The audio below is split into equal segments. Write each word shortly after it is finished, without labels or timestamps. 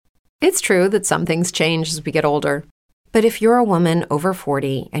It's true that some things change as we get older. But if you're a woman over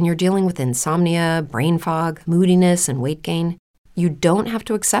 40 and you're dealing with insomnia, brain fog, moodiness, and weight gain, you don't have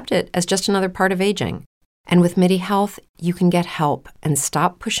to accept it as just another part of aging. And with MIDI Health, you can get help and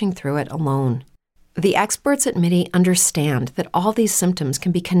stop pushing through it alone. The experts at MIDI understand that all these symptoms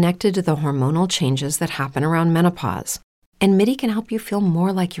can be connected to the hormonal changes that happen around menopause, and MIDI can help you feel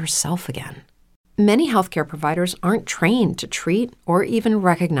more like yourself again. Many healthcare providers aren't trained to treat or even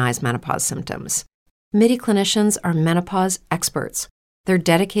recognize menopause symptoms. MIDI clinicians are menopause experts. They're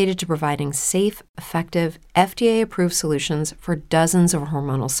dedicated to providing safe, effective, FDA-approved solutions for dozens of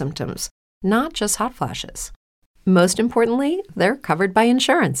hormonal symptoms, not just hot flashes. Most importantly, they're covered by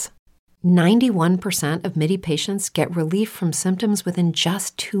insurance. 91% of MIDI patients get relief from symptoms within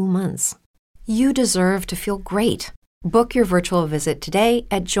just 2 months. You deserve to feel great. Book your virtual visit today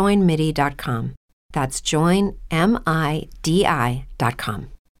at joinmidi.com. That's joinmidi.com.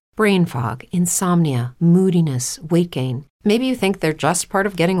 Brain fog, insomnia, moodiness, weight gain. Maybe you think they're just part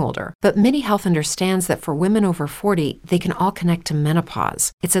of getting older, but MIDI Health understands that for women over 40, they can all connect to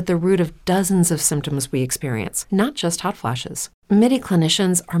menopause. It's at the root of dozens of symptoms we experience, not just hot flashes. MIDI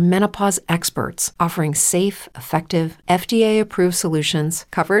clinicians are menopause experts, offering safe, effective, FDA-approved solutions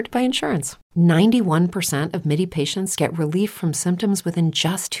covered by insurance. 91% of MIDI patients get relief from symptoms within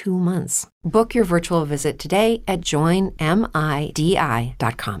just 2 months. Book your virtual visit today at joinmidi.com.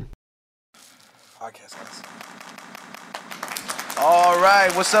 Podcast, guys. All right,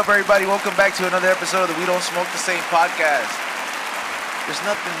 what's up, everybody? Welcome back to another episode of the We Don't Smoke the Same podcast. There's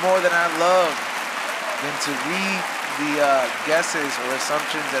nothing more that I love than to read the guesses or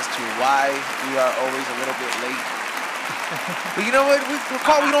assumptions as to why we are always a little bit late. But you know what? We're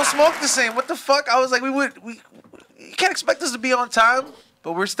called We Don't Smoke the Same. What the fuck? I was like, you can't expect us to be on time,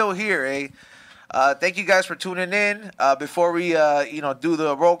 but we're still here, eh? Thank you guys for tuning in. Before we, do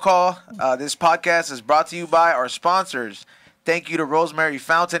the roll call, this podcast is brought to you by our sponsors. Thank you to Rosemary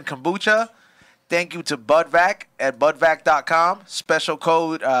Fountain Kombucha. Thank you to BudVac at budvac.com. Special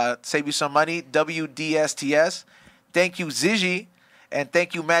code, save you some money, WDSTS. Thank you, Zigi. And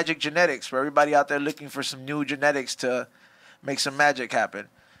thank you, Magic Genetics, for everybody out there looking for some new genetics to make some magic happen.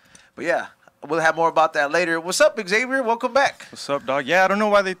 But yeah, we'll have more about that later. What's up, Xavier? Welcome back. What's up, dog? Yeah, I don't know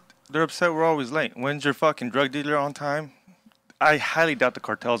why they're upset we're always late. When's your fucking drug dealer on time? I highly doubt the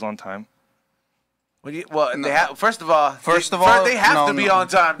cartel's on time. They have. First of all, they have to be on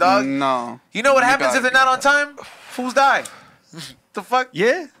time, dog. No. You know what happens if they're not on time? Fools die. The fuck?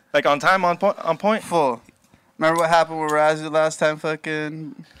 Yeah, like on time, on point. Full. Remember what happened with Razoo last time?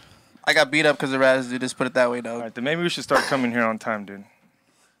 Fucking, I got beat up because of Razoo. Just put it that way, dog. All right, then maybe we should start coming here on time, dude.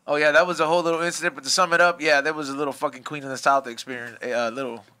 Oh yeah, that was a whole little incident. But to sum it up, yeah, there was a little fucking Queen of the South experience. I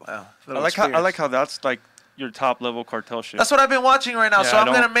like how that's like your top level cartel shit. That's what I've been watching right now. Yeah, so I'm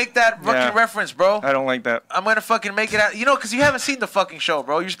gonna make that fucking reference, bro. I don't like that. I'm gonna fucking make it out. You know, because you haven't seen the fucking show,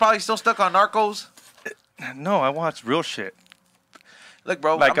 bro. You're probably still stuck on Narcos. No, I watch real shit. Look,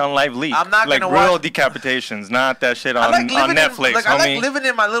 bro. Like on Live Leak. I'm not like gonna real watch decapitations, not that shit on Netflix, homie. I like living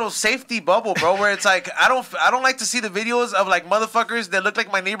in my little safety bubble, bro, where it's like I don't like to see the videos of like motherfuckers that look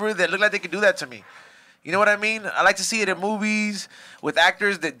like my neighborhood that look like they could do that to me. You know what I mean? I like to see it in movies with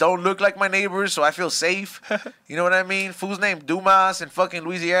actors that don't look like my neighbors, so I feel safe. You know what I mean? Fool's named Dumas in fucking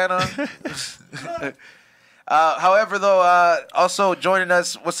Louisiana. However, though, also joining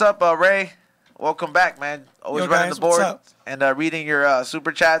us, what's up, Ray? Welcome back, man. Always running the board and reading your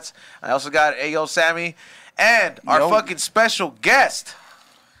super chats. I also got Ayo Sammy and our fucking special guest.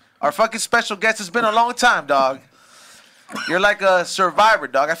 Our fucking special guest has been a long time, dog. You're like a survivor,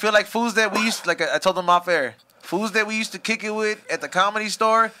 dog. I feel like fools that we used to, like I told them off air, fools that we used to kick it with at the Comedy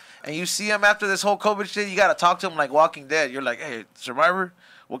Store, and you see them after this whole COVID shit, you got to talk to them like Walking Dead. You're like, hey, survivor,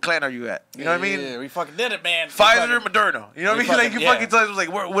 what clan are you at? You know what I mean? Yeah, we fucking did it, man. Pfizer, Moderna. You know what I mean? Like, you fucking tell us,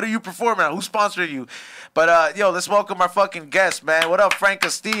 like, what are you performing at? Who sponsored you? But, let's welcome our fucking guest, man. What up, Frank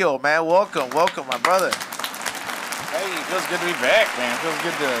Castillo, man? Welcome, my brother. Hey, it feels good to be back, man. It feels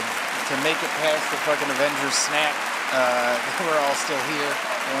good to make it past the fucking Avengers snap. We're all still here,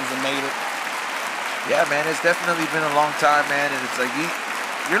 the ones that made it. Yeah, man, it's definitely been a long time, man, and it's like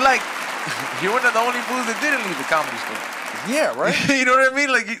you're like you're one of the only fools that didn't leave the Comedy Store. Yeah, right. You know what I mean?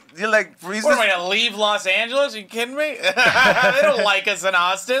 Like you're like, for what am I gonna leave Los Angeles? Are you kidding me? They don't like us in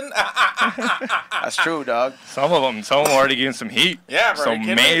Austin. That's true, dog. Some of them already getting some heat. Yeah, bro. Some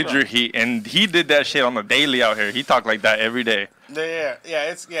major heat, and he did that shit on the daily out here. He talked like that every day. Yeah.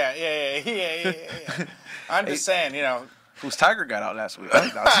 I'm just saying, you know. Whose Tiger got out last week? Hey,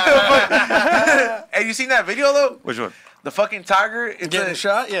 you seen that video though? Which one? The fucking tiger. It's Getting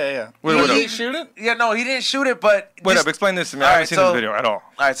shot? Yeah. Wait, Did what he up? shoot it? Yeah, no, he didn't shoot it, but Wait this- up, explain this to me. All I haven't right, seen so- this video at all.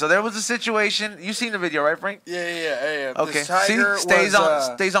 All right, so there was a situation. You seen the video, right, Frank? Yeah. Okay. This tiger See, stays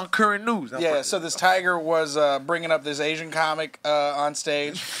was, stays on current news. Yeah, so this tiger was bringing up this Asian comic on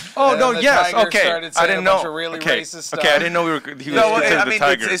stage. Oh and no, the yes, tiger okay. started I saying didn't a know. bunch of really okay, racist stuff. okay, I didn't know he was No, considered I the mean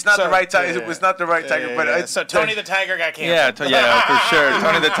tiger. it's not So- the right tiger. yeah. It's not the right tiger, but it's, so Tony the Tiger got yeah, canceled. yeah, for sure.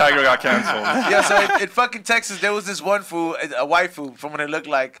 Tony the Tiger got canceled. yeah. So in fucking Texas, there was this one fool, a white fool, from what it looked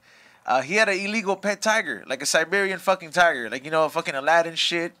like. He had an illegal pet tiger, like a Siberian fucking tiger, like a fucking Aladdin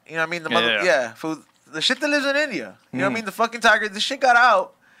shit. You know what I mean? The fool, the shit that lives in India. You know what I mean? The fucking tiger. The shit got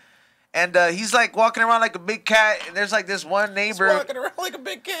out, and he's like walking around like a big cat. And there's like this one neighbor. Walking around like a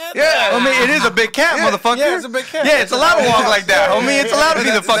big cat. Yeah. I mean, it is a big cat, motherfucker. Yeah, it's a big cat. Yeah, it's allowed to walk like that, homie. It's allowed to be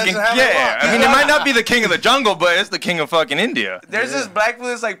the That's fucking. how they Yeah, walk. I mean, it might not be the king of the jungle, but it's the king of fucking India. There's this black fool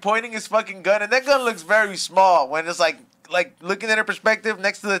that's like pointing his fucking gun, and that gun looks very small when it's like looking at her perspective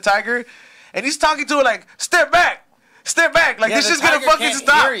next to the tiger, and he's talking to her like, step back, like this the shit's gonna tiger fucking can't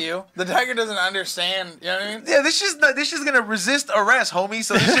stop. hear you. The tiger doesn't understand. You know what I mean? Yeah, this shit's gonna resist arrest, homie.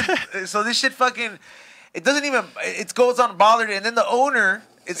 So this shit fucking, it doesn't even, it goes unbothered, and then the owner,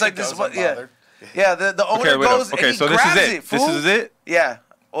 it's like this, goes unbothered. yeah, the owner wait up. goes, Okay, and he so this is grabs it. fool. This is it? Yeah.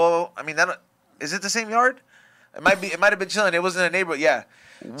 Well, I mean, is it the same yard? It might be. It might have been chilling. It wasn't a neighborhood. Yeah.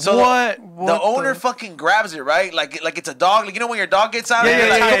 So What? the What owner the- fucking grabs it, right? Like it's a dog. Like when your dog gets out. Yeah, and you're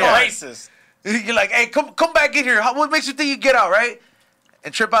yeah, like, yeah, come yeah. on. Racist. You're like, hey, come back in here. What makes you think you get out, right?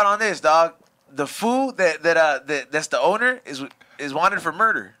 And trip out on this, dog. The fool that's the owner is wanted for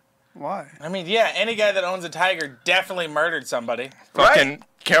murder. Why? I mean, yeah, any guy that owns a tiger definitely murdered somebody. Fucking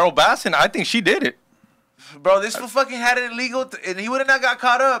Carol Baskin, I think she did it. Bro, this fool fucking had it illegal, and he would have not got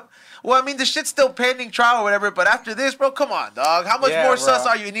caught up. Well, I mean, the shit's still pending trial or whatever, but after this, bro, come on, dog. How much Yeah, more bro. sus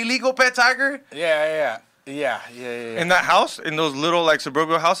are you? An illegal pet tiger? Yeah. In that house, in those little like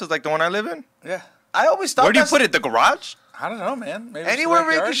suburban houses, like the one I live in. Yeah. I always thought Where do you that's put it? The garage? I don't know, man. Maybe anywhere it's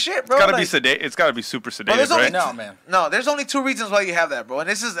where you backyard? can shit, bro. It's gotta be like- sedate. It's gotta be super sedated, there's only right? No, man. No, there's only two reasons why you have that, bro. And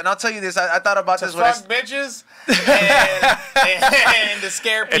I'll tell you this. I thought about To this when I, fuck bitches and to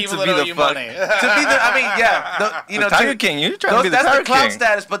scare people to that be owe the you fuck- money. to be the. I mean, yeah, The Tiger King. You're trying to be the that's Tiger the clout King.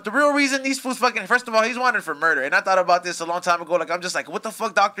 status, but the real reason these fools fucking, first of all, he's wanted for murder. And I thought about this a long time ago. Like, I'm just like, what the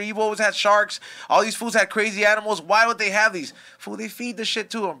fuck? Dr. Evil always had sharks. All these fools had crazy animals. Why would they have these? Fool, they feed the shit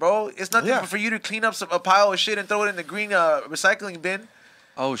to them, bro. It's nothing Yeah. for you to clean up a pile of shit and throw it in the green recycling bin.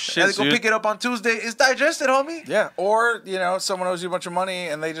 Oh And shit! they go pick it up on Tuesday. It's digested, homie. Yeah, or someone owes you a bunch of money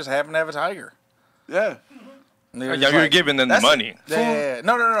and they just happen to have a tiger. Yeah. And they're Yeah, just you're like- giving them the that's- money. Yeah.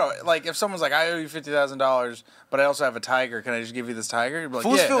 No. Like if someone's like, I owe you $50,000, but I also have a tiger. Can I just give you this tiger? You'd be like,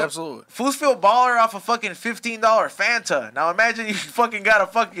 Fools yeah, feel, absolutely. Fools feel baller off a fucking $15 Fanta. Now imagine you fucking got a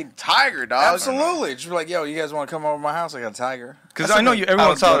fucking tiger, dog. Absolutely. Just be like, yo, you guys want to come over to my house? I got a tiger. Because I know you. Everyone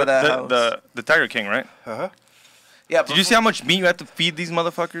would saw go to that the Tiger King, right? Yeah, Did you see how much meat you have to feed these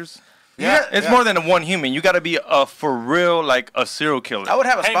motherfuckers? Yeah, It's more than one human. You got to be for real, like a serial killer. I would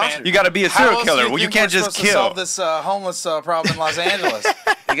have a Hey, sponsor. man. You got to be a How serial else killer. do Well, you think can't we're just supposed to solve kill. this homeless problem in Los Angeles.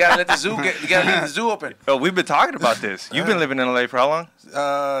 You gotta let the zoo you gotta leave the zoo open. Oh, we've been talking about this. You've been living in LA for how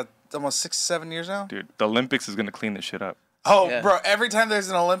long? Almost 6-7 years now. Dude, the Olympics is gonna clean this shit up. Oh, Yeah. bro! Every time there's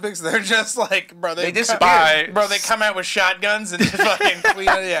an Olympics, they're just like, bro, They come- disappear. Bye. Bro, they come out with shotguns and just fucking clean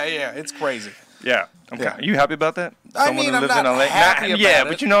it. Yeah, it's crazy. Yeah. Yeah. Are you happy about that? I Someone mean, who I'm lives not in LA. happy about yeah, it.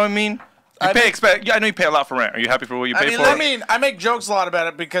 but you know what I mean. I mean- I know you pay a lot for rent. Are you happy for what you pay mean, for? let I mean, I make jokes a lot about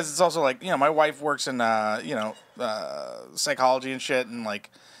it because it's also like, my wife works in, psychology and shit and like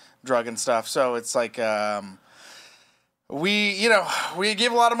drug and stuff. So it's like, we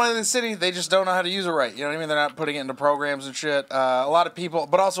give a lot of money to the city. They just don't know how to use it right. You know what I mean? They're not putting it into programs and shit. A lot of people,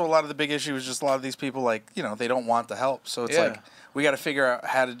 but also a lot of the big issue is just a lot of these people, like, they don't want the help. So it's Yeah. like, we got to figure out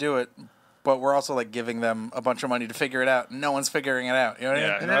how to do it. But we're also like giving them a bunch of money to figure it out. No one's figuring it out. You know what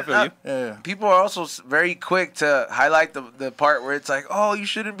yeah, I mean? no, I feel you. Yeah. People are also very quick to highlight the part where it's like, oh, you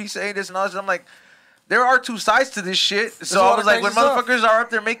shouldn't be saying this and all this. I'm like, there are two sides to this shit. a So lot I of was like, when crazy stuff. motherfuckers are up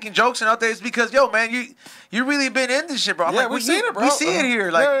there making jokes and out there, it's because, yo, man, you really been in this shit, bro. I'm Yeah, like, we've seen it, bro. We see it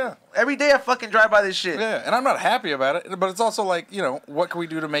here. Like, Yeah. every day I fucking drive by this shit. Yeah, and I'm not happy about it, but it's also like, what can we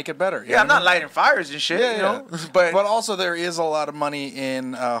do to make it better? You Yeah, know I'm what I not mean? lighting fires and shit, Yeah, you know? yeah. But But also there is a lot of money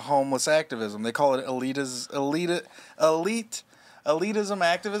in homeless activism. They call it elitism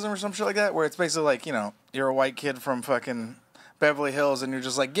activism or some shit like that, where it's basically like, you're a white kid from fucking Beverly Hills and you're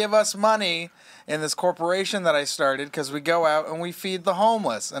just like, give us money in this corporation that I started because we go out and we feed the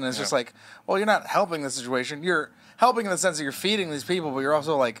homeless. And it's just like, well, you're not helping the situation. You're helping in the sense that you're feeding these people, but you're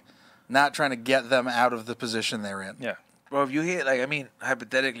also like not trying to get them out of the position they're in. Yeah. bro, if you hit, like, I mean,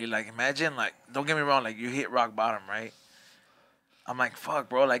 hypothetically, like, imagine, like, don't get me wrong, like, you hit rock bottom, right? I'm like, fuck,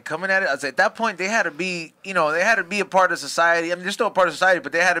 bro. Like, coming at it, I was at that point, they had to be, they had to be a part of society. I mean, they're still a part of society,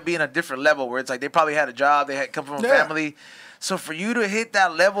 but they had to be in a different level where it's like they probably had a job, they had come from a family. So for you to hit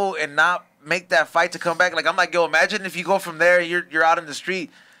that level and not make that fight to come back, like, I'm like, yo, imagine if you go from there, you're out in the street.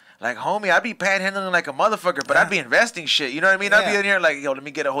 Like, homie, I'd be panhandling like a motherfucker, but I'd be investing shit. You know what I mean? I'd be in here like, yo, let me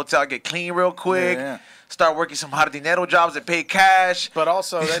get a hotel, get clean real quick. Start working some hard dinero jobs that pay cash. But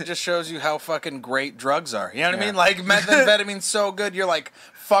also, that just shows you how fucking great drugs are. You know what I mean? Like, methamphetamine's so good, you're like,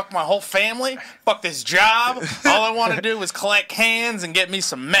 fuck my whole family, fuck this job. All I want to do is collect cans and get me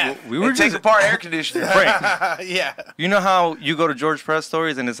some meth. We were take apart air conditioning. Yeah. You know how you go to George Press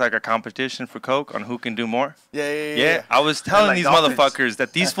stories and it's like a competition for coke on who can do more? Yeah. I was telling like these dolphins. motherfuckers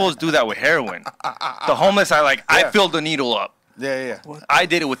that these fools do that with heroin. The homeless are like, I filled the needle up. Yeah. I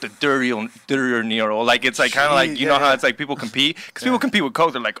did it with the dirtier needle. Like, it's like kind of like, you know how it's like people compete? Because people compete with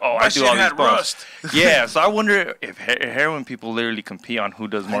coke. They're like, oh, I do all these bumps. Yeah, so I wonder if heroin people literally compete on who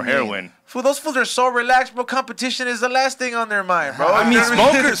does more heroin. Fool, those fools are so relaxed, bro. Competition is the last thing on their mind, bro. I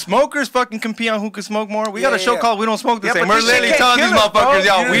mean, smokers fucking compete on who can smoke more. We got a show called We Don't Smoke the Same. but We're this shit literally can't telling these kill us, motherfuckers,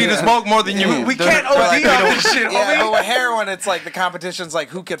 bro. yo, we need to smoke more than you. We can't OD on this shit, Yeah, homie. but with heroin, it's like the competition's like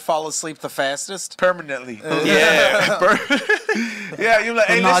who could fall asleep the fastest. Permanently. Yeah. Yeah, you're like,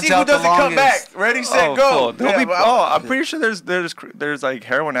 hey, let's knocked see who out the doesn't come longest. back. Ready, set, Oh, go. cool. There'll Yeah, be- I'm pretty sure there's like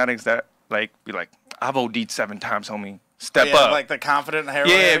heroin addicts that like be like, I've OD'd 7 times, homie. Step up. Like the confident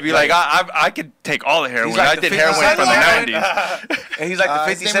heroin. Yeah, addict, be like, I could take all the heroin. He's like I the did 50 heroin Cent from the heroin. 90s. And he's like the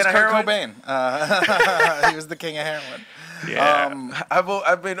his 50 name Cent was of Kurt heroin. Cobain. He was the king of heroin. Yeah.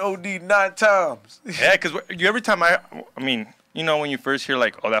 I've been OD'd 9 times. Yeah, because every time I mean, you know, when you first hear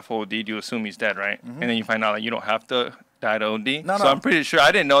like, oh, that fool OD'd, you assume he's dead, right? And then you find out like you don't have to die to OD. No. So I'm pretty sure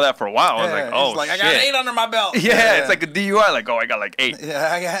I didn't know that for a while. I was like, oh, I shit. got 8 under my belt. Yeah, it's like a DUI. Like, oh, I got like 8.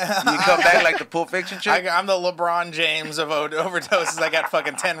 Yeah, You come back like the Pulp Fiction chick. I'm the LeBron James of overdoses. I got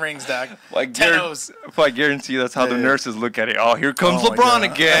fucking 10 rings, dog. Like, 10 O's. I guarantee that's how the nurses look at it. Oh, here comes Oh, my LeBron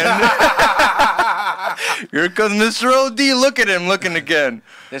God. again. Here comes Mr. OD. Look at him looking again.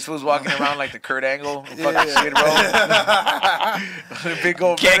 This fool's walking around like the Kurt Angle. Fucking shit, bro. Big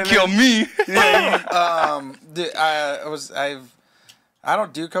old Can't kill me. I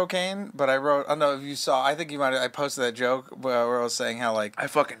don't do cocaine, but I wrote. I don't know if you saw. I think you might. I posted that joke where I was saying how like, I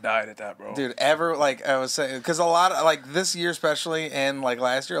fucking died at that, bro. dude, I was saying because a lot of like this year especially and like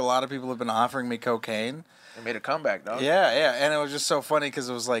last year, a lot of people have been offering me cocaine. They made a comeback, dog. Yeah, and it was just so funny because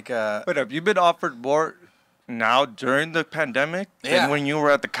it was like, But have you been offered more now during the pandemic Yeah. than when you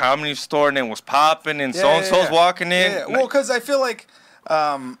were at the comedy store and it was popping and so-and-so's walking in? Yeah, well, because I feel like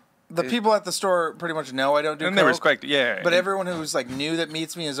the people at the store pretty much know I don't do And coke. they respect it, yeah. But everyone who's like new that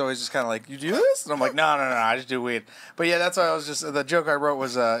meets me is always just kind of like, "You do this?" And I'm like, "No, I just do weed." But yeah, that's why I was just the joke I wrote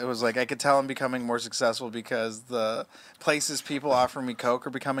was it was like I could tell I'm becoming more successful because the places people offer me coke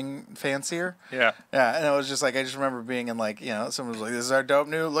are becoming fancier. Yeah. Yeah, and it was just like I just remember being in like someone was like, "This is our dope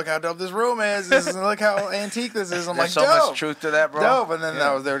new. Look how dope this room is. Look how antique this is." I'm There's like, so "Dope, much truth to that, bro. dope." And then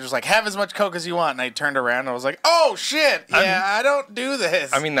they were just like, "Have as much coke as you want." And I turned around and I was like, "Oh shit, yeah, I don't do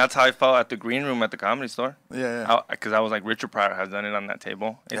this." I mean, that's how I felt at the green room at the comedy store. Yeah. Because I was like, Richard Pryor has done it on that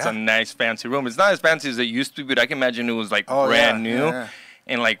table. It's Yeah. a nice, fancy room. It's not as fancy as it used to be, but I can imagine it was like Oh, brand yeah, new. yeah.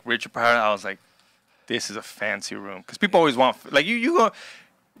 And like Richard Pryor, I was like, this is a fancy room. Because people always want, like, you go.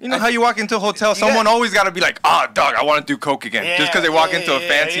 You know how you walk into a hotel, someone always got to be like, dog, I want to do coke again. Just because they walk into a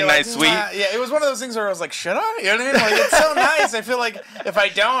fancy, You're nice like, suite. Yeah, it was one of those things where I was like, should I? You know what I mean? Like, it's so nice. I feel like if I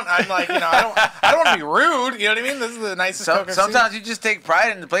don't, I'm like, I don't want to be rude. You know what I mean? This is the nicest coke I've seen. Sometimes you just take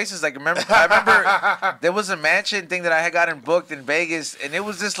pride in the places. Like, I remember there was a mansion thing that I had gotten booked in Vegas, and it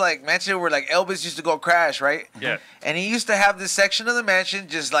was this like mansion where like Elvis used to go crash, right? Yeah. And he used to have this section of the mansion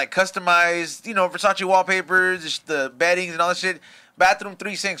just like customized, Versace wallpapers, the beddings and all that shit. Bathroom,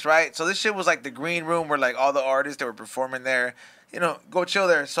 3 sinks, right? So this shit was like the green room where like all the artists that were performing there, go chill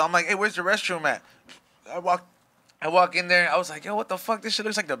there. So I'm like, hey, where's the restroom at? I walk in there. I was like, yo, what the fuck? This shit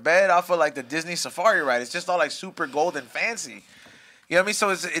looks like the bed off of like the Disney Safari ride. It's just all like super gold and fancy. You know what I mean? So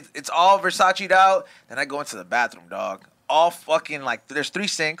it's all Versace'd out. Then I go into the bathroom, dog. All fucking like, there's 3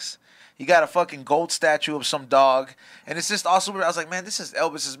 sinks. You got a fucking gold statue of some dog. And it's just also weird. I was like, man, this is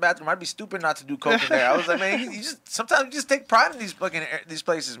Elvis's bathroom. I'd be stupid not to do coke in there. I was like, man, sometimes you just take pride in these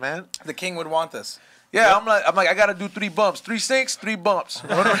places, man. The king would want this. Yeah, I'm like, I gotta do 3 bumps. 3 sinks, 3 bumps.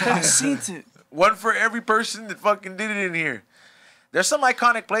 I've seen it. One for every person that fucking did it in here. There's some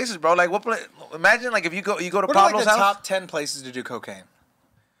iconic places, bro. Like imagine like if you go to What are like Pablo's the house. top 10 places to do cocaine?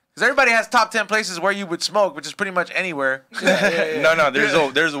 Because everybody has top 10 places where you would smoke, which is pretty much anywhere. No,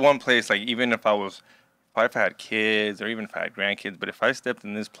 there's one place, like, even if I was if I had kids or even if I had grandkids, but if I stepped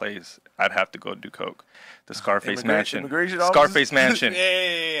in this place, I'd have to go do coke. The Scarface Mansion. Scarface Mansion.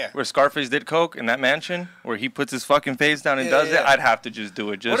 Yeah. Where Scarface did coke in that mansion, where he puts his fucking face down and does it, I'd have to just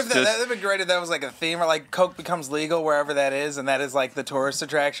do it. What if that'd be great if that was like a theme, or like coke becomes legal wherever that is, and that is like the tourist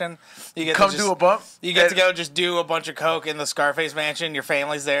attraction. You get Come do a bump. You get to go just do a bunch of coke in the Scarface Mansion. Your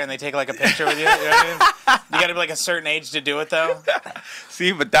family's there, and they take like a picture with you. You know what I mean? You got to be like a certain age to do it, though.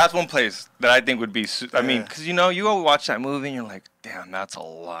 See, but that's one place that I think would be. I mean, because you go watch that movie and you're like, damn, that's a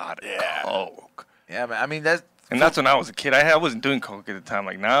lot of coke. Yeah, man. I mean, that's when I was a kid. I wasn't doing coke at the time.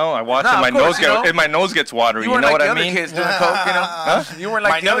 Like now, I watch it. My nose gets watery. You know what I mean? Kids doing coke, you know? Huh? You weren't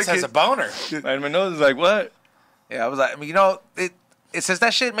like my nose has a boner. My nose is like what? Yeah, I was like, I mean, it since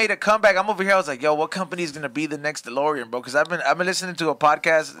that shit made a comeback, I'm over here. I was like, yo, what company is gonna be the next DeLorean, bro? Because I've been listening to a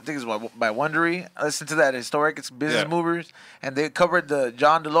podcast. I think it's by Wondery. I listened to that historic. It's business movers, and they covered the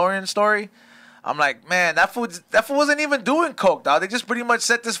John DeLorean story. I'm like, man, that fool wasn't even doing coke, dog. They just pretty much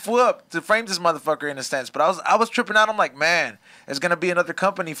set this fool up to frame this motherfucker in a sense. But I was tripping out. I'm like, man, there's gonna be another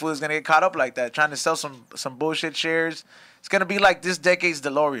company fool that's gonna get caught up like that, trying to sell some bullshit shares. It's gonna be like this decade's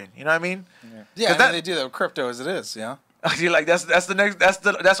DeLorean. You know what I mean? Yeah, they do that with crypto as it is. Yeah. You're like that's the next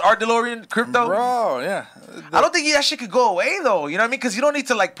that's our DeLorean crypto, bro. Yeah. I don't think that shit could go away though. You know what I mean? Because you don't need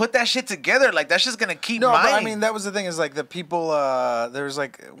to like put that shit together. Like that's just gonna keep. No, mining. but I mean that was the thing is like the people. There was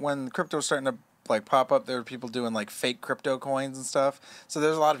like when crypto was starting to like pop up, there were people doing like fake crypto coins and stuff. So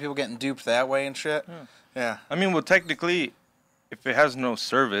there's a lot of people getting duped that way and shit. Yeah. I mean, well, technically, if it has no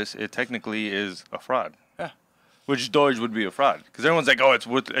service, it technically is a fraud. Which Doge would be a fraud. Because everyone's like, oh,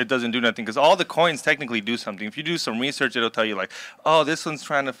 it doesn't do nothing. Because all the coins technically do something. If you do some research, it'll tell you, like, oh, this one's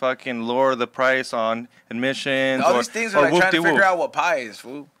trying to fucking lower the price on admissions. All these things are like trying to figure out what pi is,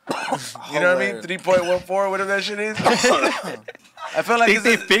 fool. You know what I mean? 3.14, whatever that shit is. I feel like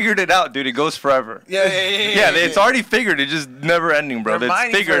they figured it out, dude. It goes forever. Yeah. It's already figured. It's just never ending, bro.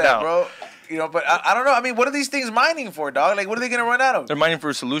 It's figured out. Bro. You know, but I don't know. I mean, what are these things mining for, dog? Like, what are they gonna run out of? They're mining for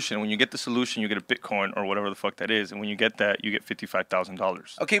a solution. When you get the solution, you get a Bitcoin or whatever the fuck that is, and when you get that, you get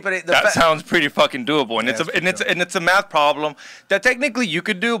 $55,000. Okay, but that sounds pretty fucking doable, and it's a math problem that technically you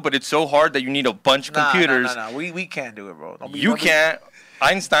could do, but it's so hard that you need a bunch of computers. No. We can't do it, bro. You can't.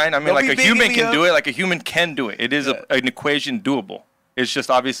 Einstein. I mean, like a human can do it. Like a human can do it. It is an equation doable. It's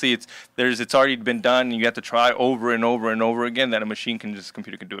just obviously it's already been done, and you have to try over and over and over again. That a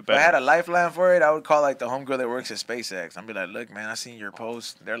computer can do it better. If I had a lifeline for it, I would call like the homegirl that works at SpaceX. I'd be like, look, man, I seen your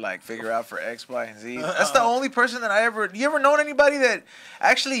post. They're like, figure out for X, Y, and Z. That's the only person that you ever known anybody that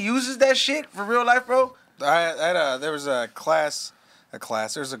actually uses that shit for real life, bro? There was a class.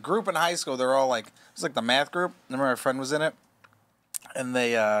 There's a group in high school. They're all like, it was like the math group. I remember my friend was in it, and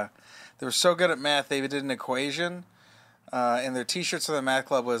they were so good at math they did an equation. And their T-shirts for the math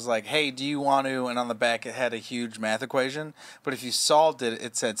club was like, "Hey, do you want to?" And on the back it had a huge math equation. But if you solved it,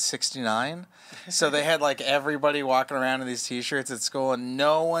 it said 69. So they had like everybody walking around in these T-shirts at school, and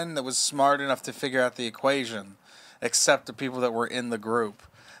no one that was smart enough to figure out the equation, except the people that were in the group.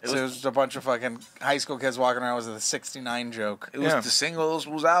 So it was just a bunch of fucking high school kids walking around with a 69 joke. It was to single those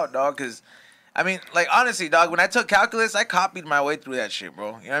fools out, dog, because. I mean, like, honestly, dog, when I took calculus, I copied my way through that shit, bro.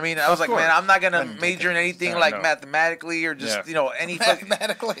 You know what I mean? I was like, man, I'm not going to major in anything mathematically or just, any fucking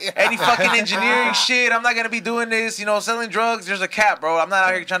engineering shit. I'm not going to be doing this, selling drugs. There's a cap, bro. I'm not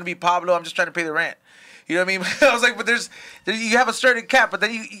out here trying to be Pablo. I'm just trying to pay the rent. You know what I mean? I was like, but you have a certain cap. But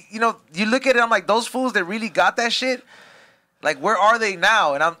then, you look at it, I'm like, those fools that really got that shit, like, where are they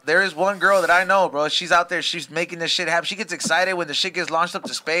now? And there is one girl that I know, bro. She's out there. She's making this shit happen. She gets excited when the shit gets launched up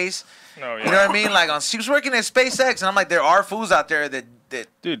to space. Oh, yeah. You know what I mean? Like, she was working at SpaceX, and I'm like, there are fools out there that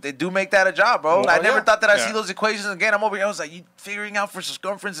they do make that a job, bro. I never thought that I'd see those equations again. I'm over here. I was like, you figuring out for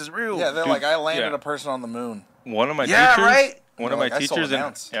circumference is real. Yeah, they're like, I landed a person on the moon. One of my teachers. Right? One of my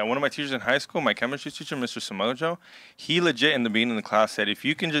teachers in high school, my chemistry teacher, Mr. Samojo, he legit in the beginning of the class said, if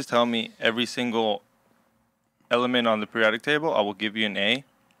you can just tell me every single element on the periodic table, I will give you an A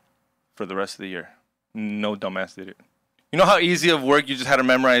for the rest of the year. No dumbass did it. You know how easy of work you just had to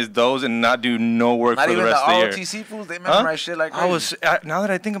memorize those and not do no work for the rest of the year? Not even the ROTC fools, they memorize shit like crazy. Now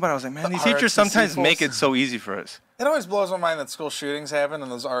that I think about it, I was like, man, these teachers sometimes make it so easy for us. It always blows my mind that school shootings happen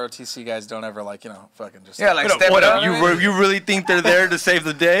and those ROTC guys don't ever, fucking just... Yeah, step it up. You really think they're there to save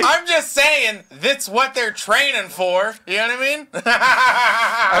the day? I'm just saying, that's what they're training for. You know what I mean?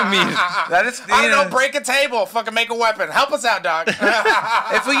 I mean, that is... I don't know, break a table, fucking make a weapon. Help us out, dog. If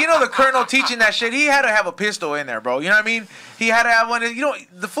the colonel teaching that shit, he had to have a pistol in there, bro. You know what I mean? He had to have one.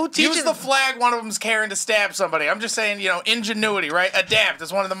 The food teaching... Use the flag one of them's carrying to stab somebody. I'm just saying, ingenuity, right? Adapt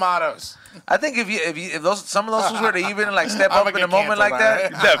is one of the mottos. I think if some of those fools were to even step up in a moment like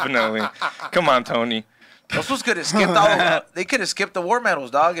that, definitely. Come on, Tony. Those fools could have skipped all. They could have skipped the war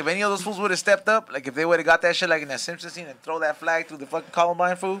medals, dog. If any of those fools would have stepped up, like if they would have got that shit like in that Simpsons scene and throw that flag through the fucking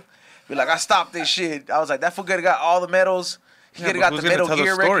Columbine fool, be like, I stopped this shit. I was like, that fool could have got all the medals. He could have got the Metal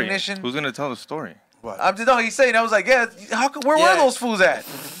Gear recognition. Who's gonna tell the story? What? I'm just no. He's saying. I was like, yeah. Where were those fools at?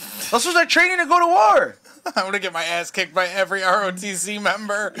 Those fools are training to go to war. I'm gonna get my ass kicked by every ROTC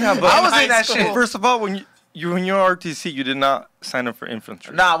member. Yeah, but I was in that shit. First of all, when you're RTC, you did not sign up for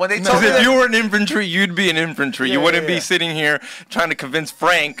infantry. Nah, when they told me if you were in infantry, you'd be in infantry. You wouldn't be sitting here trying to convince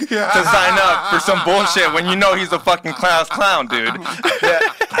Frank to sign up for some bullshit when you know he's a fucking class clown, dude. Yeah,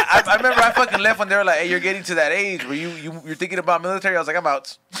 I remember I fucking left when they were like, hey, you're getting to that age where you're thinking about military. I was like, I'm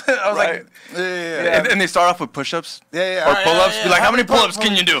out. I was like, And they start off with push-ups. Yeah. Or pull-ups. Be like, how many pull-ups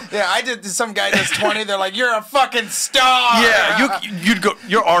can you do? Yeah, I did. Some guy does 20. They're like, you're a fucking star. Yeah, you'd go.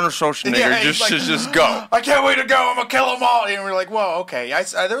 You're Arnold Schwarzenegger. Just go. I can't wait to go. I'm gonna kill them all. And we're like, whoa, okay.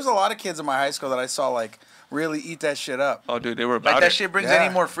 There was a lot of kids in my high school that I saw like really eat that shit up. Oh, dude, they were about like that it. shit brings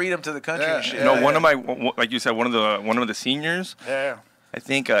any more freedom to the country and shit. One of my, like you said, one of the seniors. Yeah. I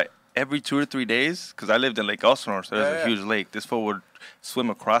think every 2 or 3 days, because I lived in Lake Elsinore, so there's a huge lake. This fool would swim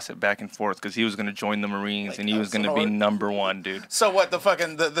across it back and forth because he was going to join the Marines and he was going to be #1, dude. So what?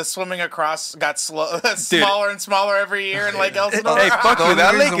 The swimming across got smaller and smaller every year in Lake Elsinore. Hey, fuck you,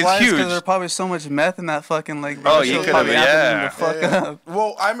 that lake is huge. Because there's probably so much meth in that fucking lake. Oh, you could have,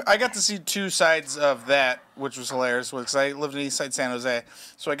 Well, I got to see two sides of that, which was hilarious because I lived in Eastside San Jose,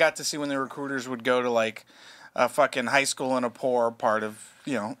 so I got to see when the recruiters would go to like a fucking high school in a poor part of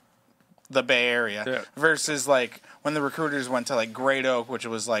the Bay Area versus like when the recruiters went to like Great Oak, which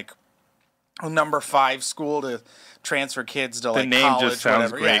was like a #5 school to transfer kids to like the name college, just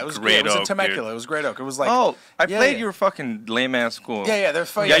sounds whatever. great. Yeah, it was Great It was in Oak, Temecula. dude. It was Great Oak. It was like I played your fucking lame ass school. Yeah, they're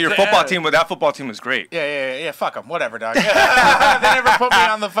Yeah, your football team. That football team was great. Yeah. Fuck them. Whatever, dog. They never put me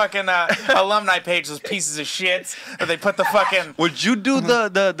on the fucking alumni page. Those pieces of shit. Or they put the fucking. Would you do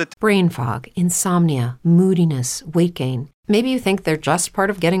the Brain fog, insomnia, moodiness, weight gain. Maybe you think they're just part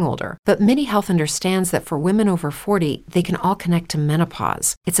of getting older, but MIDI Health understands that for women over 40, they can all connect to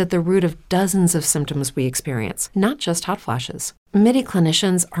menopause. It's at the root of dozens of symptoms we experience, not just hot flashes. MIDI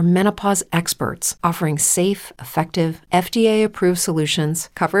clinicians are menopause experts, offering safe, effective, FDA-approved solutions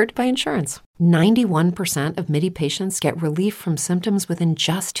covered by insurance. 91% of MIDI patients get relief from symptoms within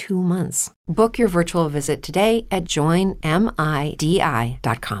just 2 months. Book your virtual visit today at joinmidi.com.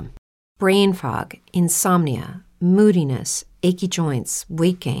 Brain fog, insomnia, moodiness, achy joints,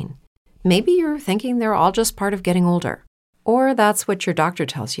 weight gain. Maybe you're thinking they're all just part of getting older. Or that's what your doctor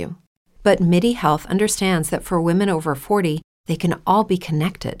tells you. But MIDI Health understands that for women over 40, they can all be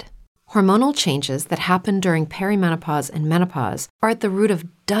connected. Hormonal changes that happen during perimenopause and menopause are at the root of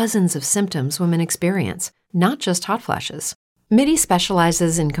dozens of symptoms women experience, not just hot flashes. MIDI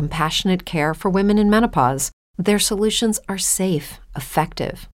specializes in compassionate care for women in menopause. Their solutions are safe,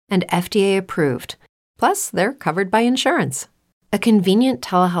 effective, and FDA approved. Plus, they're covered by insurance. A convenient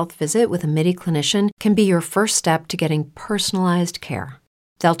telehealth visit with a MIDI clinician can be your first step to getting personalized care.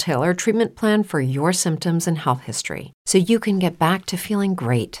 They'll tailor a treatment plan for your symptoms and health history so you can get back to feeling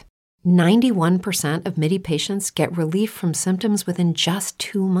great. 91% of MIDI patients get relief from symptoms within just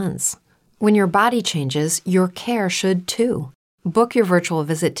 2 months. When your body changes, your care should too. Book your virtual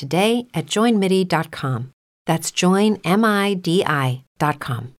visit today at joinmidi.com. That's joinmidi.com.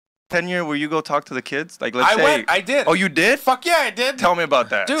 tenure where you go talk to the kids? Like, I did. Oh, you did? Fuck yeah, I did. Tell me about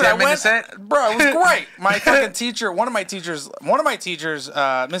that. Dude, I went, bro, it was great. My fucking teacher, one of my teachers, Miss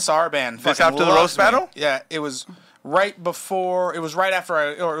Arban. This after the roast battle? Yeah, it was right before I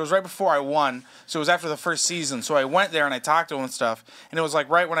won. So it was after the first season. So I went there and I talked to him and stuff. And it was like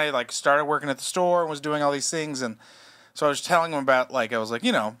right when I like started working at the store and was doing all these things. And so I was telling him about like, I was like,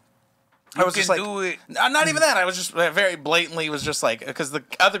 I was just like, not even that. I was just very blatantly was just like, because the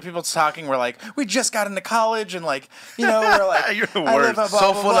other people talking were like, we just got into college and like, we're like, you're the worst. Blah,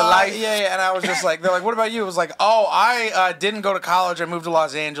 so blah, full blah. of life. Yeah. And I was just like, they're like, what about you? It was like, oh, I didn't go to college. I moved to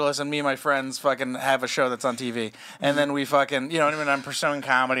Los Angeles and me and my friends fucking have a show that's on TV. And then we fucking, I'm pursuing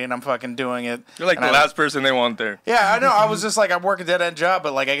comedy and I'm fucking doing it. You're like the last person they want there. Yeah, I know. I was just like, I work a dead end job,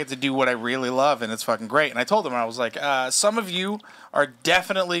 but like I get to do what I really love and it's fucking great. And I told them, I was like, some of you are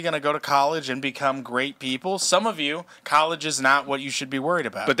definitely going to go to college and become great people. Some of you, college is not what you should be worried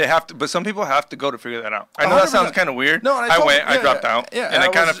about. But they have to. But some people have to go to figure that out. I know that sounds kind of weird. No, and I dropped out, and I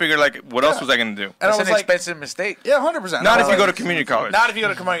kind of figured like, what else was I gonna do? And That's I was an like, expensive mistake. Yeah, 100%. Not if you go to community college. Not if you go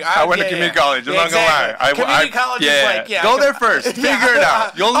to community. I went to community college. I'm not gonna lie. Community college is like, go there first. Figure it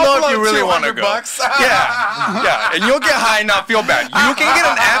out. You'll know if you really want to go. Yeah, and you'll get high and not feel bad. You can get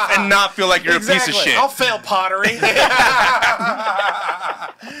an F and not feel like you're a piece of shit. I'll fail pottery.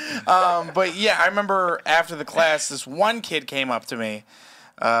 But yeah, I remember after the class, this one kid came up to me,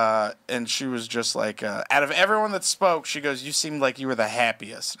 and she was just like, out of everyone that spoke, she goes, "You seemed like you were the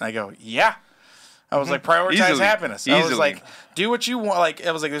happiest." And I go, "Yeah." I was like, prioritize happiness. I was like, do what you want. Like,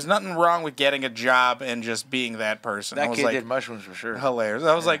 I was like, there's nothing wrong with getting a job and just being that person. That was kid like, did mushrooms for sure. Hilarious.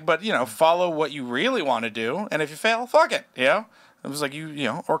 I was like, but follow what you really want to do, and if you fail, fuck it. It was like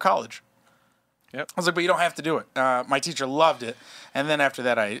or college. Yep. I was like, but you don't have to do it. My teacher loved it, and then after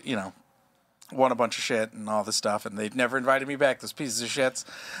that, I won a bunch of shit and all this stuff, and they've never invited me back, those pieces of shits.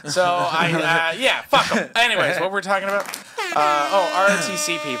 So fuck them. Anyways, what we're talking about?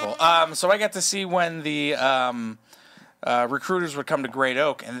 ROTC people. So I got to see when the recruiters would come to Great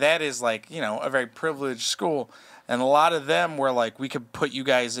Oak, and that is like, a very privileged school. And a lot of them were like, we could put you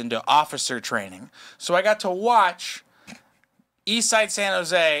guys into officer training. So I got to watch Eastside San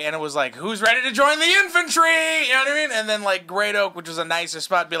Jose, and it was like, who's ready to join the infantry? You know what I mean? And then like Great Oak, which was a nicer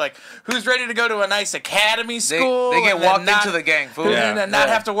spot, be like, who's ready to go to a nice academy school? They get walked into the gang, fool. And not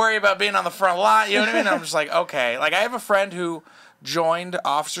have to worry about being on the front line. You know what I mean? I'm just like, okay. Like I have a friend who joined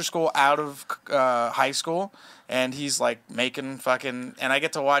officer school out of high school, and he's like making fucking, and I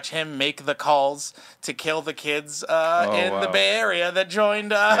get to watch him make the calls to kill the kids the Bay Area that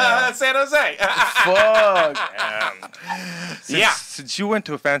joined San Jose. Fuck. Since you went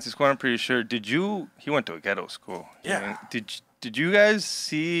to a fancy school, I'm pretty sure. He went to a ghetto school. Yeah. Did you guys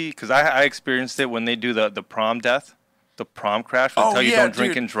see? Because I experienced it when they do the prom death, the prom crash. They tell you don't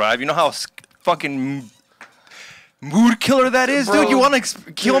drink and drive. You know how fucking mood killer that is, bro, dude. You want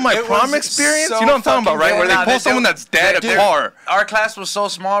to kill my prom experience? You know what I'm talking about, right? Where they pull someone that's dead a car. Our class was so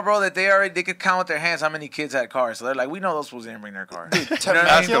small, bro, that they could count with their hands how many kids had cars. So they're like, we know those fools didn't bring their cars.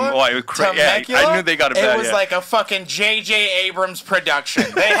 Temecula, I knew they got it bad. It was like a fucking J.J. Abrams production.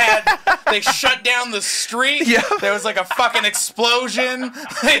 They shut down the street. Yeah. There was like a fucking explosion.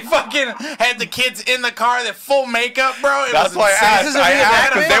 They fucking had the kids in the car. They're full makeup, bro. That's why I asked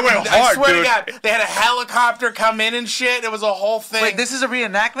because they went hard, dude. I swear to God, they had a helicopter come in and shit. It was a whole thing. Wait, this is a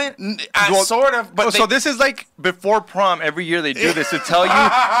reenactment? Sort of, but so this is like before prom. Every year they do this to tell you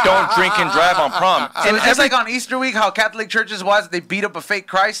don't drink and drive on prom. And it's like on Easter week, how Catholic churches they beat up a fake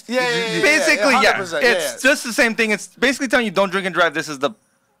Christ. Basically, it's just the same thing. It's basically telling you don't drink and drive. This is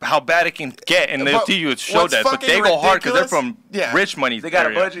how bad it can get, and they'll tell you it's show that, but they go hard because they're from rich money. They got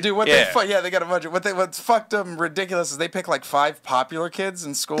a budget, dude. They got a budget. What's fucked them ridiculous is they pick like 5 popular kids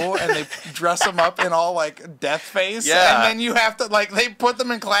in school and they dress them up in all like death face, and then you have to they put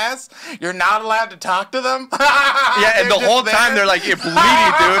them in class. You're not allowed to talk to them. And the whole time they're like, you're bleeding,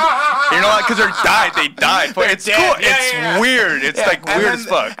 dude. You know, because they died. But it's cool. It's weird. It's like weird as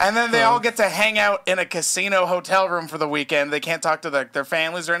fuck. And then they all get to hang out in a casino hotel room for the weekend. They can't talk to their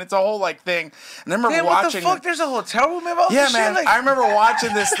families. And it's a whole thing. And I remember watching. What the fuck? There's a hotel room involved. Yeah, man. I remember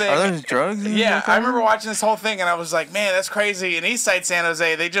watching this thing. Are those drugs? I remember watching this whole thing, and I was like, man, that's crazy. In Eastside San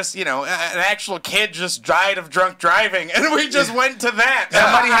Jose, they just, an actual kid just died of drunk driving, and we just went to that.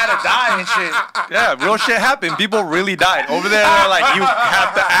 Somebody had to die and shit. Yeah, real shit happened. People really died over there. They're like, you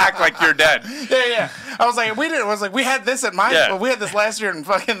have to act like you're dead. Yeah. I was like, we had this at my school. We had this last year in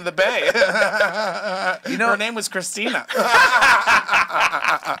fucking the Bay. Her name was Christina.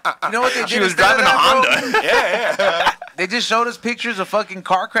 You know what they did? She was driving a Honda. Yeah. They just showed us pictures of fucking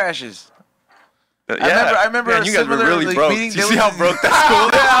car crashes. I remember. Man, you guys were really broke. Do you see how broke that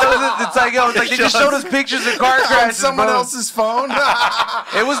school is? They just showed us pictures of car crashes on someone else's phone.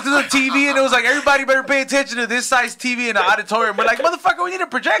 It was to the TV, and it was like, everybody better pay attention to this size TV in the auditorium. We're like, motherfucker, we need a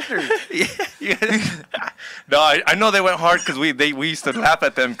projector. No, I know they went hard because we used to laugh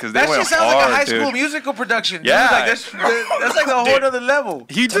at them because they went hard. That shit sounds like a High School Musical production. Yeah, dude. That's like a whole other level.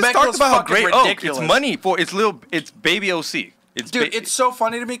 He just talked about how great ridiculous. It's money for it's baby OC. It's so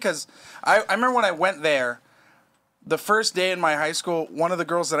funny to me because I remember when I went there, the first day in my high school, one of the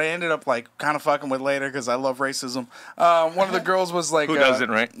girls that I ended up kind of fucking with later because I love racism. One of the girls was like, who doesn't,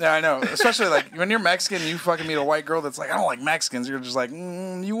 right? Yeah, I know. Especially when you're Mexican, you fucking meet a white girl that's like, I don't like Mexicans. You're just like,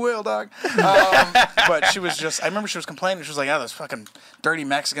 you will, dog. But she was just, I remember she was complaining. She was like, oh, there's fucking dirty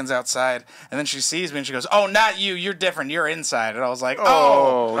Mexicans outside. And then she sees me and she goes, oh, not you. You're different. You're inside. And I was like,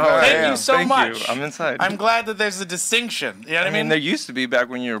 thank you so much. I'm inside. I'm glad that there's a distinction. You know what I mean? There used to be back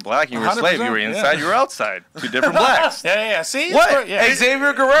when you were black, you were a slave. You were inside, you were outside. 2 different blacks. Yeah. See? What? Yeah.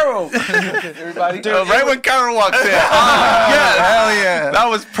 Xavier Guerrero. Everybody. Dude, right when Kyron walked in. Hell yeah. That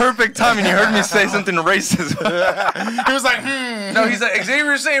was perfect timing. You heard me say something racist. He was like, No, he's like,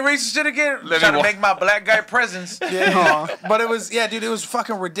 Xavier saying racist shit again? Trying to make my black guy presence. Yeah. But it was, dude, it was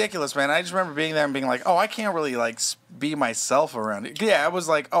fucking ridiculous, man. I just remember being there and being like, oh, I can't really, be myself around it. Yeah, I was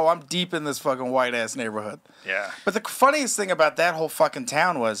like, oh, I'm deep in this fucking white ass neighborhood. Yeah. But the funniest thing about that whole fucking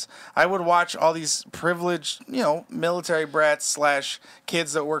town was I would watch all these privileged, military brats /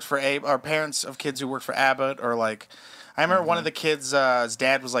 kids that worked for or parents of kids who worked for Abbott, or like, I remember one of the kids, his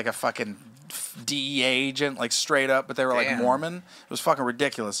dad was like a fucking DEA agent, like straight up, but they were like Mormon. It was fucking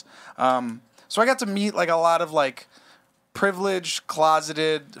ridiculous. So I got to meet like a lot of like privileged,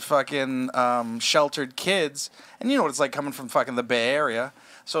 closeted, fucking sheltered kids, and you know what it's like coming from fucking the Bay Area.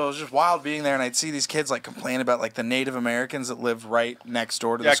 So it was just wild being there, and I'd see these kids like complain about like the Native Americans that live right next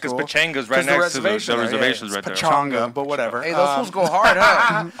door to the school. Yeah, because Pachanga's right next to the reservation's right there. Pachanga, but whatever. Hey, those fools go hard,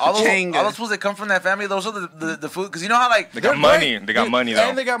 huh? all those fools that come from that family, those are the food. Because you know how like they got money. They got money though.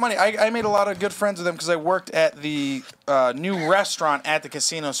 And they got money. I made a lot of good friends with them because I worked at the new restaurant at the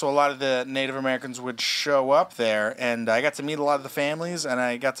casino. So a lot of the Native Americans would show up there, and I got to meet a lot of the families, and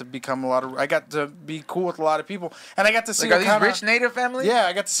I got to I got to be cool with a lot of people, and I got to see like, are these rich Native families? Yeah,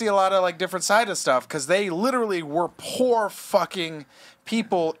 I got to see a lot of like different side of stuff because they literally were poor fucking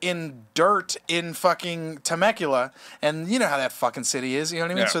people in dirt in fucking Temecula, and you know how that fucking city is, you know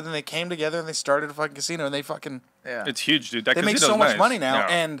what I mean? Yeah. So then they came together and they started a fucking casino, and they fucking it's huge, dude. That they make casino's so much nice. money now,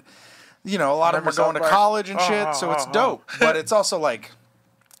 and a lot of them are going to college and shit, so it's dope. But it's also like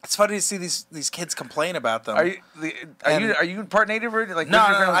it's funny to see these kids complain about them. Are you part Native or like? No.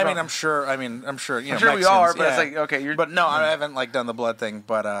 I mean, I'm sure. I'm sure. I'm sure we are, but it's like okay, But no, I haven't like done the blood thing.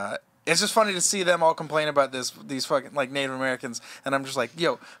 But it's just funny to see them all complain about these fucking like Native Americans, and I'm just like,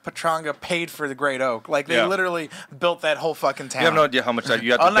 yo, Pachanga paid for the Great Oak. Like they literally built that whole fucking town. You have no idea how much that you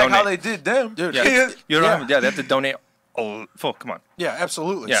have to Unlike donate. how they did them, dude. Yeah, you don't have, they have to donate. Oh, fuck, come on. Yeah,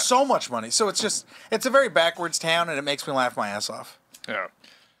 absolutely. Yeah. So much money. So it's a very backwards town, and it makes me laugh my ass off. Yeah.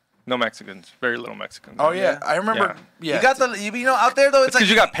 No Mexicans. Very little Mexicans. Oh yeah, I remember. Yeah, you got out there though. It's because like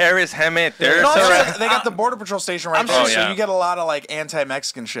you got Paris, Hemet. There, no, so they got the border patrol station right there, so you get a lot of like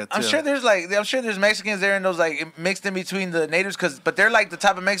anti-Mexican shit too. I'm sure there's Mexicans there and those like mixed in between the natives, but they're like the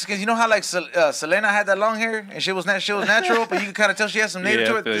type of Mexicans. You know how like Selena had that long hair and she was natural, but you can kind of tell she has some native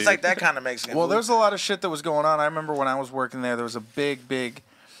to it. It's like that kind of Mexican. Well, there's a lot of shit that was going on. I remember when I was working there was a big.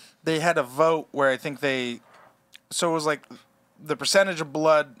 They had a vote where I think so it was like. The percentage of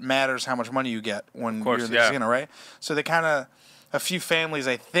blood matters how much money you get when you're in the casino, right? So they a few families,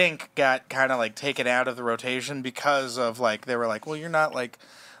 I think, got kind of like taken out of the rotation because of like, they were like, well, you're not like,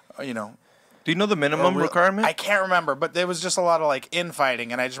 Do you know the minimum requirement? I can't remember, but there was just a lot of like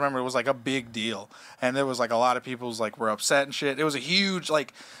infighting, and I just remember it was like a big deal. And there was like a lot of people like were upset and shit. It was a huge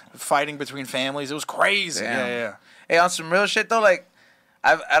like fighting between families. It was crazy. Damn. Yeah. Hey, on some real shit though, like,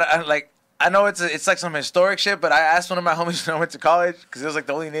 I know it's like some historic shit, but I asked one of my homies when I went to college, because it was like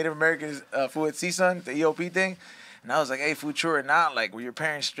the only Native American food at CSUN, the EOP thing. And I was like, hey, food true or not, like, were your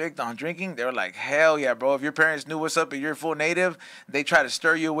parents strict on drinking? They were like, hell yeah, bro. If your parents knew what's up and you're full Native, they try to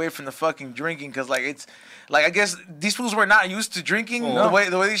stir you away from the fucking drinking, because, like, it's, like, I guess these fools were not used to drinking the way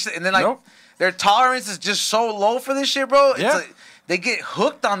these, and then, like, their tolerance is just so low for this shit, bro. It's like, they get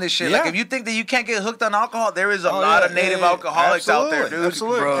hooked on this shit. Yeah. Like, if you think that you can't get hooked on alcohol, there is a lot of native alcoholics out there, dude.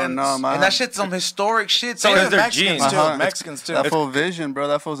 Absolutely. Bro, and that shit's some historic shit. So Mexicans Mexicans too. Mexicans too. That fool Vision, bro.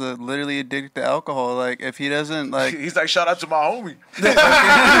 That fool's literally addicted to alcohol. Like, if he doesn't, like... He's like, shout out to my homie.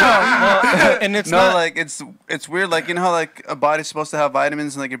 And it's not... like, it's weird. Like, you know how, like, a body's supposed to have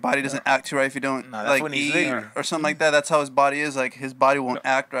vitamins and, like, your body doesn't act too right if you don't, like, eat or something like that. That's how his body is. Like, his body won't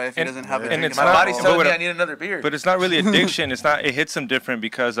act right if he doesn't have a drink. My body's telling me I need another beer. But it's not really addiction. It hits them different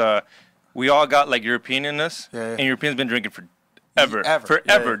because we all got like European in us, and Europeans been drinking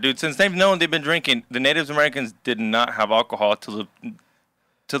forever, dude. Since they've known they've been drinking. The Native Americans did not have alcohol till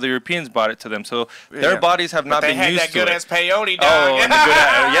the Europeans brought it to them. So their bodies have not been used to it. They had that good ass peyote, dog. Oh,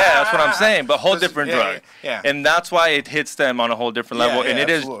 that's what I'm saying. But whole different drug. Yeah. And that's why it hits them on a whole different level.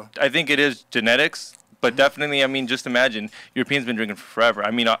 And I think it is genetics. But definitely, I mean, just imagine Europeans been drinking forever. I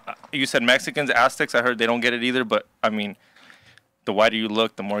mean, you said Mexicans, Aztecs. I heard they don't get it either. But I mean, the whiter you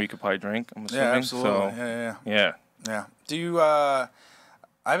look, the more you could probably drink. I'm assuming. Yeah, absolutely. So, yeah. Do you? I've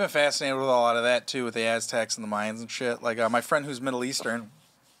been fascinated with a lot of that too, with the Aztecs and the Mayans and shit. Like my friend who's Middle Eastern,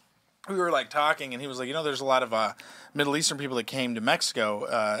 we were like talking, and he was like, there's a lot of Middle Eastern people that came to Mexico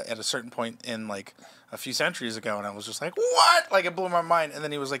at a certain point in like a few centuries ago, and I was just like, what? Like it blew my mind. And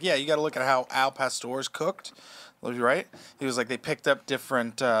then he was like, yeah, you got to look at how al pastor's cooked. Right? He was like, they picked up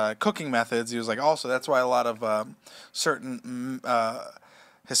different cooking methods. He was like, also, that's why a lot of certain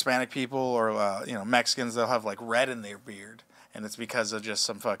Hispanic people or, Mexicans, they'll have like red in their beard. And it's because of just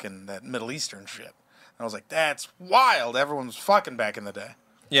some fucking that Middle Eastern shit. And I was like, that's wild. Everyone was fucking back in the day.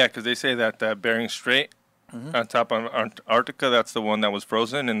 Yeah, because they say that Bering Strait on top of Antarctica, that's the one that was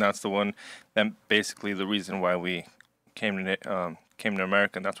frozen. And that's the one that basically the reason why we came to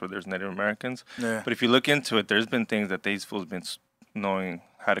America, and that's where there's Native Americans. Yeah. But if you look into it, there's been things that these fools been knowing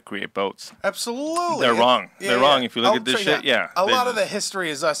how to create boats. Absolutely. They're wrong. They're wrong. If you look at this shit, a lot of the history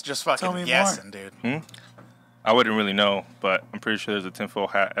is us just fucking guessing, dude. I wouldn't really know, but I'm pretty sure there's a tinfoil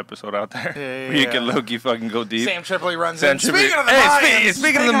hat episode out there where you can low-key fucking go deep. Sam Tripoli runs in. Speaking of the Mayans.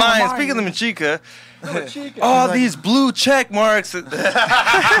 Speaking of the Mayans. Speaking of the Mexica. All these blue check marks. He's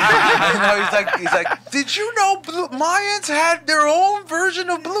like, did you know Mayans had their own version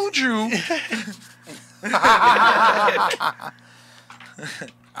of Blue Chew?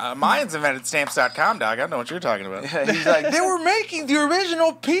 Mayans invented stamps.com, dog. I know what you're talking about. Yeah, he's like, they were making the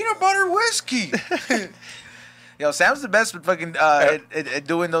original peanut butter whiskey. Yo, Sam's the best with fucking at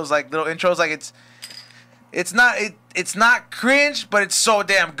doing those like little intros. Like it's not cringe, but it's so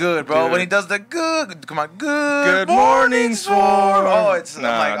damn good, bro. Dude. When he does the good morning Swarm. Oh, it's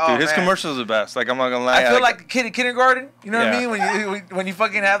like, oh, dude, his commercials are the best. Like, I'm not gonna lie. I feel like a kid in kindergarten. You know what I mean? When you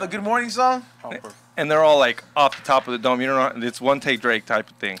fucking have the good morning song. And they're all like off the top of the dome. You don't know, it's one take Drake type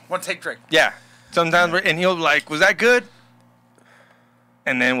of thing. One take Drake. Yeah. Sometimes, and he'll be like, was that good?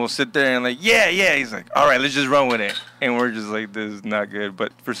 And then we'll sit there and like, yeah. He's like, all right, let's just run with it. And we're just like, this is not good.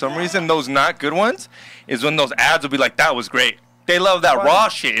 But for some reason, those not good ones is when those ads will be like, that was great. They love that raw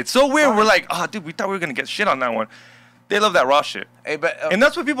shit. It's so weird. We're like, oh, dude, we thought we were going to get shit on that one. They love that raw shit. Hey, but, and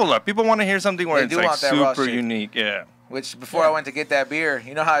that's what people love. People want to hear something where it's like super unique. Yeah. Which, before I went to get that beer,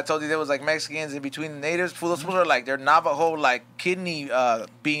 you know how I told you there was like Mexicans in between the natives? Those fools are like, they're Navajo, like kidney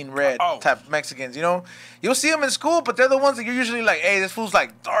bean red type Mexicans, you know? You'll see them in school, but they're the ones that you're usually like, hey, this fool's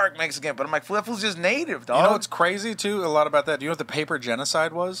like dark Mexican. But I'm like, that fool's just native, dog. You know what's crazy, too, a lot about that? Do you know what the paper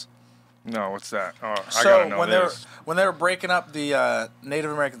genocide was? No, what's that? Oh, I gotta know this. When they were breaking up the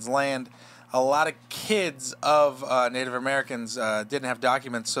Native Americans' land, a lot of kids of Native Americans didn't have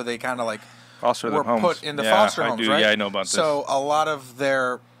documents, so they kind of like were put into foster homes, right? Yeah, I know about this. So a lot of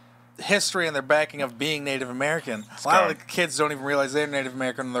their history and their backing of being Native American, a lot of the kids don't even realize they're Native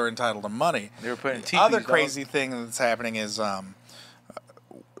American and they're entitled to money. They were putting the other crazy thing that's happening is,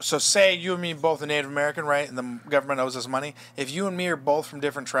 so say you and me both are Native American, right? And the government owes us money. If you and me are both from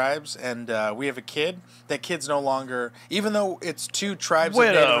different tribes and we have a kid, that kid's no longer, even though it's two tribes of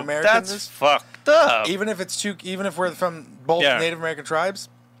Native Americans. That's fucked up. Even if we're from both Native American tribes,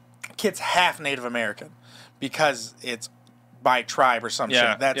 kid's half Native American because it's by tribe or some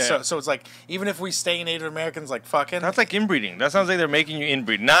shit. So it's like, even if we stay Native Americans like fucking. That's like inbreeding. That sounds like they're making you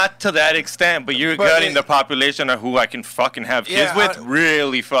inbreed. Not to that extent, but you're gutting the population of who I can fucking have kids with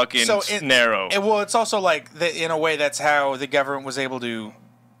really fucking narrow. It's also like, in a way, that's how the government was able to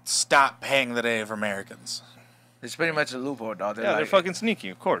stop paying the Native Americans. It's pretty much a loophole, dog. They're fucking sneaky,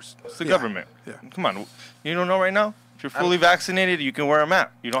 of course. It's the government. Yeah. Come on. You don't know right now? If you're fully vaccinated, you can wear a mask.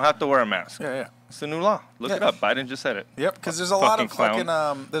 You don't have to wear a mask. Yeah. It's the new law. Look it up. Biden just said it. Yep. Because there's a lot of fucking.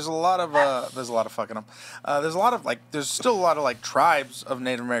 There's a lot of fucking them. There's a lot of like. There's still a lot of like tribes of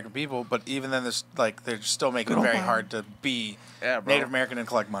Native American people, but even then, there's like they're still making it very hard to be Native American and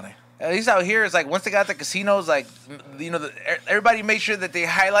collect money. At least out here, it's like once they got the casinos, like, you know, everybody made sure that they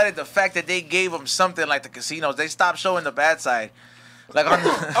highlighted the fact that they gave them something like the casinos. They stopped showing the bad side. Like on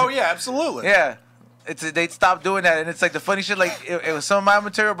the, oh yeah, absolutely. Yeah. They stopped doing that, and it's like the funny shit. Like it was some of my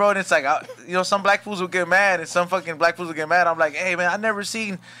material, bro, and it's like you know, some black fools will get mad, and some fucking black fools will get mad. I'm like, hey man, I never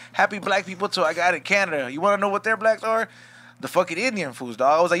seen happy black people till I got in Canada. You want to know what their blacks are? The fucking Indian fools,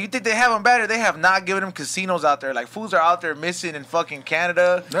 dog. I was like, you think they have them better? They have not given them casinos out there. Like fools are out there missing in fucking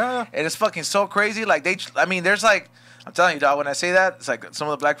Canada, and it's fucking so crazy. Like there's like, I'm telling you, dog. When I say that, it's like some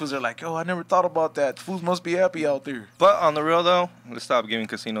of the black fools are like, yo, I never thought about that. Fools must be happy out there. But on the real though, let's stop giving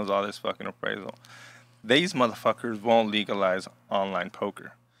casinos all this fucking appraisal. These motherfuckers won't legalize online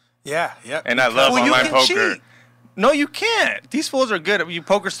poker. Yeah. And I love online poker. Cheat. No, you can't. These fools are good. You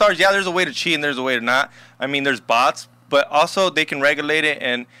poker stars, there's a way to cheat and there's a way to not. I mean, there's bots, but also they can regulate it.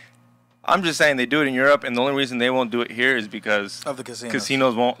 And I'm just saying they do it in Europe, and the only reason they won't do it here is because of the casinos.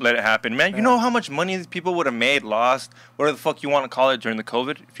 Casinos won't let it happen. Man, you know how much money these people would have made, lost, whatever the fuck you want to call it during the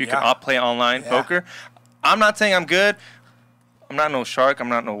COVID, if you can play online poker. I'm not saying I'm good. I'm not no shark. I'm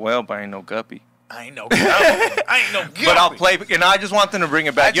not no whale, but I ain't no guppy. I ain't no guppy. But I'll play, and I just want them to bring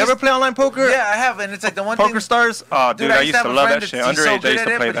it back. You ever play online poker? Yeah, I have, and it's like the one Poker Stars? Oh, dude, I used to love that shit. Underage, I used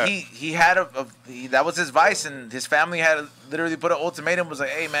to play that. He had that was his vice, and his family had literally put an ultimatum, was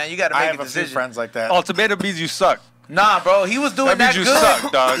like, hey, man, you got to make a decision. I have a few friends like that. Ultimatum means you suck. Nah, bro, he was doing that means good. You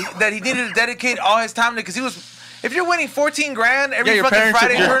suck, dog. That he needed to dedicate all his time to, because If you're winning 14 grand every fucking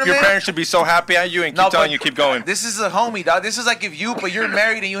Friday tournament, your parents should be so happy at you and keep telling you keep going. This is a homie, dog. This is like if you're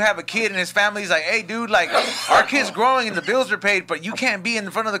married and you have a kid and his family's like, hey, dude, like our kid's growing and the bills are paid, but you can't be in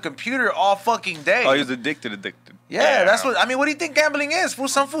front of the computer all fucking day. Oh, he's addicted. Yeah, that's what I mean. What do you think gambling is? Fool,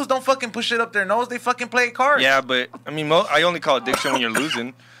 some fools don't fucking push it up their nose. They fucking play cards. Yeah, but I mean, I only call addiction when you're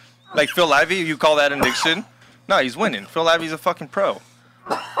losing. Like Phil Ivey, you call that addiction? No, he's winning. Phil Ivey's a fucking pro.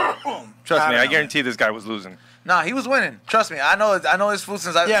 Trust me, I guarantee this guy was losing. Nah, he was winning. Trust me, I know this fool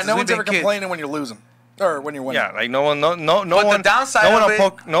since I. Yeah, no one's ever complaining when you're losing or when you're winning. Yeah, like no one. But the downside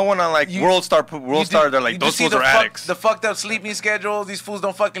no one on like World Star. They're like those fools are addicts. The fucked up sleeping schedule. These fools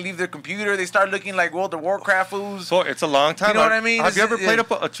don't fucking leave their computer. They start looking like World of Warcraft fools. So it's a long time. You know what I mean? Have you ever played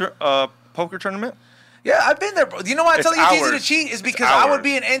a poker tournament? Yeah, I've been there, bro. You know why I tell you it's easy to cheat? Is because I would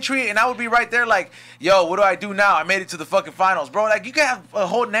be an entry and I would be right there like, yo, what do I do now? I made it to the fucking finals, bro. Like, you can have a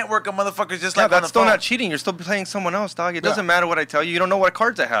whole network of motherfuckers just like on the phone. That's still not cheating. You're still playing someone else, dog. It doesn't matter what I tell you. You don't know what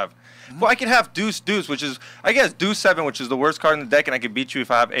cards I have. Well, I could have deuce, which is, I guess, deuce 7, which is the worst card in the deck, and I could beat you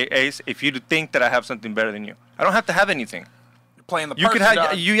if I have ace, if you think that I have something better than you. I don't have to have anything. You're playing the you person, can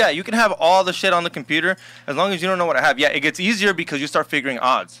have you can have all the shit on the computer as long as you don't know what I have. Yeah, it gets easier because you start figuring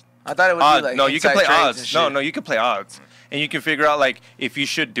odds. I thought it would be like no, you can play odds. No, you can play odds, and you can figure out like if you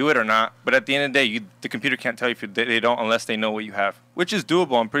should do it or not. But at the end of the day, the computer can't tell you if they don't unless they know what you have, which is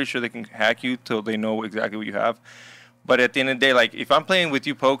doable. I'm pretty sure they can hack you till they know exactly what you have. But at the end of the day, like if I'm playing with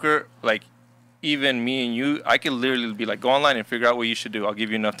you poker, like even me and you, I could literally be like, go online and figure out what you should do. I'll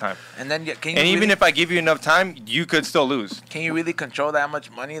give you enough time. And then even if I give you enough time, you could still lose. Can you really control that much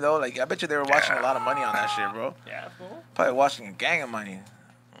money though? Like I bet you they were watching a lot of money on that shit, bro. Yeah, bro. Probably watching a gang of money.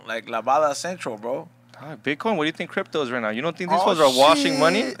 Like La Bala Central, bro. Bitcoin, what do you think crypto is right now? You don't think these fools are washing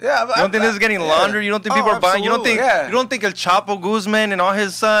money? Yeah, you don't think this is getting laundered? You don't think people are buying? You don't think El Chapo Guzman and all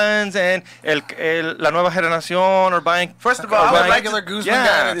his sons and La Nueva Generación are buying? First of all, regular Guzman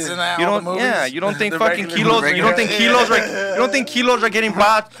guy that's in all the movies. Yeah, you don't think fucking kilos? You don't think kilos are getting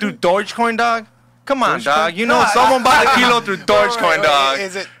bought through Dogecoin, dog? Come on, dog. You know someone bought a kilo through Dogecoin, dog.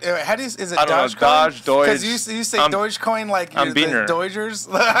 Is it Dogecoin? I don't know, Doge. Because you say Dogecoin like you're the Dodgers.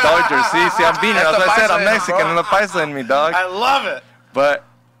 Dodgers. See, I'm Beaner. That's what I said. I'm Mexican and the paisa in me, dog. I love it. But,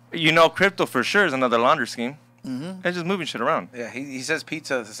 crypto for sure is another launder scheme. Mm-hmm. They're just moving shit around. Yeah, he says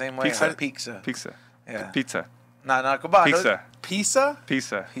pizza the same way. Pizza. Yeah. Pizza. No, come on. Pizza. Pizza?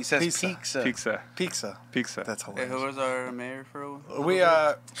 Pizza. He says pizza. Pizza. That's hilarious. Who was our mayor for a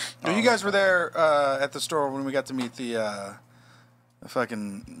while? You guys were there at the store when we got to meet the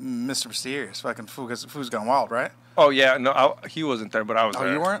fucking Mr. Mysterious. Fucking Foo's Gone Wild, right? Oh, yeah. No, he wasn't there, but I was there.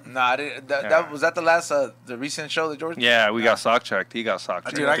 Oh, you weren't? Nah, I didn't. Was that the last, the recent show that George? Yeah, we got sock checked. He got sock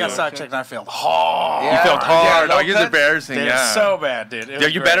checked. Dude, I got sock checked and I failed hard. Yeah. You failed hard. Yeah, it's embarrassing. Dude, yeah. so bad, dude. Are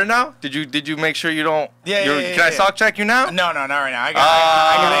you better now? Did you make sure you don't? Yeah. Can I sock check you now? No, not right now. I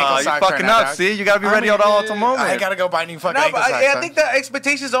got ankle socks. You fucking right up. Now, see, you gotta be ready at all the moment. I gotta go buy new fucking ankle socks. I think the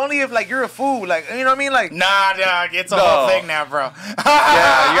expectation is only if like you're a fool, like you know what I mean, like. Nah, dog, it's a whole thing now, bro.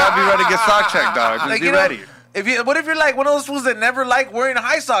 Yeah, you gotta be ready to get sock checked, dog. Just be ready. What if you're like one of those fools that never like wearing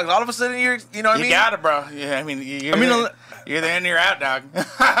high socks? All of a sudden you know what I mean? You got it, bro. Yeah, I mean, you're there and you're out, dog. Like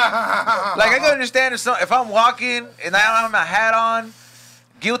I can understand if I'm walking and I don't have my hat on,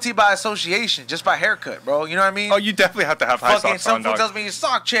 guilty by association, just by haircut, bro. You know what I mean? Oh, you definitely have to have high socks on, dog. Some fool tells me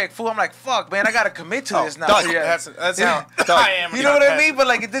sock check, fool. I'm like, fuck, man, I gotta commit to this now. Dog, that's how I am. You know what I mean? But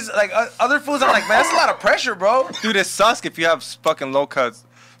like this, like other fools, I'm like, man, that's a lot of pressure, bro. Dude, it sucks if you have fucking low cut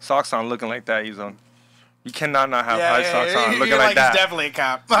socks on looking like that. You cannot not have high socks on looking like that. He's definitely a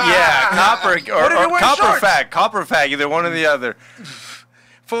cop. Yeah, copper or copper fag, either one or the other.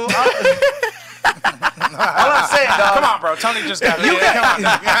 Fool. All I'm saying, dog. Come on, bro. Tony just got it.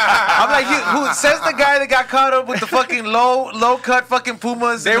 I'm like, who says the guy that got caught up with the fucking low cut fucking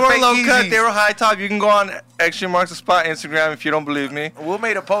Pumas? They were low cut. They were high top. You can go on Extreme Marks of Spot Instagram if you don't believe me. Will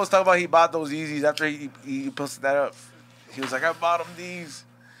made a post talking about he bought those Yeezys after he posted that up. He was like, I bought them these.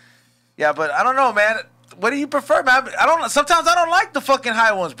 Yeah, but I don't know, man. What do you prefer, man? Sometimes I don't like the fucking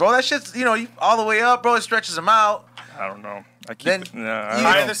high ones, bro. That shit's, all the way up, bro. It stretches them out. I don't know.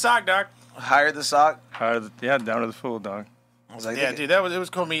 Higher the sock, dog. Higher the sock. Down to the full, dog. I was like, dude, it was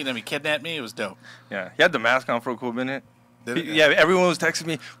cool meeting him. He kidnapped me. It was dope. Yeah, he had the mask on for a cool minute. Everyone was texting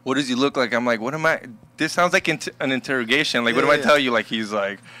me, what does he look like? I'm like, what am I? This sounds like an interrogation. Like, what do I tell you? Like, he's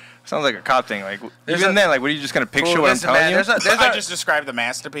like, sounds like a cop thing. Like, then, like, what are you just going to picture what I'm telling you? I just described the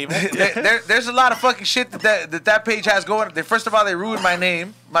mask to people. There's a lot of fucking shit that page has going. First of all, they ruined my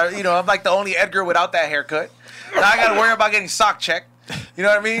name. I'm like the only Edgar without that haircut. Now I got to worry about getting sock checked. You know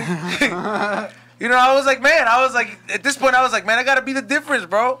what I mean? I was like, at this point, I was like, man, I got to be the difference,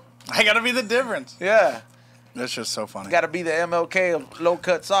 bro. I got to be the difference. Yeah. That's just so funny. Got to be the MLK of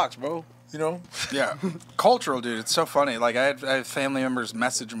low-cut socks, bro. You know? Yeah. Cultural, dude. It's so funny. Like, I had family members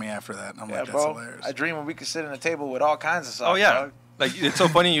message me after that. And I'm like, that's hilarious. I dream when we could sit at a table with all kinds of socks. Oh, yeah. Dog. Like, it's so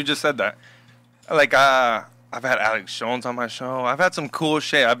funny you just said that. Like, I've had Alex Jones on my show. I've had some cool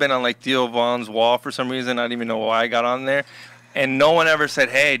shit. I've been on, like, Theo Von's wall for some reason. I don't even know why I got on there. And no one ever said,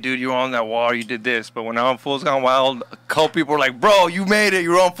 hey, dude, you were on that wall, you did this. But when I'm on Fools Gone Wild, a couple people were like, bro, you made it. You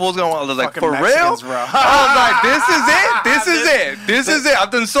were on Fools Gone Wild. I was like, Fucking for Mexicans, real? bro. I was like, this is it. This is it.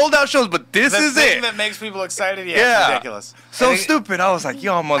 I've done sold-out shows, but this is The thing it. that makes people excited, it's ridiculous. So stupid. I was like,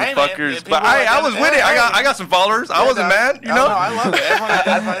 y'all motherfuckers. man, but I was with it. I got some followers. I wasn't mad, you know? No, I love it.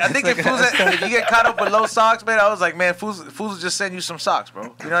 I think if you get caught up with low socks, man, I was like, man, Fools will just send you some socks, bro. You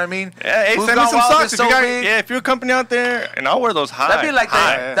know what I mean? Yeah, hey, Fools send me Gone some Wild socks. is so big. If you're a company out there, and I'll wear those high.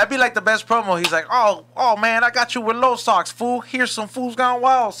 That'd be like the best promo. He's like, oh man, I got you with low socks, fool. Here's some Fools Gone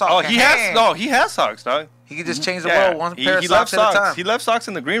Wild socks. Oh, he has socks, dog. He could just change the world one pair of he socks left at a time. He left socks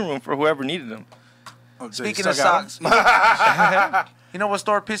in the green room for whoever needed them. Speaking of socks, you know what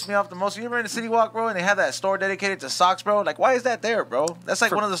store pissed me off the most? You ever in the City Walk, bro, and they have that store dedicated to socks, bro? Like, why is that there, bro? That's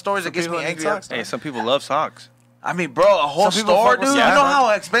like one of the stores that gets me angry. Hey, some people love socks. I mean, bro, a whole store, dude. You know how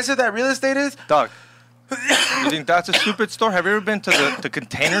expensive that real estate is? Dog, you think that's a stupid store? Have you ever been to the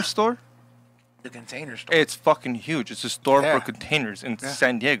Container Store? The Container Store. It's fucking huge. It's a store for containers in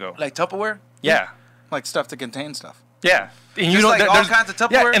San Diego. Like Tupperware? Yeah. Like stuff to contain stuff. Yeah. And Just like all kinds of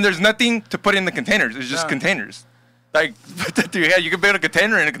Tupperware? Yeah, and there's nothing to put in the containers. It's just containers. Like, you can build a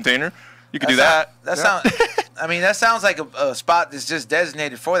container in a container. You can do that. That sounds like a spot that's just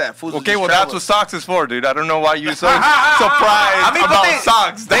designated for that. Fools okay, well, that's what socks is for, dude. I don't know why you're so surprised about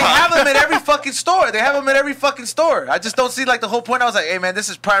socks. They have them in every fucking store. I just don't see, like, the whole point. I was like, hey, man, this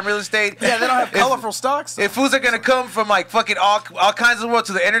is prime real estate. Yeah, they don't have colorful stocks. If fools are going to come from, like, fucking all kinds of the world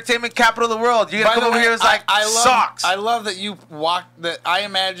to the entertainment capital of the world, you're going to come over here and like, socks. I love that you I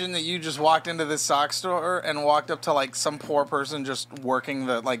imagine that you just walked into this sock store and walked up to, like, some poor person just working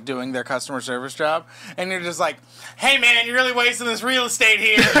doing their customer service job, and you're just like, hey man, you're really wasting this real estate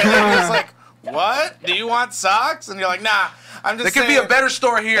here. And they're just like, what? Do you want socks? And you're like, nah, I'm just There could be a better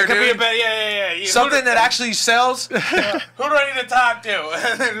store here, dude. There could be a better, yeah. Something that actually sells. Who do I need to talk to?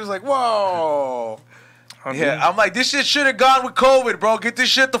 And they're just like, whoa. Yeah, I'm like, this shit should have gone with COVID, bro. Get this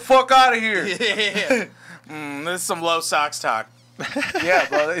shit the fuck out of here. This is some low socks talk. Yeah,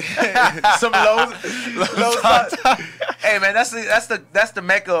 bro. Some low socks. Hey, man, that's the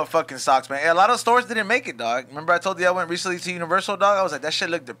mecca of fucking socks, man. Hey, a lot of stores didn't make it, dog. Remember I told you I went recently to Universal, dog? I was like, that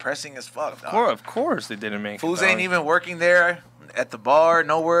shit looked depressing as fuck, dog. Of course they didn't make it. Fools ain't even working there at the bar,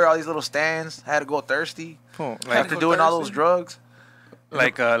 nowhere, all these little stands. I had to go thirsty after doing all those drugs.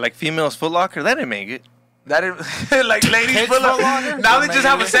 Like females Foot Locker, that didn't make it. That is like ladies Foot Locker. Now they just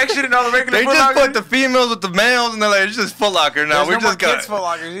have a section in all the regular They Foot just Locker. put the females with the males, and they're like, it's just Foot Locker now. There's no more kids Foot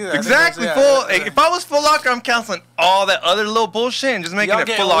Lockers either. Exactly, full. If I was Foot Locker, I'm canceling all that other little bullshit and just making it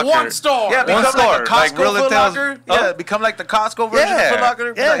Foot Locker. One store. Yeah, become like a Costco Foot Locker. Oh. Yeah, become like the Costco version of Foot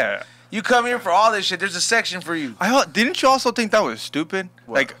Locker. Yeah. Like, you come here for all this shit. There's a section for you. Didn't you also think that was stupid?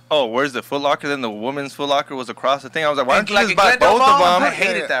 What? Like, where's the Foot Locker? Then the woman's Foot Locker was across the thing. I was like, why don't you Like just buy in Glendale both of Mall? them? I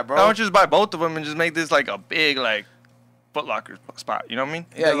hated that, bro. Why don't you just buy both of them and just make this like a big like Foot Locker spot? You know what I mean?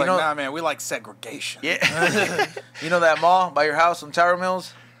 Yeah, They're you like, know, nah, man, we like segregation. Yeah. you know that mall by your house on Tower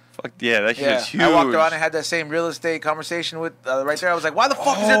Mills? Fuck yeah, that shit is huge. I walked around and had that same real estate conversation with right there. I was like, why the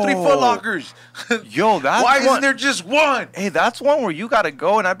fuck is there 3 Foot Lockers? Yo, that's why isn't there just one? Hey, that's one where you gotta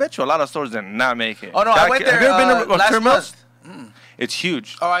go, and I bet you a lot of stores did not make it. Oh no, I went there. Have you ever been to last Terminal? month. It's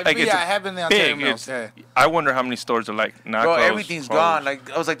huge. Oh, I it's have been there on big. Mills. Yeah. I wonder how many stores are like not Bro, closed. everything's gone.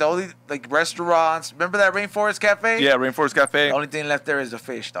 Like I was like the only like restaurants. Remember that Rainforest Cafe? Yeah, Rainforest Cafe. The only thing left there is the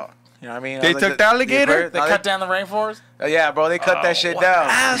fish dog. You know what I mean? They took the alligator? They cut down the rainforest? Yeah, bro, they cut that shit down.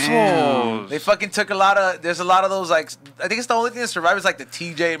 Assholes. They fucking took there's a lot of those, like, I think it's the only thing that survived is like the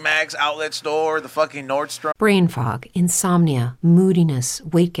TJ Maxx outlet store, the fucking Nordstrom. Brain fog, insomnia, moodiness,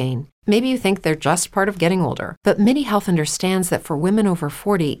 weight gain. Maybe you think they're just part of getting older, but MIDI Health understands that for women over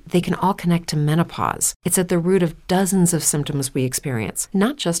 40, they can all connect to menopause. It's at the root of dozens of symptoms we experience,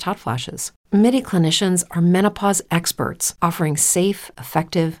 not just hot flashes. MIDI clinicians are menopause experts, offering safe,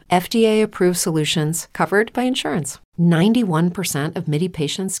 effective, FDA-approved solutions covered by insurance. 91% of MIDI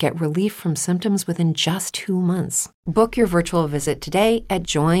patients get relief from symptoms within just 2 months. Book your virtual visit today at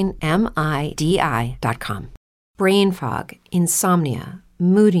joinmidi.com. Brain fog, insomnia,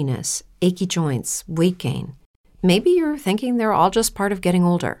 moodiness, achy joints, weight gain. Maybe you're thinking they're all just part of getting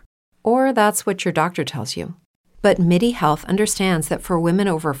older. Or that's what your doctor tells you. But MIDI Health understands that for women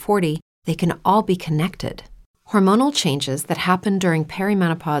over 40, they can all be connected. Hormonal changes that happen during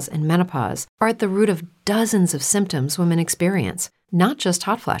perimenopause and menopause are at the root of dozens of symptoms women experience, not just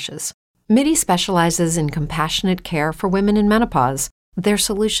hot flashes. MIDI specializes in compassionate care for women in menopause. Their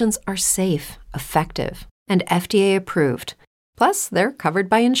solutions are safe, effective, and FDA approved. Plus, they're covered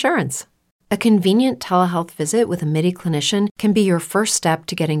by insurance. A convenient telehealth visit with a MIDI clinician can be your first step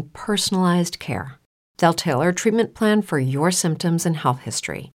to getting personalized care. They'll tailor a treatment plan for your symptoms and health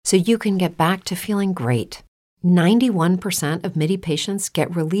history so you can get back to feeling great. 91% of MIDI patients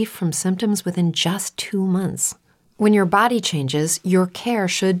get relief from symptoms within just 2 months. When your body changes, your care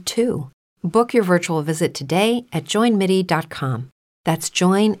should too. Book your virtual visit today at joinmidi.com. That's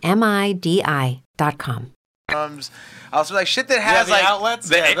joinmidi.com. Also, like shit that has like outlets,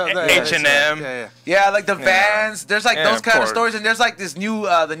 the H&M. Yeah, like the Vans. There's like those kind of stores, and there's like this new,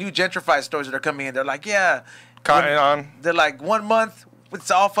 the new gentrified stores that are coming in. They're like, Cotton On. They're like 1 month. It's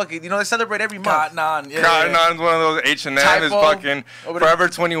all fucking, they celebrate every month. Cotton On. Cotton On's one of those. H&M Typo, is fucking Forever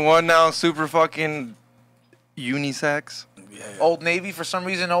 21 now. Super fucking unisex. Old Navy for some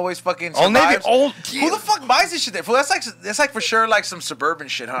reason always fucking survives. Old Navy. Who the fuck buys this shit there? That's like for sure like some suburban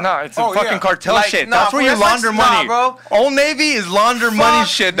shit, huh? No, it's fucking cartel like, shit. That's where you launder money, bro. Old Navy is launder money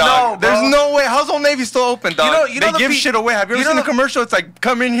shit, dog. No, there's no way. How's Old Navy still open, dog? They give shit away. Have you ever seen the commercial? It's like,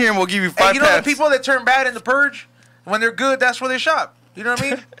 come in here and we'll give you 5 pence. You know the people that turn bad in the Purge? When they're good, that's where they shop. You know what I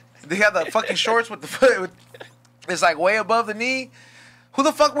mean? They have the fucking shorts with the foot. It's like way above the knee. Who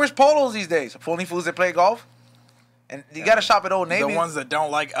the fuck wears polos these days? Only fools that play golf? And you gotta shop at Old Navy. The ones that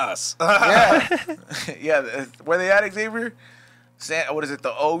don't like us. Yeah. Yeah. Where they at, Xavier? What is it?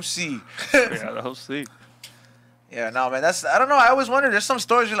 The OC. Yeah, the OC. Yeah, no, man. I don't know. I always wonder. There's some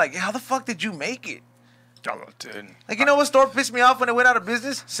stores you're like, how the fuck did you make it? Dude. Like, you know what store pissed me off when it went out of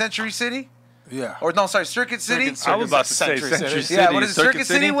business? Century City. Yeah. Or no, sorry, Circuit City. I was about to say Century City. Yeah, what is it? Circuit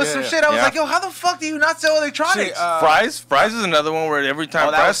City was some shit. I was like, yo, how the fuck do you not sell electronics? Fry's is another one where every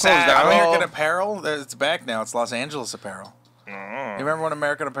time Fry's closed down. American Apparel, it's back now. It's Los Angeles Apparel. You remember when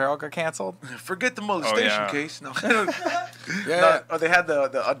American Apparel got canceled? Forget the molestation case. No. Yeah. No, they had the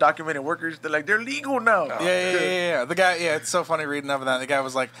undocumented workers. They're legal now. Yeah. The guy, it's so funny reading up on that. The guy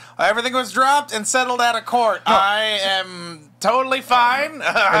was like, everything was dropped and settled out of court. No. I am totally fine.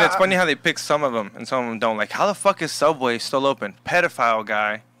 And it's funny how they pick some of them and some of them don't. Like, how the fuck is Subway still open? Pedophile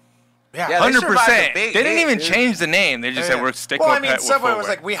guy. Yeah, 100%. They didn't even change the name. They just said we're sticking with Pet. Subway was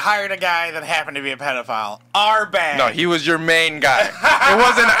like, we hired a guy that happened to be a pedophile. Our bad. No, he was your main guy. It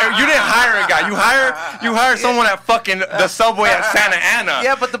wasn't. You didn't hire a guy. You hired someone at fucking the Subway at Santa Ana.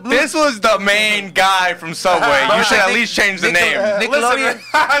 Yeah, but this was the main guy from Subway. You should at least change the name.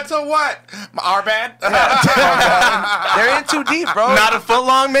 Nickelodeon. So what? Our bad. They're in too deep, bro. Not a foot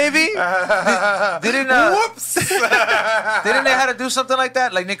long, maybe. Whoops. Didn't they have to do something like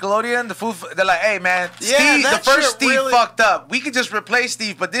that? Like Nickelodeon. The food, they're like, hey man, Steve, the first Steve really fucked up. We could just replace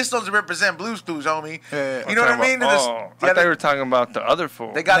Steve, but this doesn't represent Blue's Clues, homie. You know what I mean? I thought you were talking about the other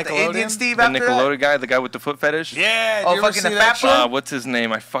fool. They got the Indian Steve the after Nickelodeon guy, the guy with the foot fetish. Yeah, oh fucking the fat one. What's his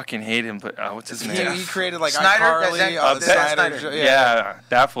name? I fucking hate him, but what's his name? He created like Snyder. Snyder. Yeah,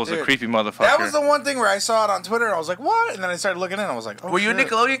 that fool's a creepy motherfucker. That was the one thing where I saw it on Twitter. And I was like, what? And then I started looking in. I was like, oh, were you a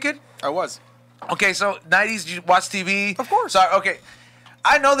Nickelodeon kid? I was. Okay, so 90s, you watch TV? Of course. Sorry, okay.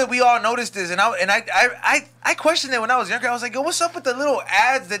 I know that we all noticed this, and I questioned it when I was younger. I was like, yo, what's up with the little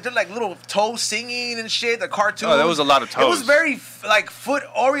ads that did like little toe singing and shit, the cartoons? Oh, there was a lot of toes. It was very like foot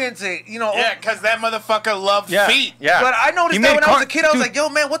oriented, you know. Yeah, because that motherfucker loved feet. Yeah. But I noticed that when I was a kid, I was like, yo,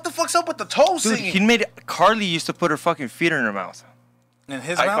 man, what the fuck's up with the toe singing? He made Carly used to put her fucking feet in her mouth. In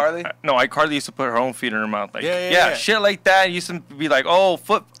his mouth? Carly? No, Carly used to put her own feet in her mouth. Like, yeah. Shit like that. Used to be like, oh,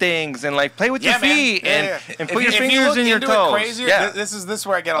 foot things and like play with your feet and put your fingers in your toes. Crazier, this is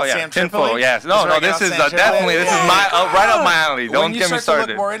where I get on Sam Tripoli. Tinfoil. Yes. No, this is definitely this is my right up my alley. Don't get me started. When you start to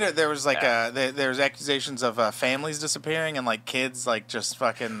look more into it, there was like there's accusations of families disappearing and like kids like just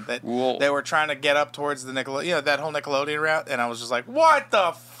fucking they were trying to get up towards the Nickelodeon, that whole Nickelodeon route, and I was just like, what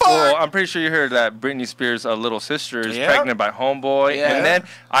the fuck? Well, I'm pretty sure you heard that Britney Spears' little sister is pregnant by Homeboy, and then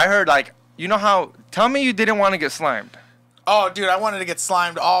I heard like, you know how? Tell me you didn't want to get slimed. Oh, dude, I wanted to get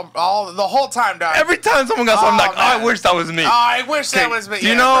slimed all the whole time, dog. Every time someone got slimed, I'm like, oh, I wish that was me. Oh, I wish that was me. Do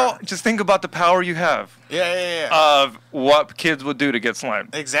you know? Just think about the power you have. Yeah. Of what kids would do to get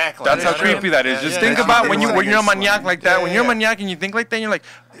slimed. Exactly. That's how creepy that is. Just think about when you're a maniac like that. When you're a maniac and you think like that, you're like,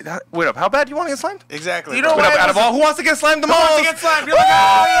 wait up, how bad do you want to get slimed? Exactly. You know wait up, out of all, who wants to get slimed the most? Who wants to get slimed? You're like,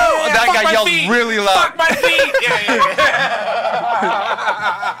 oh, yeah. That guy yelled really loud. Fuck my feet. Yeah.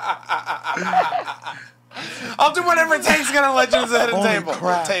 I'll do whatever it takes to get on Legends at a table.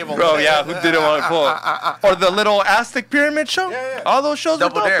 Bro, yeah, who didn't want to pull it? Or the little Aztec Pyramid show? Yeah. All those shows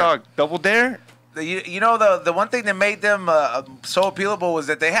Double were dope, Dare. dog. Double Dare? You know the one thing that made them so appealable was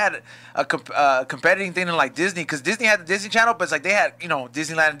that they had a competing thing in like Disney, because Disney had the Disney Channel, but it's like they had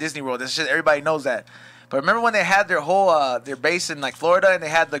Disneyland and Disney World. That's just everybody knows that. But remember when they had their whole their base in like Florida, and they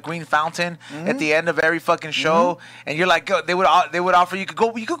had the green fountain at the end of every fucking show, and you're like, they would offer you could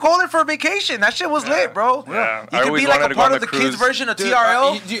go there for a vacation. That shit was lit, bro. Yeah, you could be like a part of the kids version of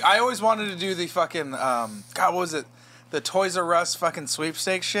TRL. I always wanted to do the fucking God, what was it? The Toys R Us fucking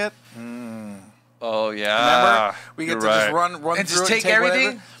sweepstakes shit. Oh yeah, remember? We get to just run and through just it take and everything.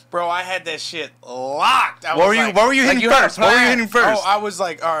 Whatever. Bro, I had that shit locked. What were you hitting first? What were you hitting first? Oh, I was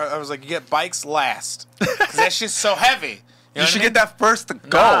like, you get bikes last, because that shit's so heavy. You should get that first to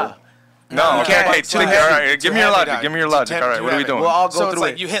go. No, okay. All right, give me your logic. Give me your logic. All right, what are we doing? We'll all go so through it's it.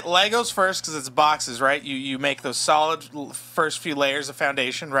 like you hit Legos first because it's boxes, right? You make those solid first few layers of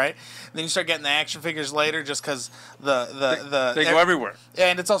foundation, right? And then you start getting the action figures later, just because they go everywhere.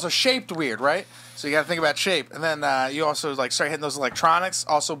 And it's also shaped weird, right? So you got to think about shape. And then you also like start hitting those electronics,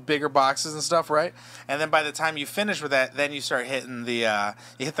 also bigger boxes and stuff, right? And then by the time you finish with that, then you start hitting the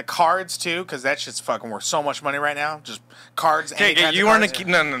you hit the cards too, because that shit's fucking worth so much money right now. Just cards. Okay, you weren't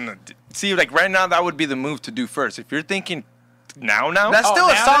no. See, like right now, that would be the move to do first. If you're thinking now, that's still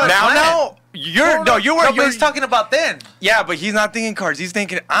a solid plan. Now, you were. But he's talking about then. Yeah, but he's not thinking cards. He's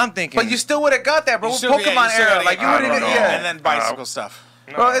thinking. I'm thinking. But you still would have got that, bro. Pokemon era, like you would have. Yeah, and then bicycle stuff.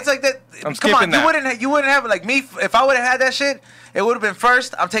 No. Bro, it's like that. I'm skipping that. You wouldn't have like me. If I would have had that shit, it would have been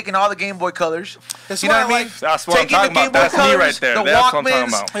first. I'm taking all the Game Boy colors. That's you know what I mean? That's what I'm talking about. That's me right there. The That's what I'm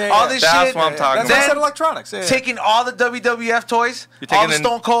talking Walkmans, about. all this shit. That's what I'm talking about. That's what electronics. Yeah. Taking all the WWF toys, all the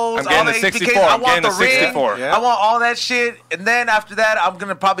Stone Colds, all the 64. I want the 64. ring. I want all that shit. And then after that, I'm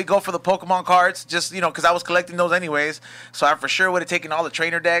gonna probably go for the Pokemon cards, just because I was collecting those anyways. So I for sure would have taken all the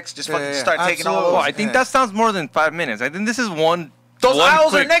trainer decks. Just fucking start taking all those. Well, I think that sounds more than 5 minutes. I think this is one. Those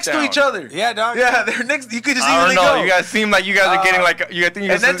aisles are next to each other. Yeah, dog. Yeah, they're next. You could just I easily don't know. go. You guys seem like you guys are getting like you think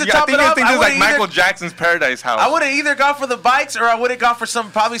and then to this top it off, is like Michael Jackson's Paradise House. I would have either gone for the bikes or I would have gone for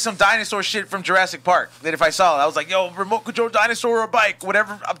probably some dinosaur shit from Jurassic Park. That if I saw it, I was like, yo, remote control dinosaur or a bike,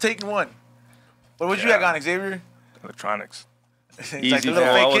 whatever. I'm taking one. What would you have gone, Xavier? Electronics. Easy. Like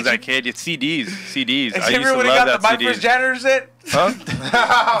I was that kid. It's CDs. I used to love that my first janitor set? Huh?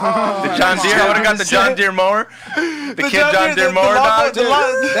 The John Deere. I would have got the John Deere mower. The kid John Deere mower. That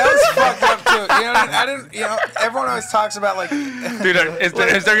was fucked up too. I didn't. Everyone always talks about like. Dude,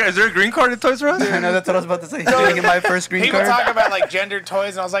 is there a green card at Toys R Us? I know that's what I was about to say. Didn't get my first green card. People talk about like gendered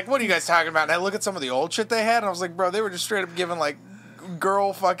toys, and I was like, "What are you guys talking about?" And I look at some of the old shit they had, and I was like, "Bro, they were just straight up giving like."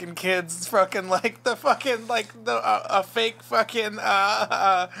 Girl fucking kids fucking like the fucking like a fake fucking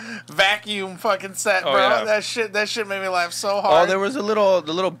vacuum fucking set, bro. Yeah. That shit made me laugh so hard. Oh, there was the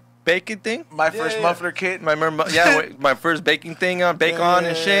little baking thing. My first muffler kit. My first baking thing bake-on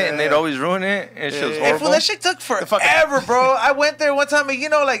and shit, and they'd always ruin it. And shit was horrible. That shit took forever, bro. I went there one time, and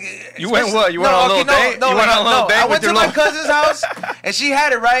like you went what? You went on a little date? You went on a little date? I went to my cousin's house, and she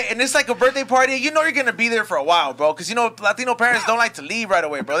had it right, and it's like a birthday party. You're gonna be there for a while, bro, because Latino parents don't like to leave right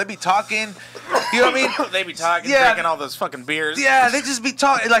away, bro. They be talking. You know what I mean? They be talking, drinking all those fucking beers. Yeah, they just be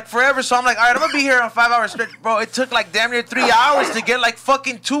talking like forever. So I'm like, all right, I'm gonna be here on 5 hours straight, bro. It took like damn near 3 hours to get like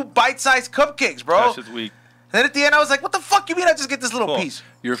fucking 2 bite-sized cupcakes, bro. That's just weak. Then at the end, I was like, what the fuck you mean I just get this little piece?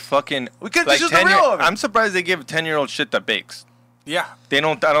 You're fucking. We could just use the real oven. I'm surprised they give a 10-year-old shit that bakes. Yeah. I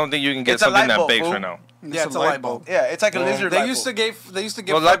don't think you can get something that bakes right now. Yeah, it's a light bulb. Yeah, it's like a lizard. They used to give.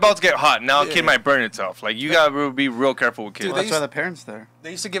 Well, light bulbs get hot. Now a kid might burn itself. Like you gotta be real careful with kids. Dude, that's why the parents there.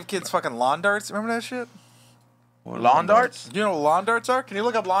 They used to give kids fucking lawn darts. Remember that shit? Lawn darts? You know what lawn darts are? Can you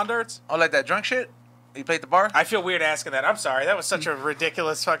look up lawn darts? Oh, like that drunk shit? You played the bar? I feel weird asking that. I'm sorry. That was such a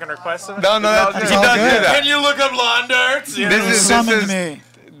ridiculous fucking request. No, he does do that. Can you look up lawn darts? It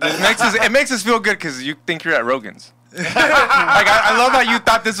makes us feel good because you think you're at Rogan's. Like I love how you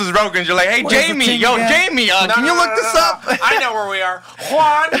thought this was Rogan's. You're like, hey Jamie, Jamie, can you look this up? I know where we are.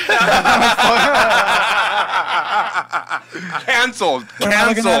 Juan. Canceled.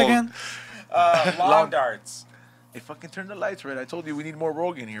 Lawn darts. Hey, fucking turn the lights red. I told you we need more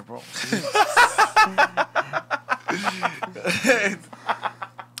Rogan here, bro.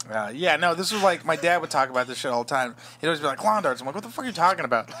 This was like my dad would talk about this shit all the time. He'd always be like, lawn darts. I'm like, what the fuck are you talking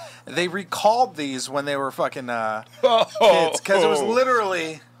about? They recalled these when they were fucking kids because it was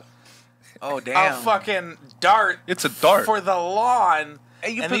literally a fucking dart. It's a dart for the lawn.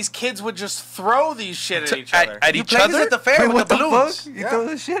 And these kids would just throw these shit at each other. You play this at the fair with the balloons. You throw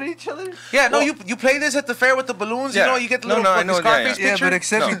this shit at each other? Yeah, no, you play this at the fair with the balloons. Yeah. You get the little Scarface picture. Yeah, but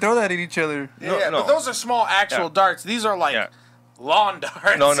except you throw that at each other. But those are small actual darts. These are like lawn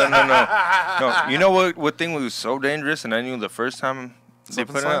darts. No. You know what thing was so dangerous, and I knew the first time they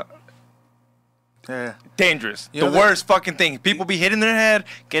put it out? Yeah. Dangerous. The worst fucking thing. People be hitting their head,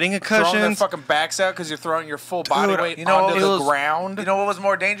 getting concussions. Throwing their fucking backs out because you're throwing your full body weight onto the ground. You know what was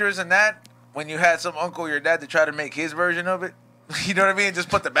more dangerous than that? When you had some uncle or your dad to try to make his version of it. You know what I mean? Just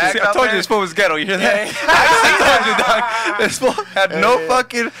put the back out I told there. you this fool was ghetto. You hear that? I told you, dog. This fool had no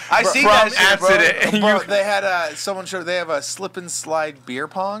fucking I see that shit, accident. Bro, they had someone showed they have a slip and slide beer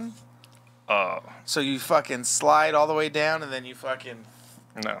pong. Oh. So you fucking slide all the way down and then you fucking...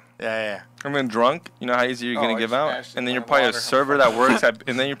 No. Yeah. I'm been drunk. You know how easy you're gonna give out, and then you're probably a server that works at,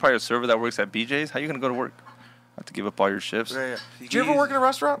 BJ's. How you gonna go to work? Have to give up all your shifts. Yeah. Did you ever work in a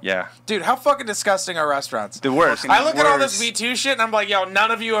restaurant? Yeah. Dude, how fucking disgusting are restaurants? The worst. I look at all this V2 shit and I'm like, yo,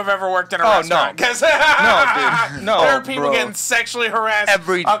 none of you have ever worked in a restaurant. No. No, dude. No. There are people getting sexually harassed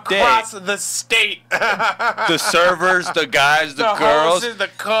every day across the state. The servers, the guys, the girls, hostess, the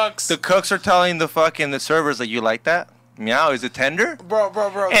cooks. The cooks are telling the servers like, you like that? Meow, is it tender? Bro.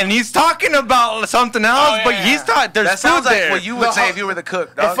 And he's talking about something else, but he's not. There's that sounds like there. what you would say if you were the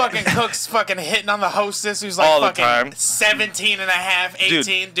cook, dog. The fucking cook's fucking hitting on the hostess who's like all fucking the time. 17 and a half,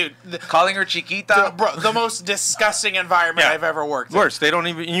 18. Dude calling her chiquita. Bro, the most disgusting environment I've ever worked in. Worse, they don't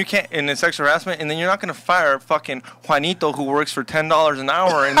even, you can't, and it's sexual harassment, and then you're not going to fire fucking Juanito who works for $10 an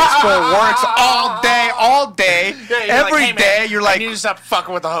hour, and this fool works all day, every day. You're like, I need to stop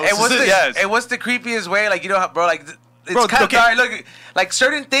fucking with the hostess. And what's the creepiest way? Like, you know how, bro, like... It's kind of look like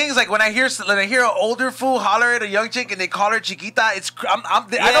certain things. Like when I hear an older fool holler at a young chick and they call her chiquita, I know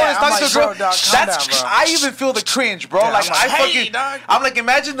it's not so girl. That's I even feel the cringe, bro. Yeah, like dog. I'm like,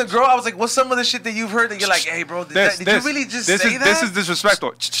 imagine the girl. I was like, what's some of the shit that you've heard that you're like, hey, bro, did you really just say that? This is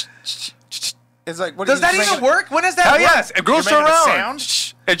disrespectful. It's like, what does that even work? When does that work? Hell yes, it goes around.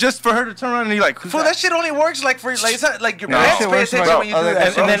 It's just for her to turn around and you're like, who's that shit only works like for like it's not like your parents pay attention when you do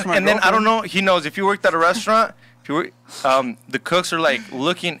that. And then I don't know. He knows if you worked at a restaurant. The cooks are like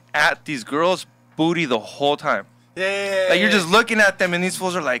looking at these girls' booty the whole time. Yeah. Like you're just looking at them, and these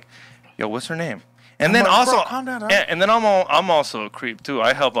fools are like, "Yo, what's her name?" And then also, calm down, and then I'm also a creep too.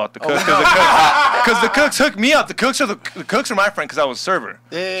 I help out the cooks because the cooks hook me up. The cooks are my friend because I was server.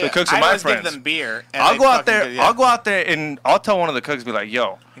 Yeah. So the cooks are my friends. I always give them beer. And I'll go out there and I'll tell one of the cooks, be like,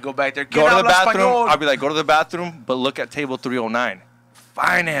 "Yo, you go back there, go to the bathroom." I'll be like, "Go to the bathroom, but look at table 309."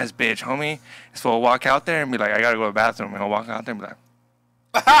 Fine ass bitch, homie. So he'll walk out there and be like, I gotta go to the bathroom. And he'll walk out there and be like,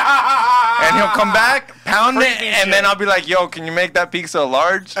 and he'll come back, pound it, and then I'll be like, yo, can you make that pizza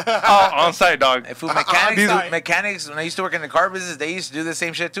large? On site, dog. Mechanics, when I used to work in the car business, they used to do the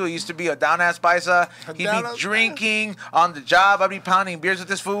same shit too. It used to be a down-ass paisa. He'd be drinking on the job. I'd be pounding beers with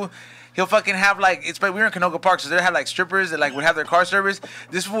this fool. He'll fucking have like, we were in Canoga Park, so they had like strippers that like would have their car service.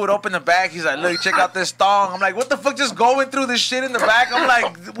 This fool would open the bag. He's like, look, check out this thong. I'm like, what the fuck, just going through this shit in the back? I'm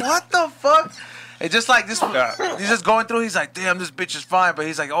like, what the fuck? It's just like this. He's just going through. He's like, damn, this bitch is fine. But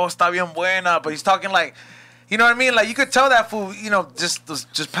he's like, oh, está bien buena. But he's talking like, you know what I mean? Like you could tell that fool, you know,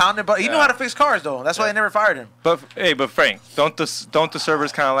 just pounding. But he knew how to fix cars though. That's why they never fired him. But Frank, don't the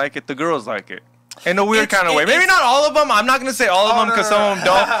servers kind of like it? The girls like it. In a weird kind of way. Maybe not all of them. I'm not gonna say all of them because some of them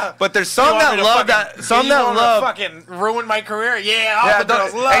don't. But there's some that love that. Some that love. Fucking ruin my career. Yeah.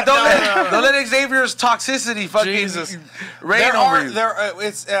 Don't let Xavier's toxicity fucking rain over you.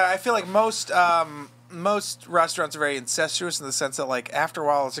 I feel like most restaurants are very incestuous in the sense that like after a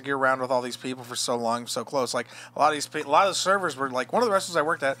while it's like you're around with all these people for so long, so close. Like a lot of the servers were like one of the restaurants I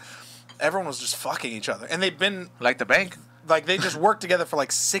worked at. Everyone was just fucking each other, and they'd been like the bank. Like they just worked together for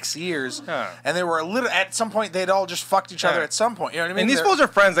like 6 years, and they were at some point they'd all just fucked each other at some point. You know what I mean? And these fools are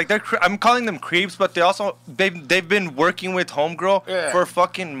friends. Like I'm calling them creeps, but they've been working with homegirl for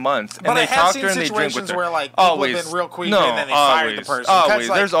fucking months, and they talk to her and they drink with her. Where like people have been real queasy and then they fired the person. Always,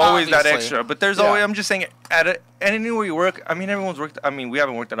 like, there's always that extra, but there's always. I'm just saying anywhere you work. I mean, everyone's worked. I mean, we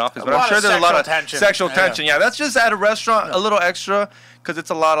haven't worked in office, but I'm sure there's a lot of sexual tension. Yeah, that's just at a restaurant, a little extra, because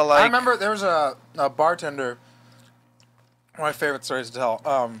it's a lot of like. I remember there was a bartender. One of my favorite stories to tell.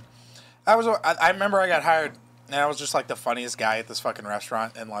 I remember I got hired, and I was just like the funniest guy at this fucking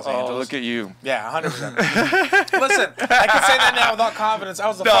restaurant in Los Angeles. Oh, look at you. Yeah, 100%. Listen, I can say that now without confidence. I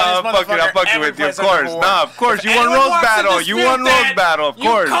was the funniest motherfucker. I'm fucking with you, of course. Nah, of course. You won roast battle. You won roast battle, of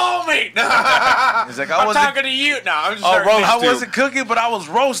course. You call me. He's like, I'm talking to you. No, I'm just I wasn't cooking, but I was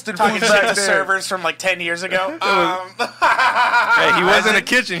roasting. Talking shit to servers from like 10 years ago. Hey, he was in the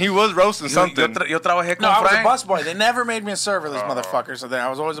kitchen. He was roasting something. Yo trabajé con I was a busboy. They never made me a server, these motherfuckers. So I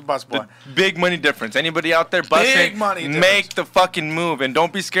was always a busboy. Big money difference. Anybody out there busting? Big money difference. Make the fucking move, and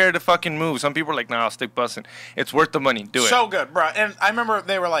don't be scared to fucking move. Some people are like, nah, I'll stick busting. It's worth the money. Do it. So good, bro. And I remember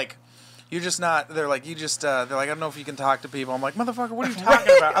they were like, You're just not. They're like, they're like, I don't know if you can talk to people. I'm like, motherfucker, what are you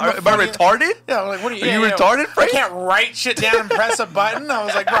talking about? Am I retarded? Yeah, I'm like, what are you? Are you retarded, Frank? I can't write shit down and press a button. I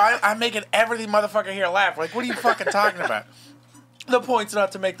was like, bro, I'm making every motherfucker here laugh. Like, what are you fucking talking about? The point's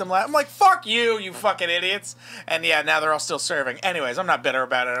not to make them laugh. I'm like, fuck you, you fucking idiots. And yeah, now they're all still serving. Anyways, I'm not bitter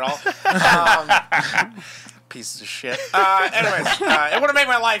about it at all. Pieces of shit. Anyways, it would have made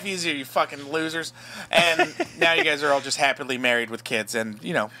my life easier, you fucking losers. And now you guys are all just happily married with kids and,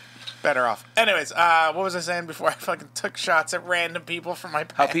 you know, better off. Anyways, what was I saying before I fucking took shots at random people from my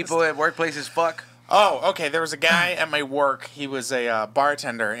past? How people at workplaces fuck. Oh, okay. There was a guy at my work. He was a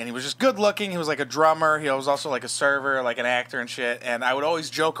bartender, and he was just good looking. He was like a drummer. He was also like a server, like an actor and shit. And I would always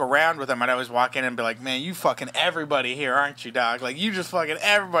joke around with him. I'd always walk in and be like, man, you fucking everybody here, aren't you, dog? Like, you just fucking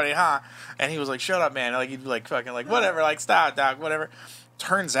everybody, huh? And he was like, shut up, man. Like, he'd be like, fucking, like, whatever. Like, stop, dog, whatever.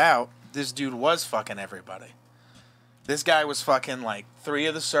 Turns out, this dude was fucking everybody. This guy was fucking, like, 3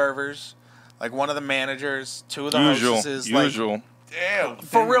 of the servers, like, 1 of the managers, 2 of the hostesses. Usual. Damn.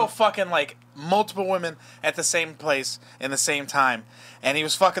 For real, fucking, like, multiple women at the same place in the same time. And he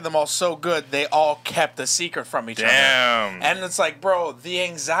was fucking them all so good, they all kept a secret from each other. Damn. And it's like, bro, the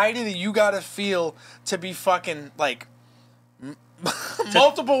anxiety that you gotta feel to be fucking, like,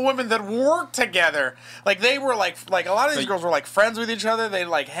 multiple women that work together. Like, they were, like a lot of these girls were, like, friends with each other. They'd,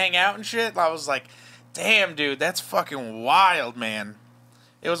 like, hang out and shit. I was like, damn, dude, that's fucking wild, man.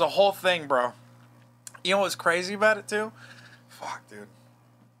 It was a whole thing, bro. You know what's crazy about it, too? Fuck, dude.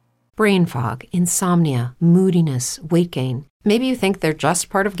 Brain fog, insomnia, moodiness, weight gain. Maybe you think they're just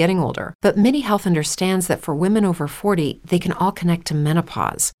part of getting older, but MIDI Health understands that for women over 40, they can all connect to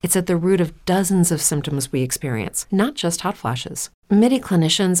menopause. It's at the root of dozens of symptoms we experience, not just hot flashes. MIDI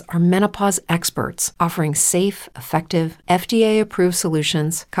clinicians are menopause experts, offering safe, effective, FDA-approved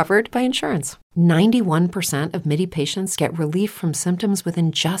solutions covered by insurance. 91% of MIDI patients get relief from symptoms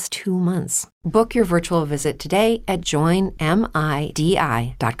within just 2 months. Book your virtual visit today at joinmidi.com.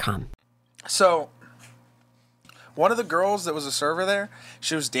 So, one of the girls that was a server there,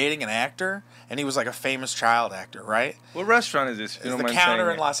 she was dating an actor, and he was like a famous child actor, right? What restaurant is this? It's the Counter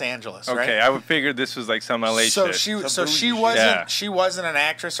in Los Angeles, right? Okay, I would figure this was like some LA shit. She wasn't an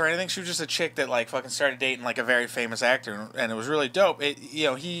actress or anything. She was just a chick that like fucking started dating like a very famous actor, and it was really dope. He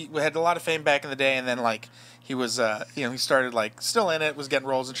had a lot of fame back in the day, and then like he was, he started like still in it, was getting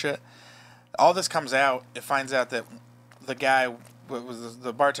roles and shit. All this comes out. It finds out that the guy was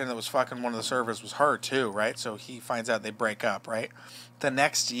the bartender that was fucking one of the servers was her too, right? So he finds out they break up, right? The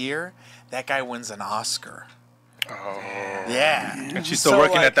next year, that guy wins an Oscar. Oh. Yeah. And she's still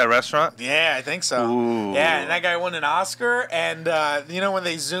working at that restaurant? Yeah, I think so. Ooh. Yeah, and that guy won an Oscar, and when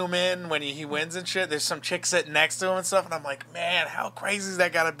they zoom in when he wins and shit, there's some chick sitting next to him and stuff, and I'm like, man, how crazy is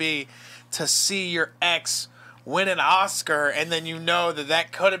that gotta be to see your ex win an Oscar, and then you know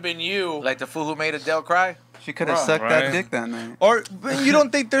that could have been you. Like the fool who made Adele cry? She could have sucked that dick that night. Or you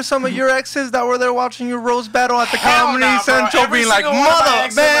don't think there's some of your exes that were there watching your roast battle at the Comedy Central being like,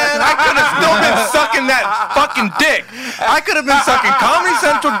 mother, man, I could have still been sucking that fucking dick. I could have been sucking Comedy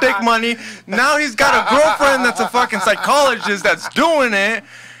Central dick money. Now he's got a girlfriend that's a fucking psychologist that's doing it.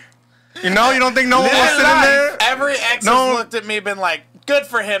 You know, you don't think no one was sitting there? Every ex has looked at me and been like, good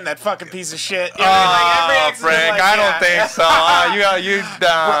for him, that fucking piece of shit. You know, Frank, like, I don't think so.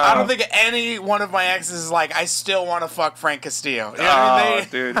 I don't think any one of my exes is like, I still want to fuck Frank Castillo. You know what I mean?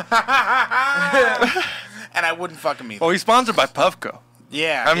 Dude. And I wouldn't fuck him either. Well, he's sponsored by Puffco.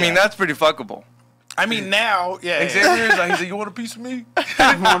 Yeah. I mean, that's pretty fuckable. I mean, now, yeah. Xavier's like, he's like, you want a piece of me? You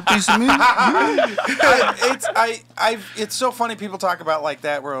want a piece of me? It's so funny people talk about like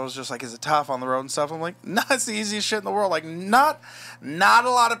that where it was just like, is it tough on the road and stuff? I'm like, no, it's the easiest shit in the world. Like, not a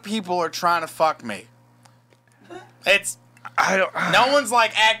lot of people are trying to fuck me. No one's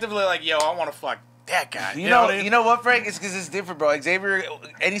like actively like, yo, I want to fuck that guy. You know what, Frank? It's because it's different, bro. Xavier,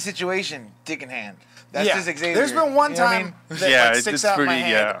 any situation, dick in hand. That's just Xavier. There's been one time that sticks out in my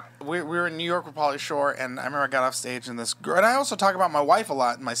head. Yeah. We were in New York with Pauly Shore, and I remember I got off stage, and this girl, and I also talk about my wife a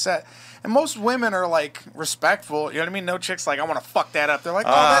lot in my set. And most women are like respectful. You know what I mean? No chick's like, I want to fuck that up. They're like,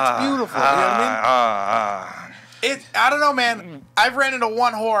 oh, that's beautiful. You know what I mean? I don't know, man. I've ran into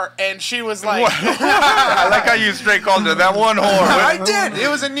one whore, and she was like... I like how you straight called her that one whore. I did. It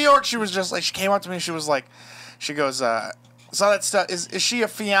was in New York. She was just like... She came up to me, and she was like... She goes, so that stuff... Is she a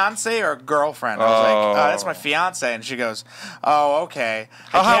fiance or a girlfriend? I was like, that's my fiance. And she goes, oh, okay.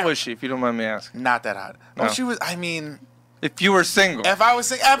 How hot was she, if you don't mind me asking? Not that hot. Well, she was... I mean... If you were single. If I was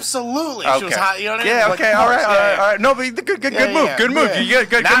single, absolutely. Okay. She was hot, you know what I mean? Yeah, Like, okay, all right. No, but good move. Good move. Yeah.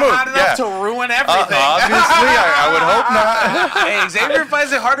 Good Not move. hot enough to ruin everything. Obviously, I would hope not. Hey, Xavier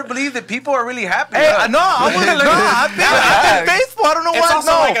finds it hard to believe that people are really happy. Hey, no, I want to look. I've been faithful. I don't know It's why.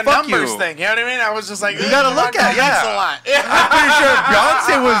 also No, like a fuck numbers you. thing. You know what I mean? I was just like, You gotta look at it. That's Yeah. a lot. I'm pretty sure if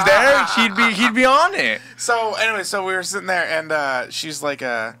Beyonce was there, he'd be on it. So anyway, so we were sitting there, and she's like,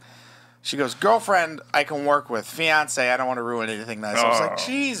 she goes, girlfriend, I can work with. Fiance, I don't want to ruin anything nice. I was like,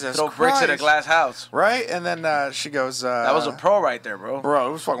 Jesus Throw Christ. bricks in a glass house. Right? And then she goes, That was a pro right there, bro. bro,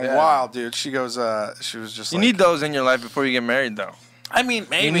 it was fucking wild, dude. She goes, she was just You like, need those in your life before you get married, though. I mean,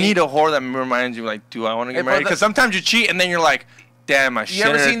 maybe. You need a whore that reminds you, like, do I want to get married? Because sometimes you cheat, and then you're like, damn, I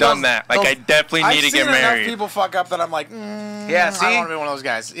shouldn't have done that. Like, I definitely need to get married. I've seen enough people fuck up that I'm like, Yeah, see? I don't want to be one of those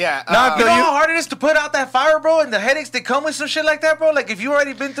guys. Yeah. You know how hard it is to put out that fire, bro, and the headaches that come with some shit like that, bro? Like, if you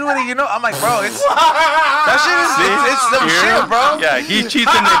already been through it, you know, I'm like, bro, it's... that shit is... It's some shit, bro. Yeah, he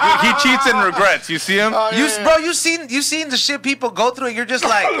cheats and regrets. You see him? Bro, you seen the shit people go through, and you're just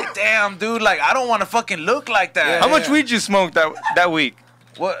like, damn, dude, like, I don't want to fucking look like that. How much weed you smoked that week?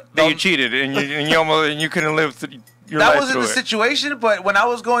 What? That you cheated, and you couldn't live your life That wasn't through the it. situation, but when I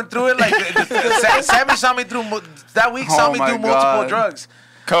was going through it, like, Sammy saw me through... That week saw me my through multiple God. drugs.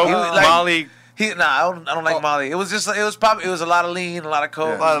 Coke, Like, Molly. I don't like Molly. It was just, it was a lot of lean, a lot of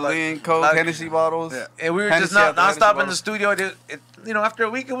coke. A lot of lean, coke, Hennessy bottles. Yeah. And we were Hennessy just after nonstop in Hennessy the studio. You know, after a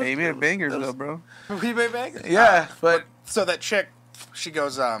week, it was... Hey, you made bangers though, bro. We made bangers. Yeah, but... So that chick, she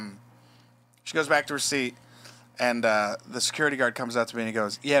goes back to her seat, and the security guard comes up to me and he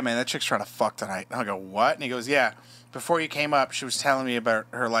goes, yeah, man, that chick's trying to fuck tonight. And I go, what? And he goes, yeah. Before you came up, she was telling me about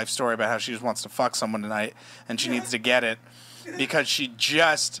her life story about how she just wants to fuck someone tonight, and she needs to get it because she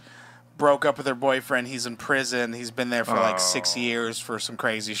just broke up with her boyfriend. He's in prison. He's been there for like 6 years for some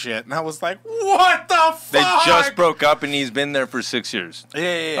crazy shit. And I was like, what the fuck? They just broke up, and he's been there for 6 years.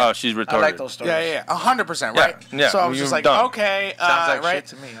 Yeah. Oh, she's retarded. I like those stories. Yeah, 100%, right? Yeah, so I was you're just like, done. okay, Sounds like right?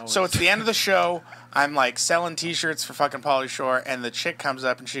 shit to me. So it's the end of the show. I'm like selling T-shirts for fucking Pauly Shore, and the chick comes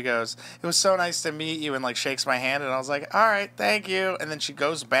up and she goes, "It was so nice to meet you," and like shakes my hand, and I was like, "All right, thank you." And then she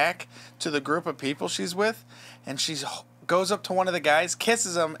goes back to the group of people she's with, and she's goes up to one of the guys,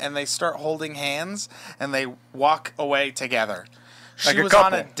 kisses him, and they start holding hands, and they walk away together. Like She a was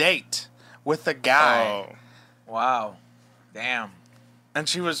on a couple. date with the guy. Oh. Wow. Damn. And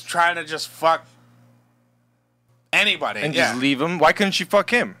she was trying to just fuck anybody. And yeah. just leave him. Why couldn't she fuck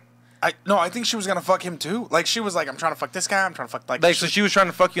him? I think she was gonna fuck him too. Like she was like, I'm trying to fuck this guy. I'm trying to fuck like. Like, so she was trying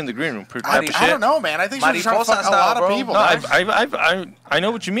to fuck you in the green room. I don't know, man. I think she was trying to fuck a Mariposa lot style, of bro. people. No, I know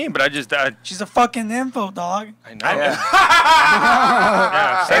what you mean, but I just She's a fucking info dog. I know.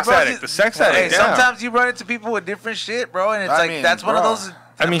 Yeah, sex bro, addict. The sex addict. Hey, yeah. sometimes you run into people with different shit, bro, and it's I like mean, that's one of bro. those.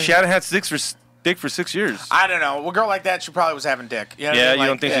 I mean, she hadn't had dick for 6 years. I don't know. A girl like that, she probably was having dick. You know what I Yeah, mean? you Like,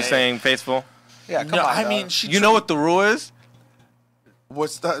 don't think she's saying faithful? Yeah, come No, on. I dog. mean, she. You know what the rule is?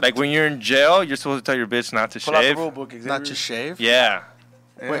 What's the Like, when you're in jail, you're supposed to tell your bitch not to Pull out shave. the rule book. Xavier. not to shave? Yeah.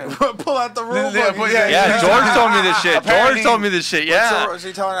 Wait, pull out the rule Yeah, book. Yeah, George told me this shit. Apparently- George told me this shit. Yeah. Is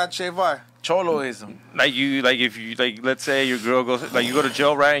he telling her not to shave? Why? Choloism. Like if you let's say your girl goes, like you go to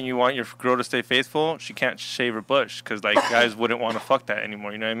jail, right, and you want your girl to stay faithful, she can't shave her bush because like guys wouldn't want to fuck that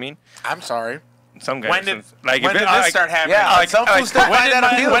anymore. You know what I mean? I'm sorry. Some guys. When did like when if did it, this like, start happening? Yeah, like- some like- fools still find that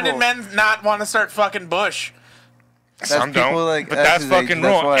When did appealable. men not want to start fucking bush? Some people don't, like but that's X's fucking age,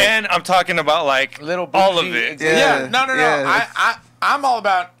 that's wrong. why. And I'm talking about like Little all of bougie it. example. Yeah, no. yeah. I'm all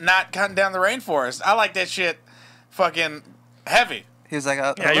about not cutting down the rainforest. I like that shit fucking heavy. He was like,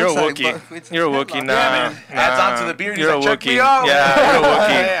 Yeah, you're a Wookiee. You're a Wookiee. Nah, man. Adds nah. on to the beard. He's You're like, a check me Wookiee. out. Yeah, you're a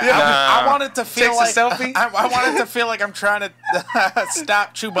Wookiee. I Nah. wanted to feel Takes a like selfie? I wanted to feel like I'm trying to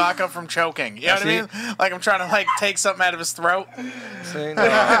stop Chewbacca from choking. You know what I mean? Like I'm trying to like take something out of his throat. See, nah.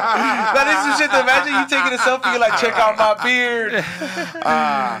 That is some shit to imagine you taking a selfie. You're like, check out my beard.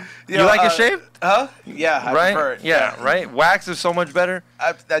 You like it shaved? Huh? Yeah, I Right? prefer it. Yeah, right? Wax is so much better.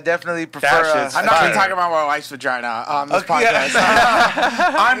 I definitely prefer. That shit's I'm not even fire. talking about my wife's vagina on this Okay, yeah.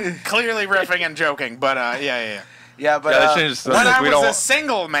 podcast. I'm clearly riffing and joking, but yeah. Yeah, but Yeah, that shit is When I we was don't. a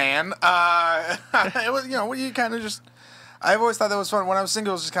single man, it was you kind of just. I've always thought that was fun. When I was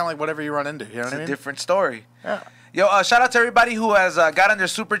single, it was just kind of like whatever you run into. You know what it's I a mean? different story. Yeah. Yo, shout out to everybody who has gotten their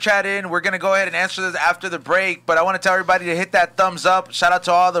super chat in. We're going to go ahead and answer this after the break, but I want to tell everybody to hit that thumbs up. Shout out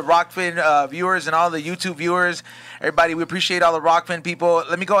to all the Rockfin viewers and all the YouTube viewers. Everybody, we appreciate all the Rockfin people.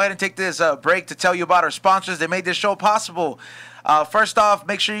 Let me go ahead and take this break to tell you about our sponsors. They made this show possible. First off,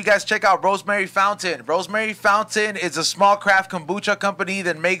 make sure you guys check out Rosemary Fountain. Rosemary Fountain is a small craft kombucha company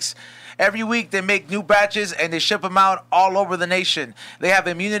that makes Every week they make new batches and they ship them out all over the nation. They have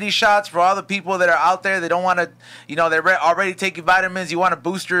immunity shots for all the people that are out there. They don't want to, they're already taking vitamins. You want to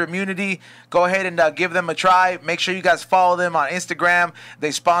boost your immunity. Go ahead and give them a try. Make sure you guys follow them on Instagram.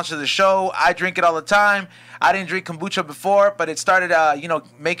 They sponsor the show. I drink it all the time. I didn't drink kombucha before, but it started,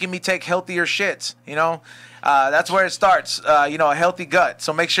 making me take healthier shits, That's where it starts, a healthy gut.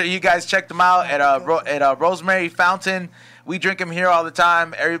 So make sure you guys check them out at Rosemary Fountain. We drink them here all the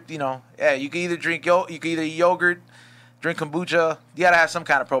time. You can either drink you can either eat yogurt, drink kombucha. You gotta have some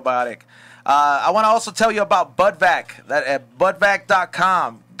kind of probiotic. I want to also tell you about BudVac. That at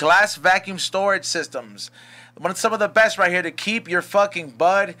budvac.com. Glass vacuum storage systems. Some of the best right here to keep your fucking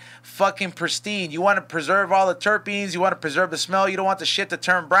bud fucking pristine. You want to preserve all the terpenes. You want to preserve the smell. You don't want the shit to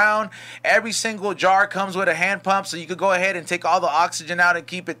turn brown. Every single jar comes with a hand pump, so you could go ahead and take all the oxygen out and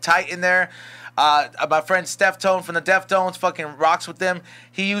keep it tight in there. My friend Steph Tone from the Deftones fucking rocks with them.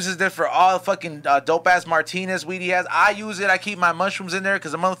 He uses it for all the fucking dope-ass Martinez weed he has. I use it. I keep my mushrooms in there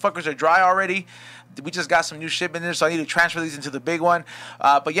because the motherfuckers are dry already. We just got some new shit in there, so I need to transfer these into the big one.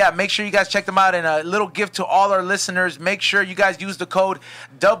 But yeah, make sure you guys check them out. And a little gift to all our listeners, make sure you guys use the code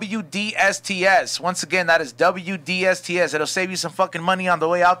WDSTS. Once again, that is WDSTS. It'll save you some fucking money on the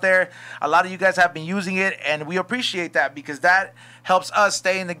way out there. A lot of you guys have been using it, and we appreciate that because that helps us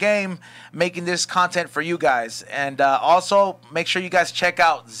stay in the game making this content for you guys. And also, make sure you guys check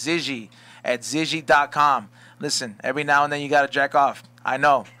out Zizzy at Zizzy.com. Listen, every now and then you got to jack off. I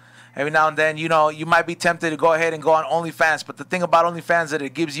know. Every now and then, you might be tempted to go ahead and go on OnlyFans. But the thing about OnlyFans is that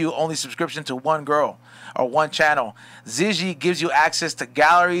it gives you only subscription to one girl or one channel. Zizzy gives you access to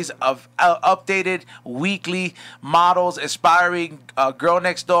galleries of updated weekly models, aspiring girl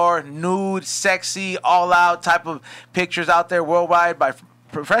next door, nude, sexy, all out type of pictures out there worldwide by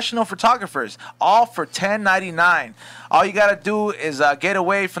professional photographers, all for $10.99. All you gotta do is get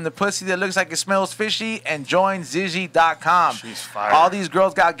away from the pussy that looks like it smells fishy and join Zizzy.com. She's fire. All these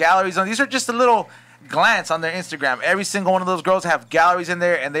girls got galleries on. These are just a little glance on their Instagram. Every single one of those girls have galleries in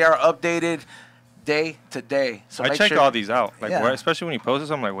there, and they are updated day to day. So I check all these out, especially when you post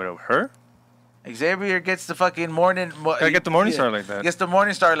this. I'm like, wait, her? Xavier gets the fucking morning. I get the morning started like that. Gets the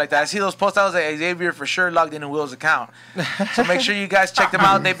morning started like that. I see those posts. I was like, Xavier for sure logged into Will's account. So make sure you guys check them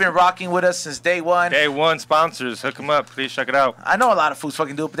out. They've been rocking with us since day one. Day one sponsors, hook them up. Please check it out. I know a lot of fools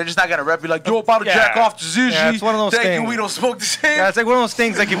fucking do it, but they're just not gonna rep you like, yo, about to jack off to Zizzy. Yeah, it's one of those things. We don't smoke the same. Yeah, it's like one of those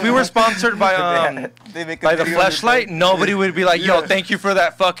things. Like if we were sponsored by the Fleshlight, nobody would be like, yo, thank you for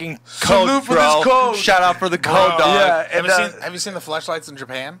that fucking code, salute for bro. this code. Shout out for the code, dog. Yeah, and, have you seen the fleshlights in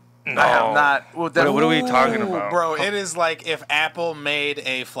Japan? No. I have not. What are we talking about? Bro, it is like if Apple made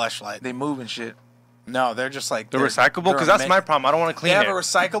a fleshlight. They move and shit. No, they're just like... They're recyclable? Because that's my problem. I don't want to clean it. They have a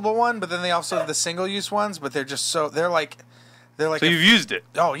recyclable one, but then they also have the single-use ones, but they're just so... They're like... So you've used it?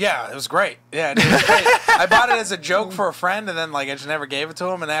 Oh, yeah. It was great. Yeah, it was great. I bought it as a joke for a friend, and then, I just never gave it to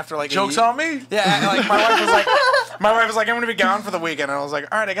him, and after, Joke's on me? Yeah, my wife was like, I'm going to be gone for the weekend, and I was like,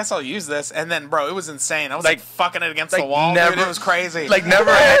 all right, I guess I'll use this. And then, bro, it was insane. I was, fucking it against the wall, dude. It was crazy.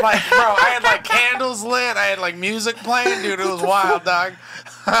 Never... I had, candles lit. I had, music playing. Dude, it was wild, dog.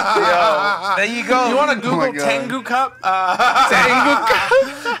 Yo, there you go. You want to Google Tengu Cup? Tengu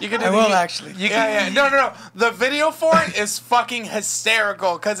Cup? You can I will, actually. Yeah. No. The video for it is fucking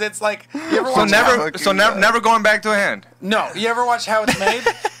hysterical because it's like... You ever watch never going back to a hand? No. You ever watch How It's Made?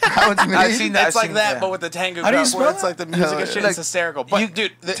 How It's Made? I've seen that. It's like that, but with the Tengu How do you Cup, spell where it's that? like the music and shit is hysterical. But,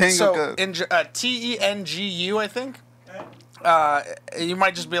 dude, Tengu Cup. in Tengu, I think... you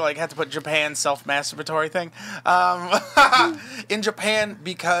might just be like, have to put Japan self-masturbatory thing. In Japan,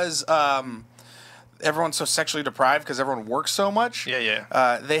 because everyone's so sexually deprived because everyone works so much.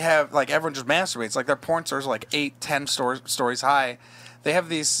 Yeah. They have, everyone just masturbates. Their porn stores are 8-10 stories high. They have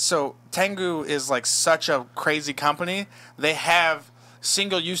these, so Tengu is such a crazy company. They have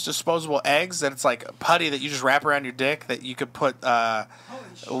single-use disposable eggs that it's like putty that you just wrap around your dick that you could put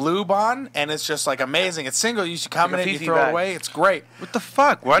lube on, and it's just amazing. It's single-use. You come in it, you throw it away. It's great. What the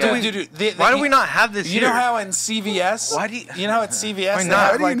fuck? Why do we not have this here? You know how in CVS? You know how at CVS Why they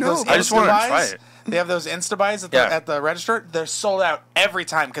not? have those I just want to try Insta-buys? it. They have those Insta-buys at the register. They're sold out every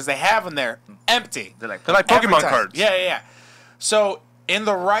time because they have them there empty. They're like Pokemon cards. Yeah. So in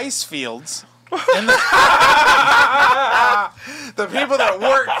the rice fields, the people that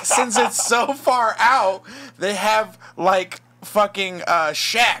work, since it's so far out, they have fucking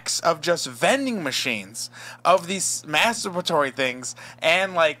shacks of just vending machines of these masturbatory things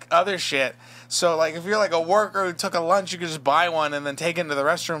and other shit. So if you're a worker who took a lunch, you could just buy one and then take it into the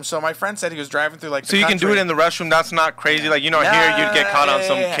restroom. So my friend said he was driving through So you can do it in the restroom. That's not crazy. Here you'd get caught on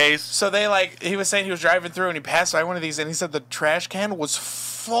some case. So they he was saying he was driving through and he passed by one of these and he said the trash can was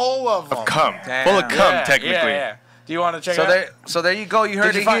full of them. Cum. Full of cum, technically. Yeah. Do you want to check it out? So there you go. You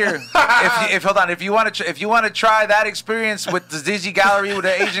heard it here. Hold on. If you want to try that experience with the Digi Gallery with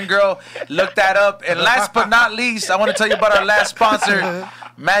the Asian girl, look that up. And last but not least, I want to tell you about our last sponsor,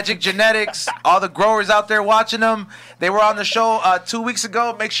 Magic Genetics. All the growers out there watching them, they were on the show 2 weeks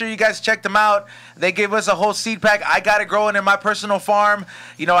ago. Make sure you guys check them out. They gave us a whole seed pack. I got it growing in my personal farm.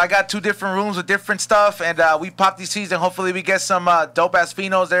 You know, I got 2 different rooms with different stuff, and we pop these seeds, and hopefully we get some dope-ass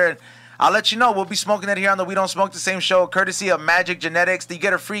phenos there. I'll let you know. We'll be smoking it here on the We Don't Smoke the Same show, courtesy of Magic Genetics. You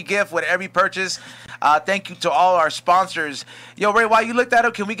get a free gift with every purchase. Thank you to all our sponsors. Yo, Ray, while you look that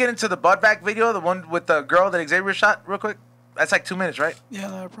up, can we get into the butt vac video, the one with the girl that Xavier shot, real quick? That's like 2 minutes, right? Yeah,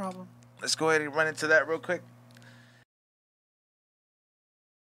 not a problem. Let's go ahead and run into that real quick.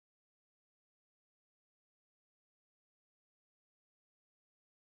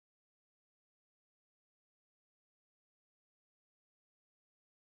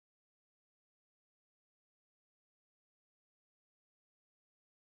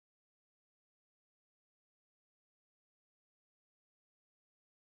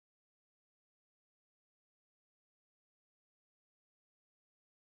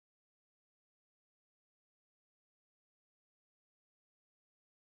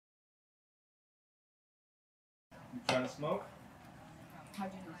 You trying to smoke?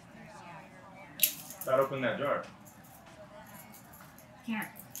 Start opening that jar. Can't.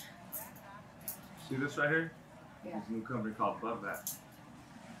 See this right here? Yeah. There's a new company called Butt Vac.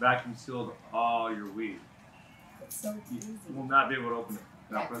 Vacuum sealed all your weed. It's so easy. You will not be able to open it.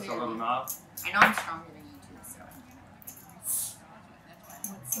 Now Yeah, press a clearly. little knob. I know I'm stronger than you too, so.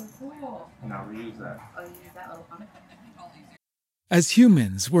 That's so cool. Now reuse that. Oh, you use that little pump? As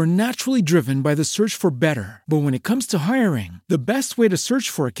humans, we're naturally driven by the search for better. But when it comes to hiring, the best way to search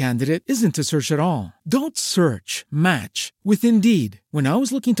for a candidate isn't to search at all. Don't search, match with Indeed. When I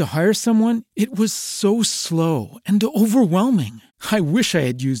was looking to hire someone, it was so slow and overwhelming. I wish I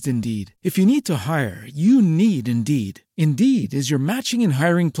had used Indeed. If you need to hire, you need Indeed. Indeed is your matching and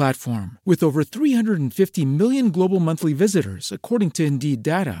hiring platform with over 350 million global monthly visitors, according to Indeed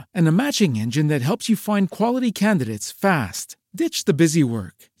data, and a matching engine that helps you find quality candidates fast. Ditch the busy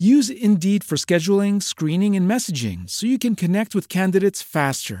work. Use Indeed for scheduling, screening, and messaging so you can connect with candidates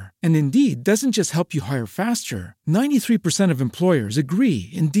faster. And Indeed doesn't just help you hire faster. 93% of employers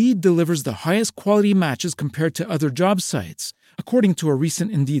agree Indeed delivers the highest quality matches compared to other job sites, according to a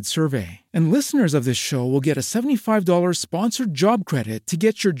recent Indeed survey. And listeners of this show will get a $75 sponsored job credit to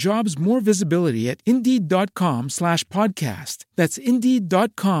get your jobs more visibility at Indeed.com/podcast. That's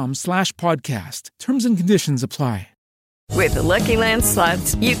Indeed.com/podcast. Terms and conditions apply. With the Lucky Land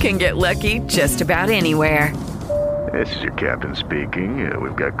Slots, you can get lucky just about anywhere. This is your captain speaking.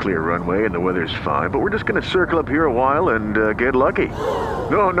 We've got clear runway and the weather's fine, but we're just going to circle up here a while and get lucky.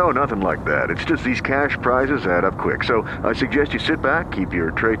 No, nothing like that. It's just these cash prizes add up quick. So I suggest you sit back, keep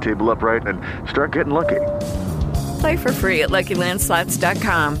your tray table upright, and start getting lucky. Play for free at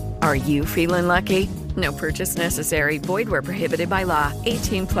LuckyLandSlots.com. Are you feeling lucky? No purchase necessary. Void where prohibited by law.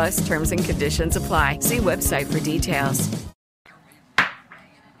 18+ terms and conditions apply. See website for details.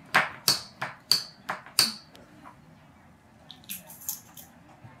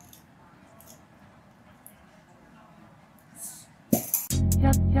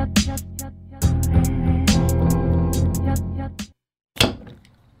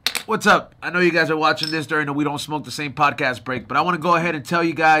 What's up? I know you guys are watching this during the We Don't Smoke the Same podcast break, but I want to go ahead and tell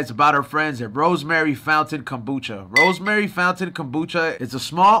you guys about our friends at Rosemary Fountain Kombucha. Rosemary Fountain Kombucha is a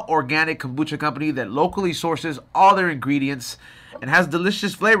small organic kombucha company that locally sources all their ingredients and has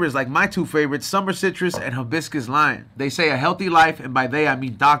delicious flavors like my 2 favorites, summer citrus and hibiscus lime. They say a healthy life, and by they I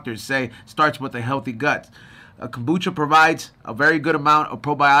mean doctors say, starts with a healthy gut. Kombucha provides a very good amount of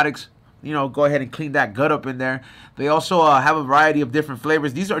probiotics. You know, go ahead and clean that gut up in there. They also have a variety of different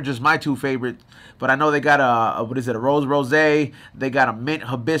flavors. These are just my 2 favorites, but I know they got a rose rosé. They got a mint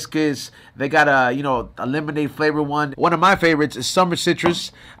hibiscus. They got a lemonade flavor one. One of my favorites is summer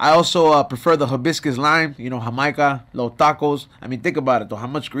citrus. I also prefer the hibiscus lime. You know, Jamaica, los tacos. I mean, think about it though. How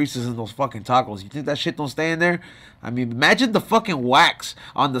much grease is in those fucking tacos? You think that shit don't stay in there? I mean, imagine the fucking wax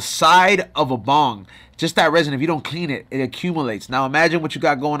on the side of a bong. Just that resin, if you don't clean it, it accumulates. Now imagine what you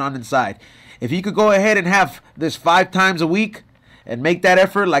got going on inside. If you could go ahead and have this 5 times a week and make that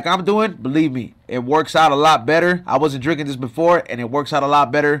effort like I'm doing, believe me, it works out a lot better. I wasn't drinking this before, and it works out a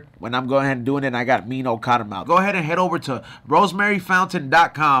lot better when I'm going ahead and doing it, and I got mean old cotton mouth. Go ahead and head over to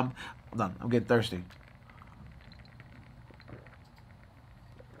rosemaryfountain.com. Hold on, I'm getting thirsty.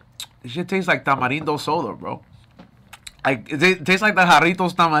 This shit tastes like tamarindo soda, bro. Like it tastes like the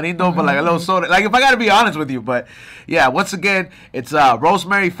Jarritos Tamarindo, but like a little soda. Like if I gotta be honest with you, but yeah. Once again, it's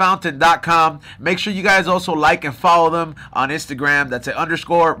RosemaryFountain.com. Make sure you guys also like and follow them on Instagram. That's at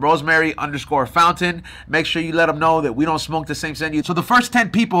 _Rosemary_Fountain. Make sure you let them know that We Don't Smoke the Same send you. So the first 10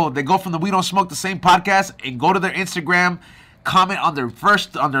 people that go from the We Don't Smoke the Same podcast and go to their Instagram, comment on their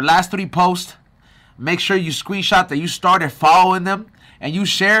last 3 posts. Make sure you screenshot that you started following them and you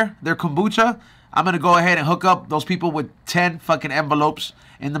share their kombucha. I'm going to go ahead and hook up those people with 10 fucking envelopes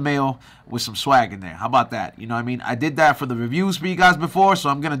in the mail with some swag in there. How about that? You know what I mean? I did that for the reviews for you guys before, so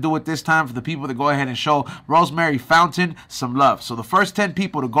I'm going to do it this time for the people to go ahead and show Rosemary Fountain some love. So the first 10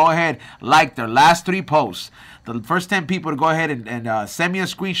 people to go ahead, like their last 3 posts. The first 10 people to go ahead and send me a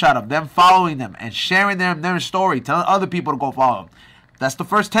screenshot of them following them and sharing their story. Telling other people to go follow them. That's the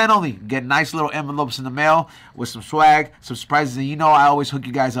first 10 only. Get nice little envelopes in the mail with some swag, some surprises, and you know I always hook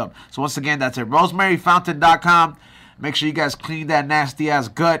you guys up. So once again, that's at RosemaryFountain.com. Make sure you guys clean that nasty-ass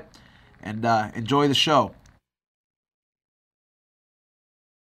gut and enjoy the show.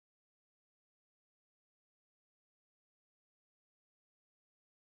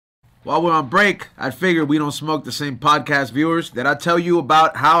 While we're on break, I figured We Don't Smoke the Same podcast viewers that I tell you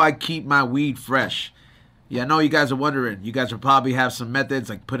about how I keep my weed fresh. Yeah, I know you guys are wondering. You guys will probably have some methods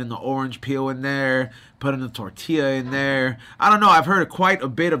like putting the orange peel in there, putting the tortilla in there. I don't know. I've heard quite a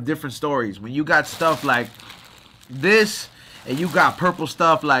bit of different stories. When you got stuff like this and you got purple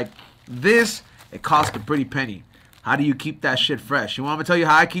stuff like this, it costs a pretty penny. How do you keep that shit fresh? You want me to tell you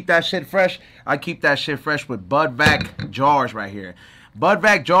how I keep that shit fresh? I keep that shit fresh with Bud Vac jars right here. Bud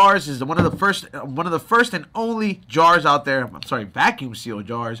Vac jars is one of the first and only jars out there. I'm sorry, vacuum seal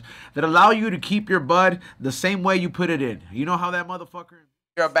jars that allow you to keep your bud the same way you put it in. You know how that motherfucker.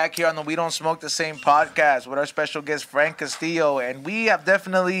 We are back here on the We Don't Smoke the Same podcast with our special guest Frank Castillo, and we have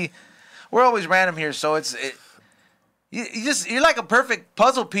we're always random here, so you're like a perfect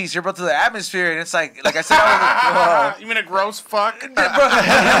puzzle piece. You're brought to the atmosphere, and it's like I said, you mean a gross fuck?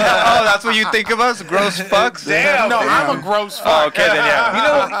 Oh, that's what you think of us, gross fucks? Damn, no, I'm a gross fuck. Oh, okay, then yeah. You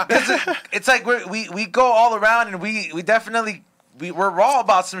know, it's like we go all around, and we definitely we're raw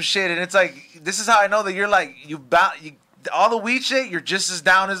about some shit, and it's like this is how I know that you're like all the weed shit, you're just as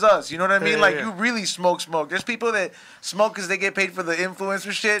down as us. You know what I mean? You really smoke. There's people that smoke because they get paid for the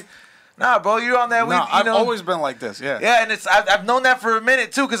influencer shit. Nah, bro, you're on that weed. No, I've always been like this, yeah. Yeah, and I've known that for a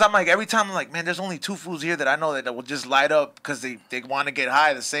minute, too, because I'm like, every time I'm like, man, there's only 2 fools here that I know that will just light up because they want to get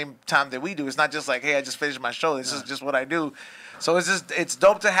high the same time that we do. It's not just like, hey, I just finished my show. This is just what I do. So it's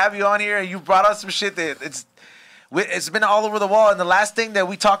dope to have you on here, and you brought us some shit that it's been all over the wall. And the last thing that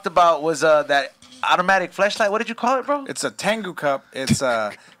we talked about was that automatic fleshlight. What did you call it, bro? It's a Tengu cup. It's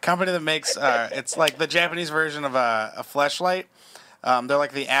a company that makes, it's like the Japanese version of a fleshlight. They're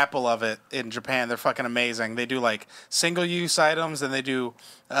like the Apple of it in Japan. They're fucking amazing. They do like single-use items, and they do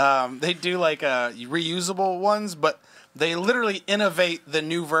like reusable ones, but they literally innovate the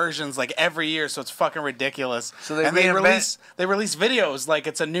new versions like every year, so it's fucking ridiculous. So they release videos like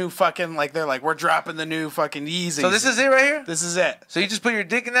it's a new fucking, like they're like, we're dropping the new fucking Yeezys. So this is it right here? This is it. So you just put your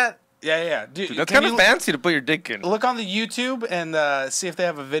dick in that? Yeah. Dude, that's kind of fancy to put your dick in. Look on the YouTube and see if they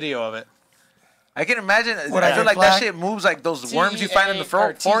have a video of it. I can imagine. I feel like that shit moves like those worms you find in the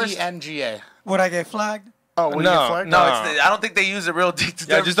forest. TNGA. Would I get flagged? Oh, will you get flagged? No, I don't think they use a real dick.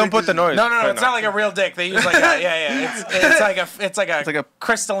 Yeah, just don't put the noise. No, it's not like a real dick. They use like it's like a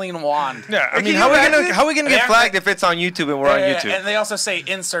crystalline wand. Yeah, I mean, how are we gonna get flagged if it's on YouTube and we're on YouTube? And they also say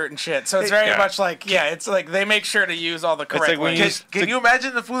insert and shit, so it's very much like it's like they make sure to use all the correct words. Can you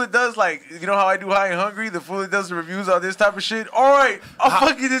imagine the fool that does like, you know how I do High and Hungry? The fool that does the reviews on this type of shit. All right, I'll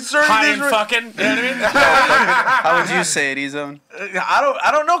fucking insert High and fucking. You know what I mean? How would you say it, E-Zone? I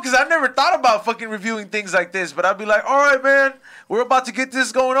don't know, because I've never thought about fucking reviewing things like this, but I'd be like, all right, man, we're about to get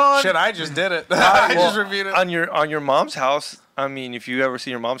this going on. Shit, I just did it. I just reviewed it. On your mom's house, I mean, if you ever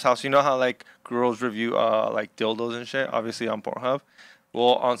see your mom's house, you know how like girls review like dildos and shit, obviously on Pornhub.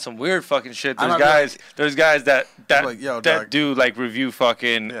 Well, on some weird fucking shit, there's guys that like, do like review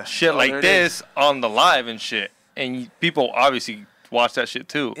fucking shit like this on the live and shit, and people obviously watch that shit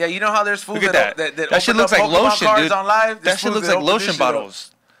too. Yeah, you know how there's fools that shit looks like lotion, dude. That shit looks like lotion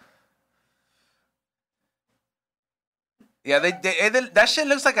bottles. Yeah, that shit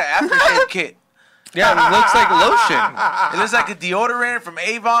looks like an aftershave kit. Yeah, it looks like lotion. It looks like a deodorant from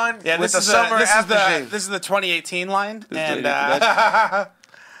Avon with a summer aftershave. This is the 2018 line, and yeah,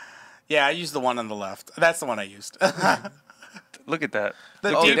 I used the one on the left. That's the one I used. Look at that.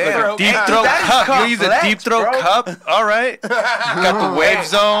 The deep throat cup. You use a deep throat cup. All right. You got the wave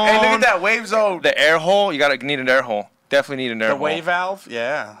zone. Hey, look at that wave zone. The air hole. You need an air hole. Definitely need an air The hole. wave valve,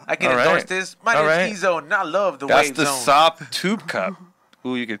 yeah. I can endorse this. My name's E-Zone. I love the wave zone. That's the SOP tube cup.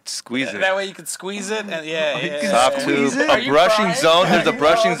 Ooh, you could squeeze it. That way you can squeeze it. And SOP tube. A brushing zone. There's a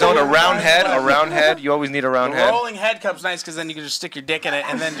brushing zone. A round head. A round head. You always need a round head. Rolling head cup's nice because then you can just stick your dick in it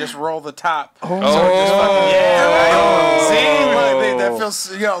and then just roll the top. Oh. So it just fucking, See? Look, that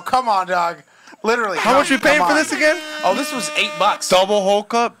feels... come on, dog. Literally. How much are you paying for this again? Oh, this was $8. Double hole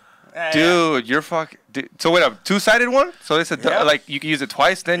cup? Dude, you're fucking... So wait, a two-sided one? So it's like you can use it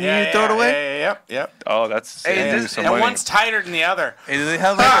twice, then you throw it away? Yep. Oh, that's... And one's tighter than the other. Hey, do they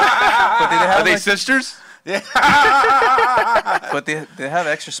have Are they sisters? Yeah. But they have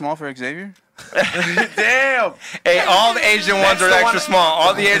extra small for Xavier? Damn. Hey, all the Asian ones are extra small.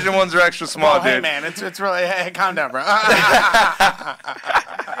 All the Asian ones are extra small, dude. Hey, man, it's really... Hey, calm down, bro.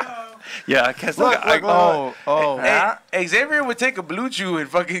 Yeah, I guess. Look. Hey, Xavier would take a blue chew and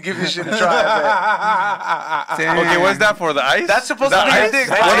fucking give this shit a try. Okay, what's that for? The ice? That's supposed to be a dick.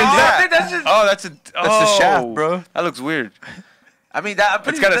 What is that? That's the shaft, bro. That looks weird. I mean,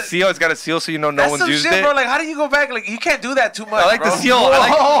 it's got a seal. It's got a seal, so you know no one's used it. Bro. Like, how do you go back? Like, you can't do that too much. I like the seal.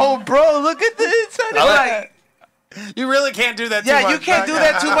 Bro, look at the inside. You really can't do that too much. Yeah, you can't do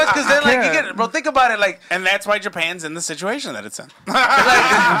that too much because then, like, you get... Bro, think about it, like... And that's why Japan's in the situation that it's in. Think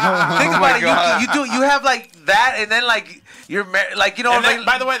about it. You have, like, that, and then, like, you're... Like, you know... And that,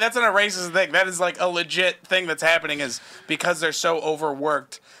 by the way, that's not a racist thing. That is, like, a legit thing that's happening is because they're so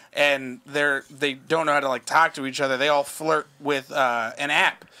overworked and they don't know how to, like, talk to each other, they all flirt with an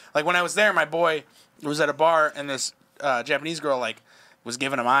app. Like, when I was there, my boy was at a bar, and this Japanese girl, like... was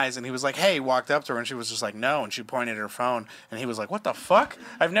giving him eyes, and he was like, hey, walked up to her, and she was just like, no, and she pointed at her phone, and he was like, what the fuck?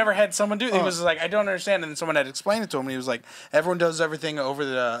 I've never had someone do it. He was just like, I don't understand, and then someone had explained it to him, and he was like, everyone does everything over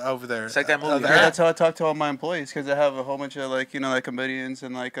there. It's like that movie. That's how I talk to all my employees, because I have a whole bunch of, like, like comedians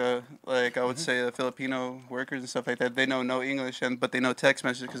and, like I would say Filipino workers and stuff like that. They know no English, but they know text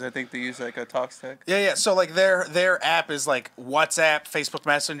messages, because I think they use, like, a Talks Tech. Yeah, so, like, their app is, like, WhatsApp, Facebook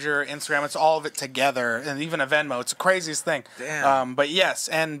Messenger, Instagram, it's all of it together, and even a Venmo. It's the craziest thing. Damn. But yes,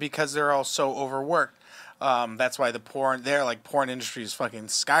 and because they're all so overworked, that's why the porn industry is fucking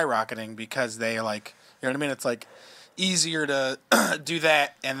skyrocketing because they, like, you know what I mean? It's, like, easier to do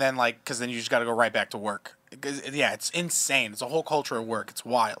that and then, like, because then you just got to go right back to work. Yeah, it's insane. It's a whole culture of work. It's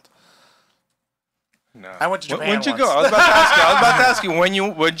wild. No. I went to Japan When'd you once. go? I was about to ask you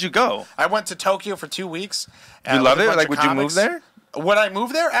when'd you go? I went to Tokyo for 2 weeks. You love it? Like, would you move there? Would I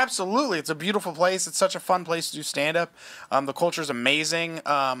move there? Absolutely. It's a beautiful place. It's such a fun place to do stand-up. The culture's amazing.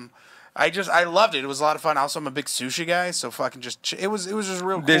 I loved it. It was a lot of fun. Also, I'm a big sushi guy, so fucking it was just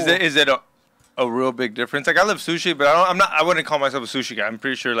real cool. Is it a real big difference? Like, I love sushi, but I wouldn't call myself a sushi guy. I'm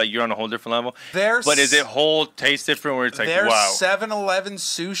pretty sure, like, you're on a whole different level. But is it whole taste different where it's like, wow? Their 7-Eleven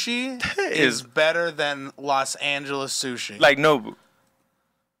sushi is better than Los Angeles sushi. Like Nobu.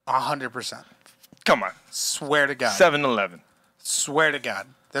 100%. Come on. Swear to God. 7-Eleven. Swear to God.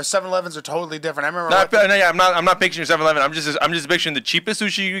 Their 7-Elevens are totally different. I remember. I'm not picturing 7-Eleven. I'm just picturing the cheapest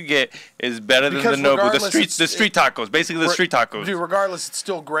sushi you get is better than the Nobu. The street tacos, basically the street tacos. Dude, regardless, it's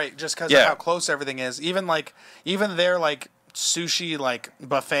still great just because of how close everything is. Even their like sushi like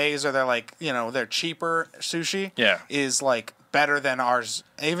buffets or their like their cheaper sushi is like better than ours.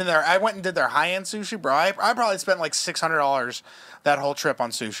 Even I went and did their high end sushi, bro. I probably spent like $600 that whole trip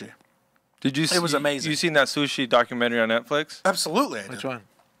on sushi. Did you? It was amazing. You seen that sushi documentary on Netflix? Absolutely. Which one?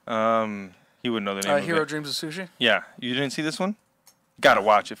 You wouldn't know the name of it. Hero Dreams of Sushi? Yeah. You didn't see this one? Gotta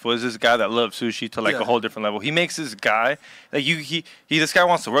watch it. For this guy that loves sushi to like a whole different level. He makes this guy like this guy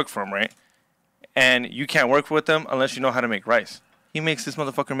wants to work for him, right? And you can't work with him unless you know how to make rice. He makes this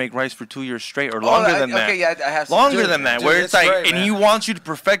motherfucker make rice for 2 years straight or longer than that. Okay, yeah, I have longer than that. Where it's like, great, and he wants you to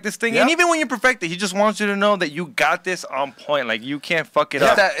perfect this thing. Yep. And even when you perfect it, he just wants you to know that you got this on point. Like, you can't fuck it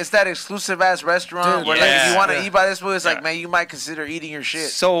up. It's that exclusive ass restaurant where like if you want to eat by this food, it's like, man, you might consider eating your shit.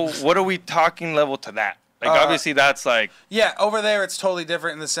 So what are we talking level to that? Like, obviously that's like... Yeah, over there it's totally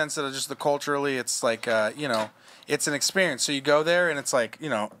different in the sense that just culturally it's like, it's an experience. So you go there and it's like,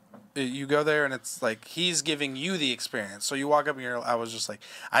 you go there and it's like he's giving you the experience. So you walk up and I was just like,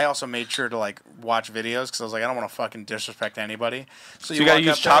 I also made sure to like watch videos because I was like, I don't want to fucking disrespect anybody. So you gotta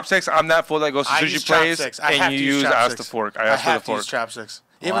use chopsticks. I'm that fool that goes to sushi place and you use ask the fork. I have to use chopsticks.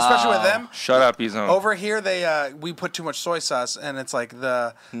 Even especially with them. Shut up, E-Zone. Over here, we put too much soy sauce, and it's like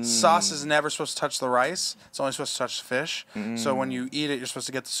the sauce is never supposed to touch the rice. It's only supposed to touch the fish. So when you eat it, you're supposed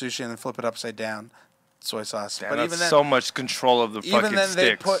to get the sushi and then flip it upside down. soy sauce. Damn, but that's even then, so much control of the fucking even then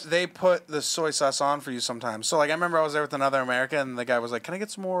sticks. they put the soy sauce on for you sometimes. So like I remember I was there with another American, and the guy was like, "Can I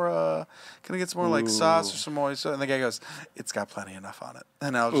get some more? Like sauce or some more?" And the guy goes, "It's got plenty enough on it."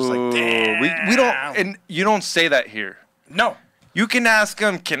 And I was just like, "Damn, we don't." And you don't say that here. No. You can ask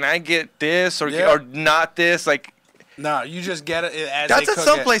them, "Can I get this or not this?" Like. No, you just get it as That's they at cook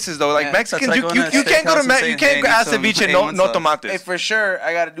some it. places though. Like Mexicans, like you going to a can't go to steakhouse and you can't saying, ask "Hey, ceviche need some no sauce." tomates. Hey, for sure,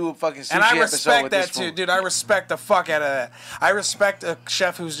 I got to do a fucking sushi And I episode respect with that this too, fool. dude. I respect the fuck out of that. I respect a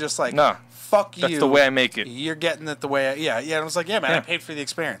chef who's just like, No, fuck you. that's the way I make it. You're getting it the way. Yeah. And I was like, yeah, man, I paid for the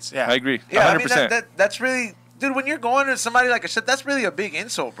experience. Yeah, I agree. Yeah, 100%. I mean, that's really, dude. When you're going to somebody like a shit, that's really a big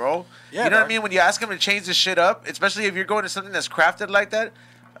insult, bro. Yeah, you know what I dog. mean? When you ask them to change this shit up, especially if you're going to something that's crafted like that.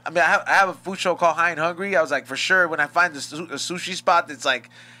 I mean, I have a food show called High and Hungry. I was like, for sure, when I find a sushi spot that's like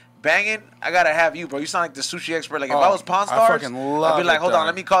banging, I gotta have you, bro. You sound like the sushi expert. Like if I was Pawn I Stars, fucking I'd love be like, it, hold on, dog.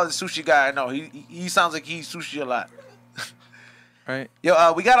 let me call the sushi guy. I know he sounds like he eats sushi a lot. Right.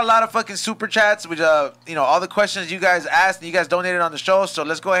 Yo, we got a lot of fucking super chats, which all the questions you guys asked and you guys donated on the show. So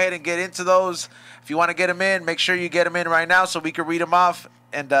let's go ahead and get into those. If you want to get them in, make sure you get them in right now so we can read them off.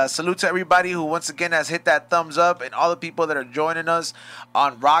 And salute to everybody who once again has hit that thumbs up, and all the people that are joining us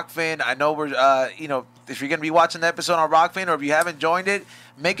on Rockfin. I know we're if you're gonna be watching the episode on Rockfin, or if you haven't joined it,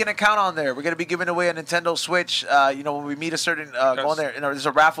 make an account on there. We're gonna be giving away a Nintendo Switch. When we meet a certain going there, there's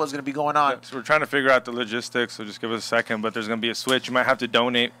a raffle is gonna be going on. So we're trying to figure out the logistics, so just give us a second. But there's gonna be a Switch. You might have to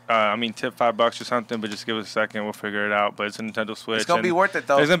donate. Tip $5 or something, but just give us a second. We'll figure it out. But it's a Nintendo Switch. It's gonna be worth it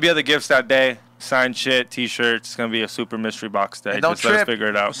though. There's gonna be other gifts that day. Signed shit, T-shirts. It's gonna be a super mystery box day. And don't Just let us trip. figure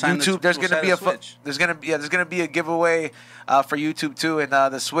it out. YouTube, there's gonna be a giveaway for YouTube too, and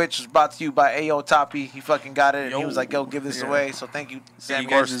the Switch was brought to you by Ayo Toppy. He fucking got it, and he was like, "Yo, give this away." So thank you, Sam. You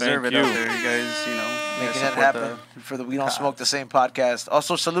guys deserve it out there. You guys, making that happen for the We Don't Smoke the Same podcast.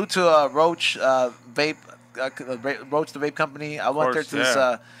 Also, salute to Roach Vape, Roach the Vape Company. I went there to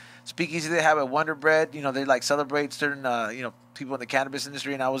this speakeasy they have at Wonder Bread. They like celebrate certain people in the cannabis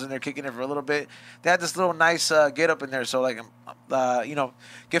industry, and I was in there kicking it for a little bit. They had this little nice get up in there, so like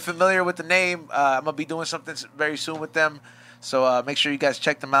get familiar with the name. I'm gonna be doing something very soon with them, so make sure you guys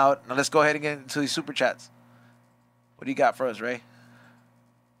check them out. Now let's go ahead and get into these super chats. What do you got for us, Ray?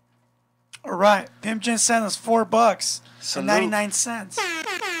 All right, Pimp Jim sent us $4 Salute. and 99 cents.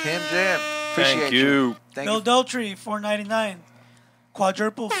 Pim Jim, appreciate Thank you. Thank Bill you. Daltrey, $4.99.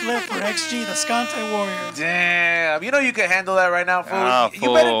 Quadruple flip for XG, the Scante Warrior. Damn, you can handle that right now, fool.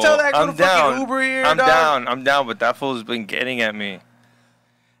 You better tell that go to fucking Uber here, I'm dog. I'm down, but that fool's been getting at me.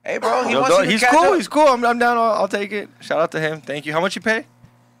 Hey, bro, he wants you to He's catch cool. up. He's cool. I'm down. I'll take it. Shout out to him. Thank you. How much you pay?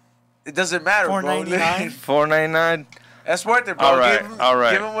 It doesn't matter, bro. $4.99. $4.99. That's worth it, bro. All right, Give him,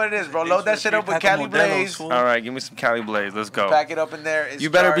 Give him what it is, bro. Load that shit up with Cali Blaze. All right, give me some Cali Blaze. Let's go. Pack it up in there. It's You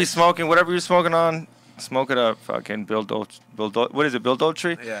better be charged. smoking whatever you're smoking on. Smoke it up, fucking Bill what is it, Bill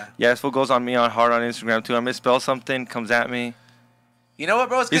Daltrey? Yeah. Yeah, this fool goes on me hard on Instagram too. I misspell something, comes at me. You know what,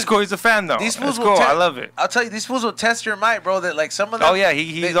 bro? He's cool. He's a fan though. These fools It's will cool. I love it. I'll tell you, these fools will test your might, bro. That like some of them. Oh yeah,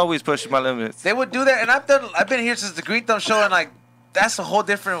 he's always pushing my limits. They would do that, and I've been here since the Green Thumb show, and like that's a whole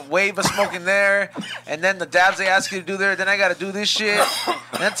different wave of smoking there. And then the dabs they ask you to do there, then I got to do this shit.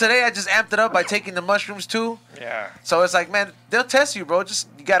 And then today I just amped it up by taking the mushrooms too. Yeah. So it's like, man, they'll test you, bro. Just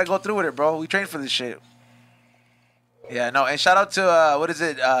you got to go through with it, bro. We train for this shit. Yeah, no, and shout out to what is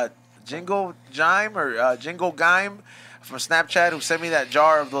it, Jingle Gime or Jingle Gime from Snapchat who sent me that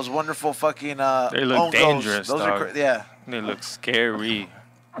jar of those wonderful fucking. They look Ongos. dangerous. Those dog. are yeah. They look scary.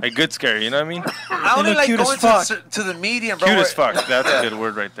 Like good scary, you know what I mean? I only like going to the medium, bro. Cute as where- fuck. That's a good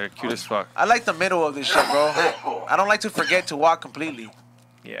word right there. Cute as fuck. I like the middle of this shit, bro. I don't like to forget to walk completely.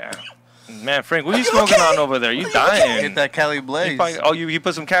 Yeah. Man, Frank, what are you smoking on over there? You dying? Get that Cali Blaze. You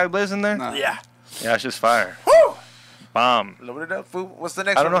put some Cali Blaze in there? Nah. Yeah. Yeah, it's just fire. Bomb. Load it up, fool. What's the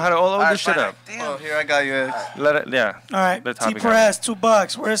next I don't know one? how to load All right, this shit fine. up. Damn. Oh, here I got you. Let it, yeah. All right, Let T. Tommy go. Perez,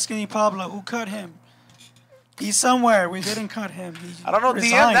 $2. Where's Skinny Pablo? Who cut him? He's somewhere. We didn't cut him. He I don't know. DM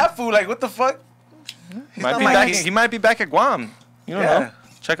resigned. that fool. Like, what the fuck? Might be not back, like- he might be back at Guam. You don't Yeah. know.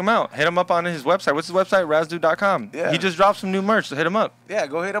 Check him out. Hit him up on his website. What's his website? Razdu.com. Yeah. He just dropped some new merch, so hit him up. Yeah,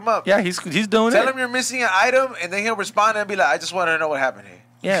 go hit him up. Yeah, he's doing Tell it. him you're missing an item, and then he'll respond and be like, "I just wanted to know what happened here."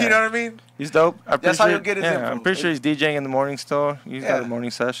 Yeah. You know what I mean? He's dope. I'm That's pretty how sure, you'll get his info. I'm pretty sure he's DJing in the morning still. He's Yeah. got a morning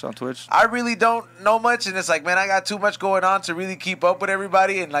sesh on Twitch. I really don't know much, and it's like, man, I got too much going on to really keep up with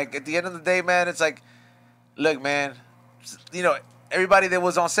everybody. And like at the end of the day, man, it's like, look, man, everybody that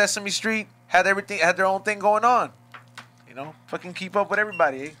was on Sesame Street had their own thing going on. Fucking keep up with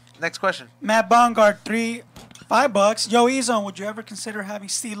everybody. Eh? Next question. Matt Bongard, $5. Yo, Ezone, would you ever consider having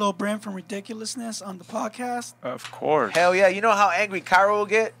Stilo Brim from Ridiculousness on the podcast? Of course. Hell yeah! You know how angry Cairo will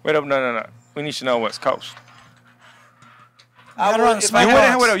get? Wait up, no. We need Chanel West Coast. I would, if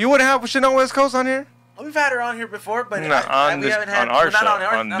I You wouldn't have Chanel West Coast on here? We've had her on here before, but we haven't had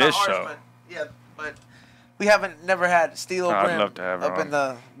on this show. But, yeah, but we haven't never had Steel O'Brien I'd love to have her up in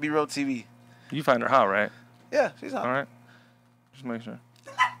the B-Roll TV. You find her hot, right? Yeah, she's hot. All right. Just making sure.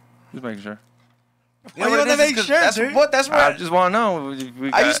 You know you what want it to is? make 'Cause sure, that's dude? what. That's where I just want to know.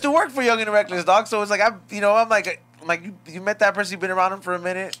 I used to work for Young and Reckless, dog. So it's like I'm like you met that person, you've been around him for a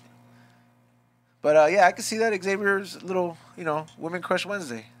minute. But yeah, I can see that Xavier's little, Women Crush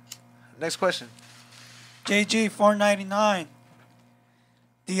Wednesday. Next question. JG 499.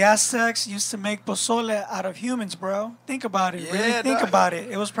 The Aztecs used to make pozole out of humans, bro. Think about it. Really think about it.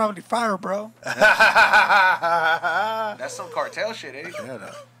 It was probably fire, bro. That's some cartel shit, eh? Yeah,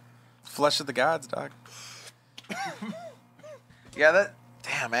 dog. Flesh of the gods, dog. Yeah,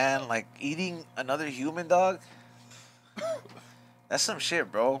 damn, man. Like, eating another human, dog? That's some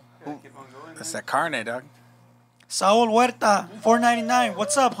shit, bro. That's that carne, dog. Saul Huerta 499.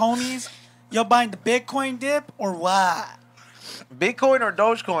 What's up, homies? Y'all buying the Bitcoin dip or what? Bitcoin or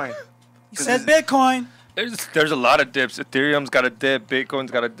Dogecoin? You said Bitcoin. There's a lot of dips. Ethereum's got a dip.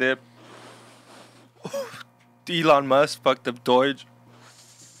 Bitcoin's got a dip. Elon Musk fucked up Doge.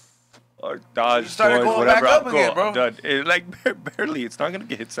 Or Dodge, You started Doge, going whatever. back up I'm again, bro. I'm done. Barely. It's not gonna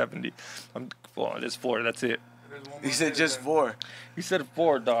get hit 70. It's 4. That's it. He said just 4. He said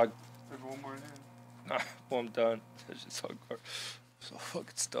 4, dog. There's one more in. Nah, well, I'm done. That's just hardcore. So fucking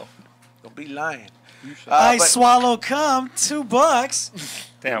stoned. Don't be lying. I swallow cum, $2.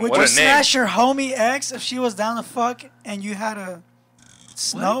 Damn, Would what you a name. smash your homie ex if she was down to fuck and you had a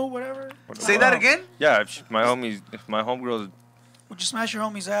snow, whatever? Say that again? Yeah, if my homegirl. Would you smash your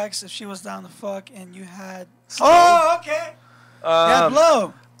homie's ex if she was down to fuck and you had Snow? Oh, okay. Yeah,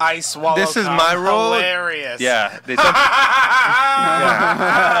 blow. I swallow. This is my rule. Hilarious. Yeah.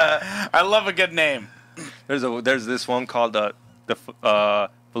 I love a good name. There's this one called the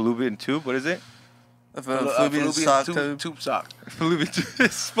Fallopian tube. What is it? Fallopian sock tube sock. Fallopian tube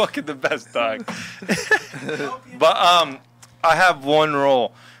is fucking the best, dog. But I have one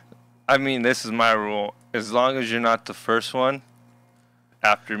rule. I mean, this is my rule. As long as you're not the first one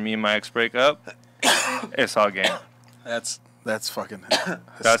after me and my ex break up, it's all game. That's fucking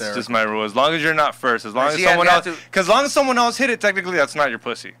That's just my rule. As long as you're not first, as long as someone else, because as long as someone else hit it, technically that's not your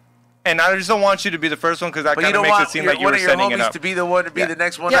pussy. And I just don't want you to be the first one because that kind of makes it seem like you were setting it up. To be the one to be the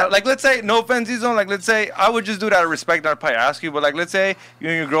next one. Yeah, up. like let's say, no offense, Z-Zone, like let's say I would just do it out of respect. I'd probably ask you, but like let's say you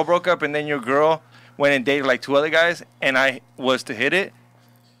and your girl broke up, and then your girl went and dated like 2 other guys, and I was to hit it,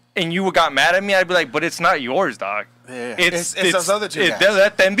 and you got mad at me, I'd be like, but it's not yours, dog. Yeah. It's those other 2 guys.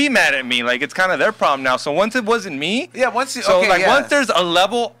 Let them be mad at me. Like it's kind of their problem now. So once it wasn't me, once there's a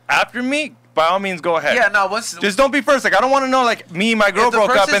level after me, by all means go ahead. Yeah, no, just don't be first. Like I don't want to know like me and my girl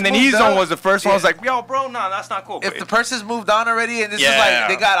broke up and then E-Zone was the first one. I was like, yo, bro, no, that's not cool. If the person's moved on already and this is like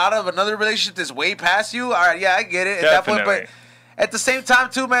they got out of another relationship that's way past you, all right, yeah, I get it at that point. But at the same time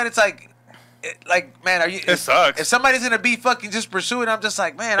too, man, it's like man, it sucks. If somebody's gonna be fucking just pursuing, I'm just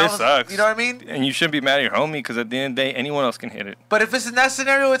like, man, it sucks. You know what I mean? And you shouldn't be mad at your homie because at the end of the day, anyone else can hit it. But if it's in that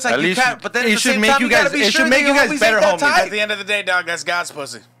scenario, it's like at you can't. But then it at the should same make time, you guys. It should make you guys better homies. At the end of the day, dog, that's God's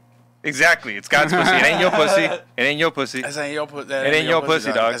pussy. Exactly, it's God's pussy. It ain't your pussy. It ain't your pussy. That ain't your pussy. It ain't your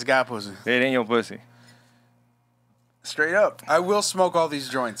pussy, dog. That's God pussy. It ain't your pussy. Straight up. I will smoke all these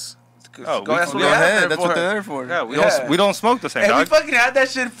joints. Oh, go ahead. That's what they're there for. Yeah, we don't smoke the same, and dog. we fucking had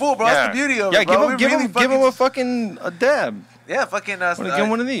that shit full, bro. That's the beauty of it, bro. Give him a fucking dab. Yeah, fucking. Give him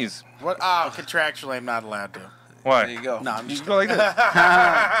one of these. What? Contractually, I'm not allowed to. Why? There you go. No, I'm just go like this. You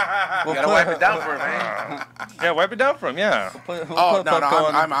gotta wipe it down for him, man. Yeah, wipe it down for him. Yeah. Oh no,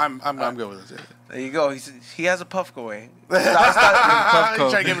 I'm good with it. There you go. He has a puff away. You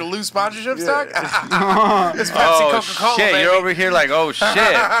trying to give him a loose sponsorship stock? It's Pepsi, Coca-Cola, shit, baby. You're over here like, oh shit.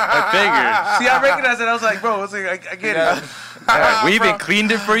 I figured. See, I recognized it. I was like, bro, I get it. Yeah, we even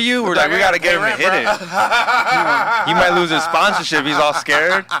cleaned it for you. We're like, we gotta get him to hit it. He might lose his sponsorship. He's all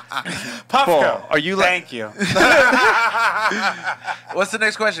scared. Puffco. Are you like? Thank you. What's the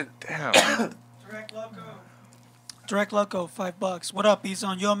next question? Damn. Direct Loco, $5. What up,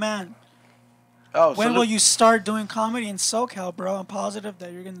 E-Zone? Yo, man. Oh, when will you start doing comedy in SoCal, bro? I'm positive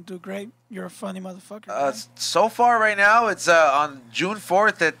that you're gonna do great. You're a funny motherfucker. So far, right now, it's on June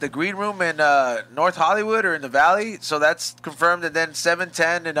 4th at the Green Room in North Hollywood or in the Valley. So that's confirmed. And then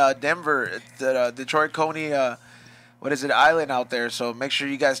 7/10 in Denver at the Detroit Coney, Island out there. So make sure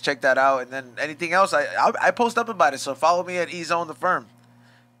you guys check that out. And then anything else, I post up about it. So follow me at E-Zone the Firm.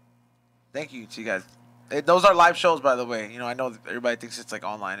 Thank you to you guys. Those are live shows, by the way. I know everybody thinks it's like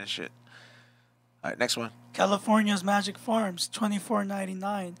online and shit. All right, next one. California's Magic Farms,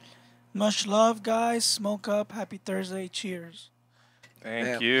 $24.99. Much love, guys. Smoke up. Happy Thursday. Cheers.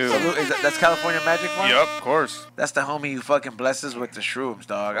 Thank you. So, that's California Magic Farm? Yep, of course. That's the homie who fucking blesses with the shrooms,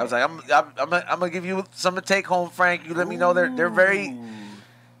 dog. I was like, I'm gonna give you some to take home, Frank. You let me know they're very.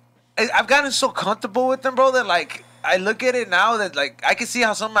 I've gotten so comfortable with them, bro, that like I look at it now that like I can see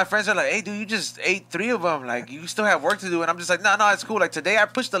how some of my friends are like, hey, dude, you just ate 3 of them. Like you still have work to do, and I'm just like, no, it's cool. Like today I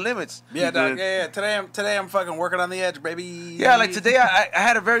pushed the limits. Yeah, dog. Yeah. Today I'm fucking working on the edge, baby. Yeah, like today I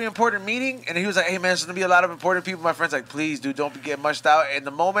had a very important meeting, and he was like, hey man, there's gonna be a lot of important people. My friend's like, please, dude, don't get mushed out. And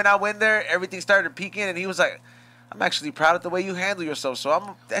the moment I went there, everything started peaking, and he was like, I'm actually proud of the way you handle yourself.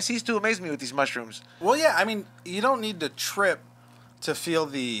 So that seems to amaze me with these mushrooms. Well, yeah, I mean, you don't need to trip to feel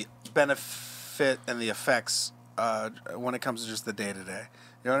the benefit and the effects when it comes to just the day to day.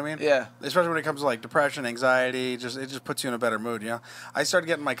 You know what I mean? Yeah. Especially when it comes to like depression, anxiety, it just puts you in a better mood. You know, I started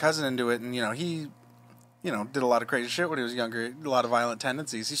getting my cousin into it, and he, did a lot of crazy shit when he was younger, a lot of violent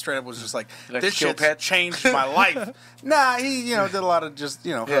tendencies. He straight up was just like this shit changed my life. Nah, he did a lot of just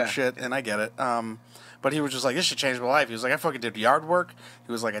hood shit, and I get it. But he was just like, this shit changed my life. He was like, I fucking did yard work.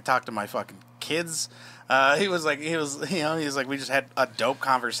 He was like, I talked to my fucking kids. He was like, we just had a dope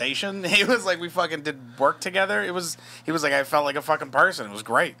conversation. He was like, we fucking did work together. He was like, I felt like a fucking person. It was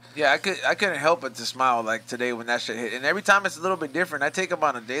great. Yeah, I couldn't help but to smile like today when that shit hit. And every time it's a little bit different. I take them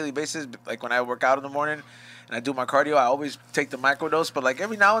on a daily basis. Like when I work out in the morning and I do my cardio, I always take the microdose. But like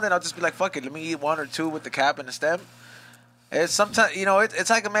every now and then I'll just be like, fuck it, let me eat 1 or 2 with the cap and the stem. It's sometimes, it's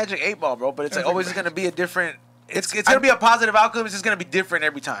like a magic 8-ball, bro. But it's like always going to be a different. It's going to be a positive outcome. It's just going to be different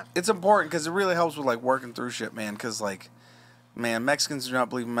every time. It's important because it really helps with like working through shit, man. Because like, man, Mexicans do not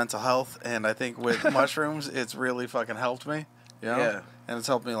believe in mental health, and I think with mushrooms, it's really fucking helped me. Yeah. And it's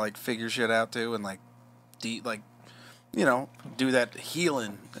helped me like figure shit out too, and like, do that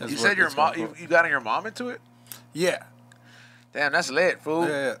healing. You said your mom. You got your mom into it? Yeah. Damn, that's lit, fool.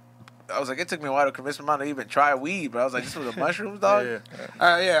 Yeah. I was like, it took me a while to convince my mom to even try weed, but I was like, this was a mushrooms, dog?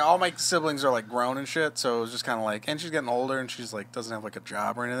 Yeah. All my siblings are like grown and shit, so it was just kind of like, and she's getting older, and she's like, doesn't have like a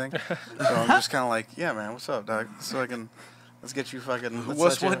job or anything. So I'm just kind of like, yeah, man, what's up, dog? So let's get you fucking,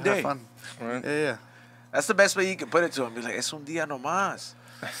 what's one day? Have fun. Right. Yeah. That's the best way you can put it to him. Be like, es un día nomás.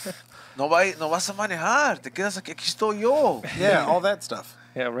 No vas a manejar. Te quedas aquí estoy yo. Yeah, all that stuff.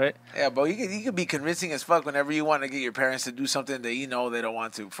 Yeah, right? Yeah, bro, you can be convincing as fuck whenever you want to get your parents to do something that they don't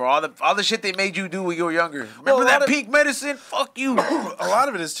want to. For all the shit they made you do when you were younger. Remember that peak medicine? Fuck you. A lot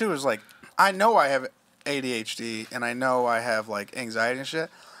of it is like, I know I have ADHD and I know I have like anxiety and shit.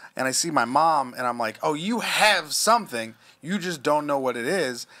 And I see my mom and I'm like, oh, you have something. You just don't know what it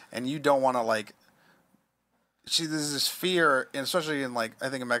is. And you don't want to like, there's this fear, and especially in like, I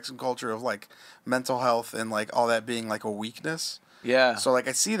think in Mexican culture of like mental health and like all that being like a weakness. Yeah. So like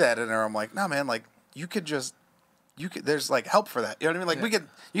I see that in her, I'm like, no man, like there's like help for that. You know what I mean? Like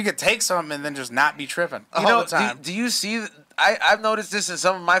you could take some and then just not be tripping all the time. Do you see? I've noticed this in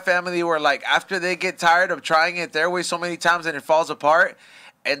some of my family where like after they get tired of trying it their way so many times and it falls apart,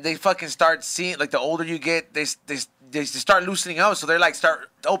 and they fucking start seeing like the older you get, they start loosening up. So they're like start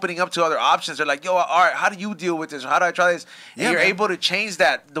opening up to other options. They're like, yo, all right, how do you deal with this? How do I try this? And you're able to change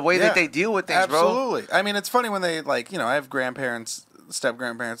that the way that they deal with things, bro. Absolutely. I mean, it's funny when they like, I have grandparents, step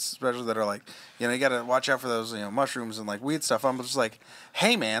grandparents, especially that are like, you got to watch out for those, mushrooms and like weed stuff. I'm just like,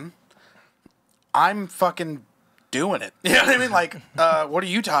 hey man, I'm fucking doing it. You know what I mean? Like, what are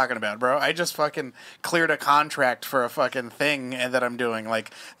you talking about, bro? I just fucking cleared a contract for a fucking thing that I'm doing.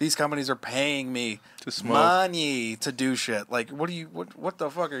 Like, these companies are paying me to smoke money to do shit. Like, what the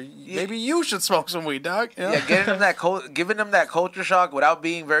fuck are you? Maybe you should smoke some weed, dog. You know? Yeah, giving them that culture shock without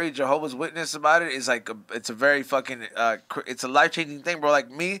being very Jehovah's Witness about it is like it's a very fucking it's a life-changing thing, bro.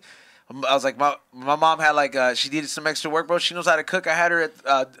 Like me, I was like, my mom had like she needed some extra work, bro. She knows how to cook. I had her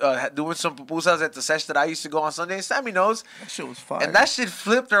at doing some pupusas at the sesh that I used to go on Sundays. Sammy knows. That shit was fire. And that shit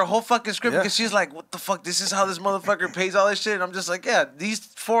flipped her whole fucking script because she's like, what the fuck? This is how this motherfucker pays all this shit. And I'm just like, yeah, these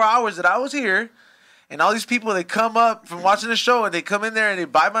 4 hours that I was here, and all these people, they come up from watching the show and they come in there and they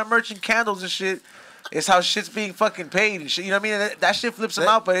buy my merch and candles and shit. It's how shit's being fucking paid and shit. You know what I mean? That shit flips them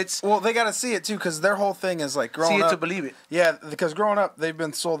out, but it's... Well, they got to see it, too, because their whole thing is, like, growing up... See it to believe it. Yeah, because growing up, they've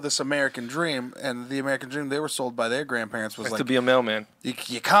been sold this American dream, and the American dream they were sold by their grandparents was, like... to be a mailman.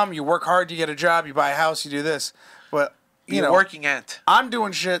 You come, you work hard, you get a job, you buy a house, you do this. But... You're a working ant. I'm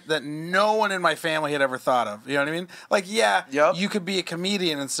doing shit that no one in my family had ever thought of. You know what I mean? Like, you could be a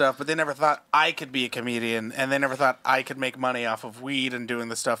comedian and stuff, but they never thought I could be a comedian, and they never thought I could make money off of weed and doing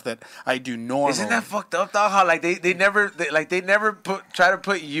the stuff that I do normally. Isn't that fucked up, dog? How like they never try to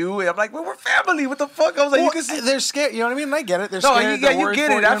put you. And I'm like, well, we're family. What the fuck? I was like, you can see they're scared. You know what I mean? And I get it. They're scared. You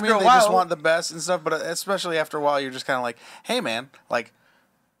get it after a while. They just want the best and stuff. But especially after a while, you're just kind of like, hey, man, like.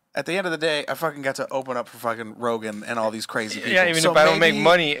 at the end of the day, I fucking got to open up for fucking Rogan and all these crazy people. Yeah, even if I don't make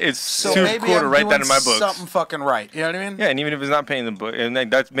money, it's super cool to write that in my books. Something fucking right. You know what I mean? Yeah, and even if it's not paying the book, and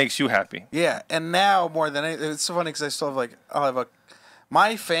that makes you happy. Yeah, and now more than anything, it's so funny because I still have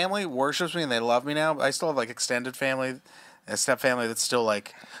my family worships me and they love me now. But I still have like extended family, a step family that's still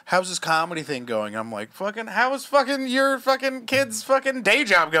like, how's this comedy thing going? I'm like, fucking, how is fucking your fucking kid's fucking day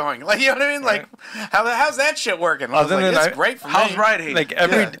job going? Like, you know what I mean? Like, how's that shit working? I was like, it's great for me. How's Rite Aid? Like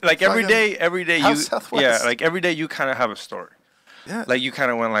every day you, like every day you kind of have a story. Yeah. Like you kind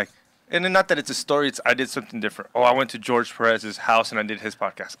of went like, and then not that it's a story, it's I did something different. Oh, I went to George Perez's house and I did his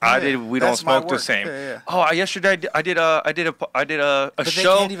podcast. I did We Don't Smoke the Same. Oh, yesterday I did a but show. They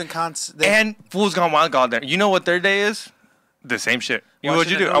can't even and Fools Gone Wild got there. You know what their day is? The same shit. What'd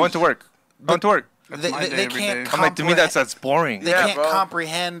you do? I went to work. They can't. I'm like, to me that's boring. They can't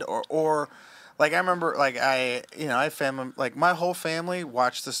comprehend or like I remember like I have family, like my whole family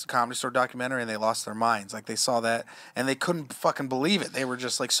watched this Comedy Store documentary and they lost their minds. Like they saw that and they couldn't fucking believe it. They were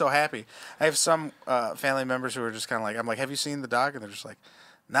just like so happy. I have some family members who are just kind of like, I'm like, have you seen the doc? And they're just like,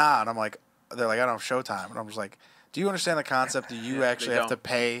 nah. And I'm like, they're like, I don't have Showtime. And I'm just like, do you understand the concept that you actually have to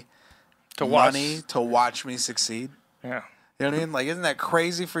pay money to watch me succeed? Yeah. You know what I mean? Like, isn't that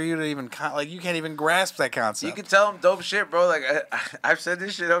crazy for you to even you can't even grasp that concept? You can tell them dope shit, bro. Like I've said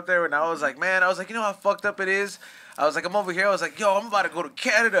this shit up there when I was like, man, you know how fucked up it is. I was like, I'm over here. I was like, yo, I'm about to go to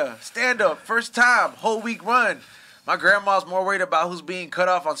Canada, stand up, first time, whole week run. My grandma's more worried about who's being cut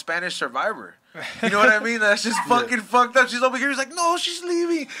off on Spanish Survivor. You know what I mean? That's just fucking fucked up. She's over here. She's like, no, she's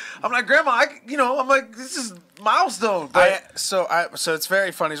leaving. I'm like, Grandma, I'm like, this is milestone. But so it's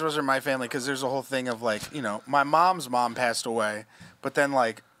very funny, especially in my family, because there's a whole thing of like, my mom's mom passed away, but then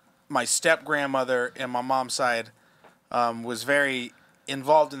like my step grandmother and my mom's side was very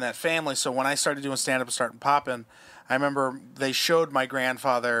involved in that family. So when I started doing stand up and starting popping, I remember they showed my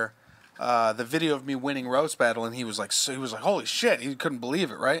grandfather the video of me winning roast battle, and he was like, holy shit, he couldn't believe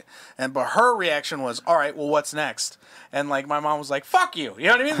it, right? But her reaction was, all right, well, what's next? And like my mom was like, fuck you, you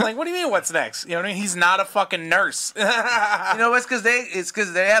know what I mean? Like, what do you mean, what's next? You know what I mean? He's not a fucking nurse. It's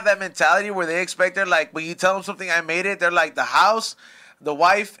because they have that mentality where they expect they're like, when you tell them something, I made it, they're like, the house, the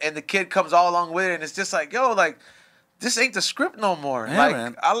wife, and the kid comes all along with it, and it's just like, yo, like, this ain't the script no more. Yeah, like,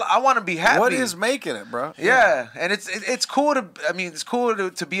 man. I want to be happy. What is making it, bro? Yeah, and it's cool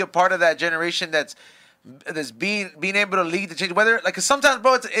to be a part of that generation that's being able to lead the change. Whether like, cause sometimes,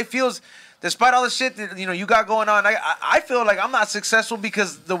 bro, it feels, despite all the shit that you got going on, I feel like I'm not successful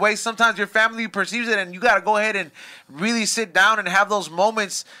because the way sometimes your family perceives it, and you got to go ahead and really sit down and have those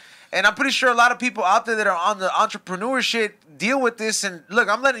moments. And I'm pretty sure a lot of people out there that are on the entrepreneur shit deal with this. And look,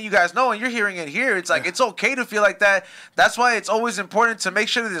 I'm letting you guys know, and you're hearing it here. It's like, it's okay to feel like that. That's why it's always important to make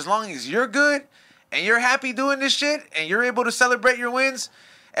sure that as long as you're good and you're happy doing this shit and you're able to celebrate your wins,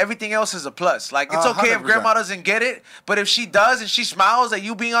 everything else is a plus. Like, it's okay 100%. If grandma doesn't get it, but if she does and she smiles at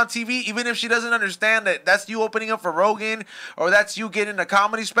you being on TV, even if she doesn't understand that that's you opening up for Rogan or that's you getting a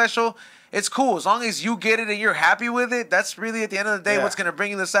comedy special, it's cool. As long as you get it and you're happy with it, that's really, at the end of the day, what's going to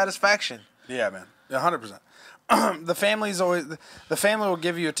bring you the satisfaction. Yeah, man. 100%. The family will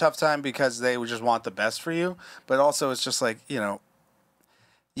give you a tough time because they would just want the best for you. But also, it's just like, you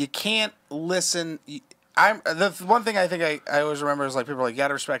can't listen. The one thing I think I always remember is like, people are like, you got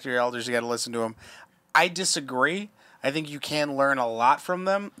to respect your elders, you got to listen to them. I disagree. I think you can learn a lot from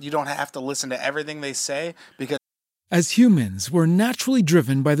them. You don't have to listen to everything they say because. As humans, we're naturally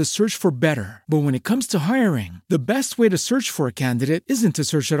driven by the search for better. But when it comes to hiring, the best way to search for a candidate isn't to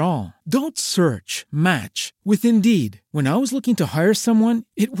search at all. Don't search, match with Indeed. When I was looking to hire someone,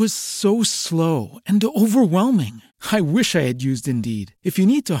 it was so slow and overwhelming. I wish I had used Indeed. If you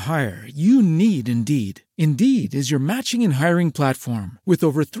need to hire, you need Indeed. Indeed is your matching and hiring platform with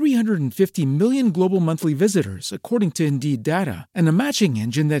over 350 million global monthly visitors, according to Indeed data, and a matching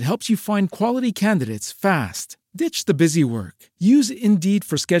engine that helps you find quality candidates fast. Ditch the busy work. Use Indeed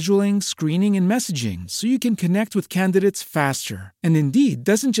for scheduling, screening, and messaging so you can connect with candidates faster. And Indeed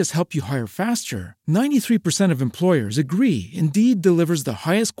doesn't just help you hire faster. 93% of employers agree Indeed delivers the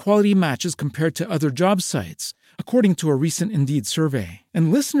highest quality matches compared to other job sites, according to a recent Indeed survey.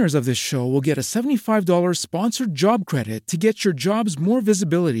 And listeners of this show will get a $75 sponsored job credit to get your jobs more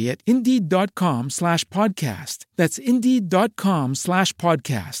visibility at Indeed.com/podcast. That's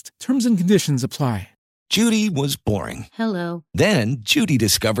Indeed.com/podcast. Terms and conditions apply. Judy was boring. Hello. Then Judy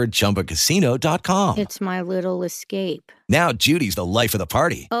discovered ChumbaCasino.com. It's my little escape. Now Judy's the life of the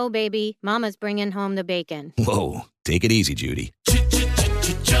party. Oh, baby, mama's bringing home the bacon. Whoa, take it easy, Judy.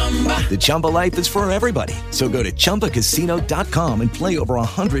 The Chumba life is for everybody. So go to ChumbaCasino.com and play over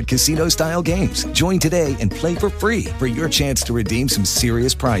 100 casino-style games. Join today and play for free for your chance to redeem some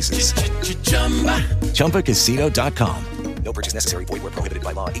serious prizes. ChumbaCasino.com. No purchase necessary. Void where prohibited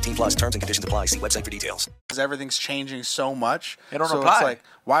by law. 18 plus terms and conditions apply. See website for details. Everything's changing so much. They don't so apply. It's like,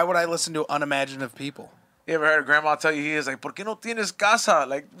 why would I listen to unimaginative people? You ever heard a grandma tell you he is like, ¿Por qué no tienes casa?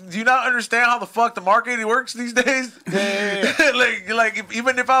 Like, do you not understand how the fuck the market works these days? Yeah.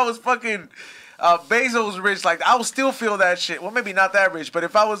 Even if I was fucking Bezos rich, like, I would still feel that shit. Well, maybe not that rich, but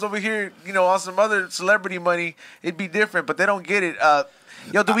if I was over here, you know, on some other celebrity money, it'd be different. But they don't get it.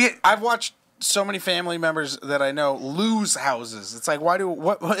 I've watched so many family members that I know lose houses. It's like,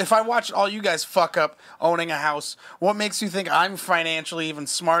 if I watch all you guys fuck up owning a house, what makes you think I'm financially even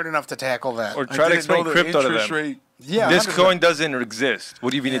smart enough to tackle that? Or try to explain crypto to them. Yeah, this 100%. coin doesn't exist. What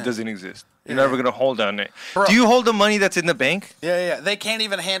do you mean it doesn't exist? You're never gonna hold on it. Bro. Do you hold the money that's in the bank? Yeah. They can't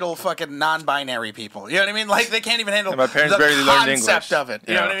even handle fucking non-binary people. You know what I mean? Like, they can't even handle my parents the barely learned concept English. of it.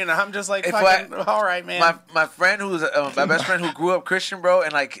 You know what I mean? I'm just like, all right, man. My friend who's my best friend who grew up Christian, bro,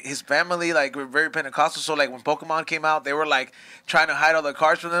 and like his family like were very Pentecostal. So like when Pokemon came out, they were like trying to hide all the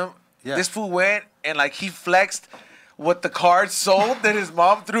cards from them. Yeah. This fool went and like he flexed what the cards sold that his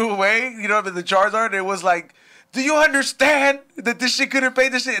mom threw away. You know, the Charizard. It was like, do you understand that this shit couldn't pay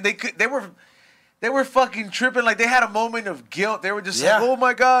this shit? They were fucking tripping. Like, they had a moment of guilt. They were just like, oh,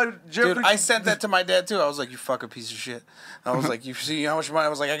 my God. Dude, I sent that to my dad, too. I was like, you fucking piece of shit. I was like, you see how much money? I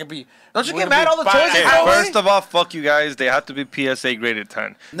was like, I could be... Don't you get mad all the toys? First of all, fuck you guys. They have to be PSA graded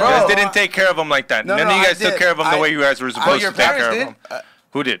 10. No, you guys didn't take care of them like that. None of you guys took care of them the way you guys were supposed to take care of them.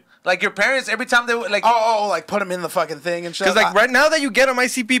 Who did? Like, your parents, every time they would, like... like, put them in the fucking thing and shit. Because, like, right now that you get them, I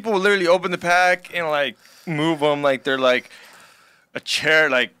see people literally open the pack and, like, move them like they're, like... a chair,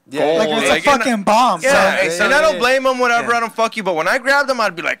 like gold. Like it's a fucking bomb. Yeah, and I don't blame them, whatever. I don't fuck you. But when I grabbed them,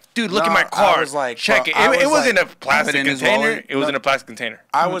 I'd be like, dude, look at my card. I was like, check it. It was in a plastic container. It was in a plastic container.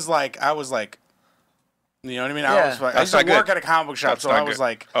 I was like, you know what I mean? I used to work at a comic book shop, so I was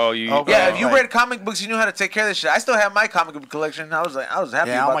like, if you read comic books, you knew how to take care of this shit. I still have my comic book collection. I was happy about that.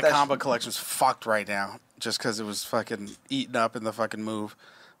 Yeah, all my comic book collection's fucked right now, just because it was fucking eaten up in the fucking move,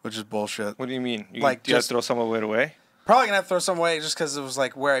 which is bullshit. What do you mean? You like, just throw some of it away? Probably gonna have to throw some away just because it was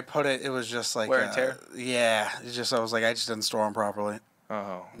like where I put it. It was just like wear and tear. Yeah, it's just I was like I just didn't store them properly.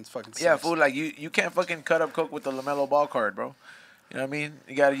 Oh, it's fucking yeah, fool. Like you can't fucking cut up Coke with the LaMelo Ball card, bro. You know what I mean?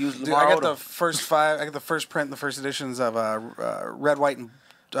 You gotta use Dude, Lamar I got Odom. the first 5. I got the first print, the first editions of Red, White, and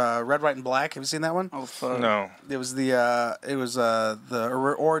Black. Have you seen that one? Oh fuck. No. It was the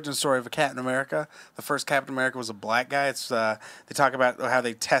origin story of a Captain America. The first Captain America was a black guy. It's they talk about how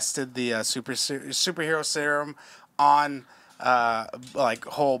they tested the superhero serum on like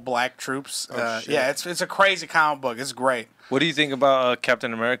whole black troops. Yeah, it's a crazy comic book. It's great. What do you think about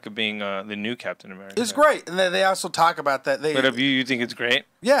Captain America being the new Captain America? It's great, and they also talk about that. But you think it's great?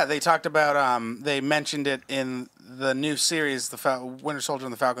 Yeah, they talked about. They mentioned it in the new series, the Winter Soldier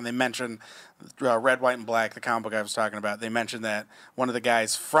and the Falcon. They mentioned Red, White, and Black, the comic book I was talking about. They mentioned that one of the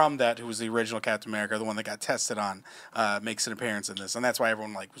guys from that, who was the original Captain America, the one that got tested on, makes an appearance in this, and that's why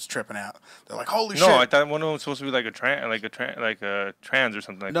everyone was tripping out. They're like, "Holy shit!" No, I thought one of them was supposed to be like a trans or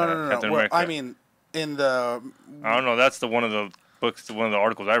something like that. No. Captain Well, America. I mean, in the I don't know. That's one of the books, one of the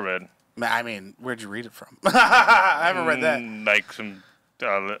articles I read. I mean, where'd you read it from? I haven't read that. Like some,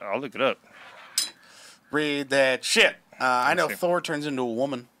 I'll look it up. Read that shit. I know Thor turns into a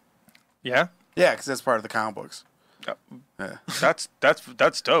woman. Yeah. Yeah, because that's part of the comic books. Yeah. That's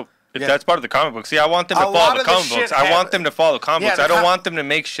dope. If that's part of the comic books. See, I want them to follow the comic books. I want them to follow the comic books. I don't want them to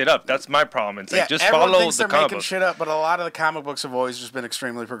make shit up. That's my problem. It's like, just follow thinks the they're comic making books. shit up, but a lot of the comic books have always just been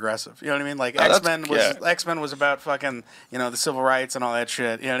extremely progressive. You know what I mean? Like Oh, X-Men was about fucking, the civil rights and all that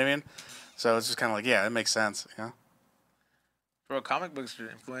shit. You know what I mean? So it's just kind of like, yeah, it makes sense. You know? Bro, comic books are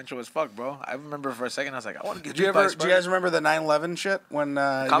influential as fuck, bro. I remember for a second I was like, I want to get. Do you guys remember the 9/11 shit when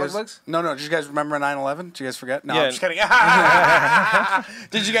comic books? No. Did you guys remember 9/11? Did you guys forget? No, Yeah. I'm just kidding.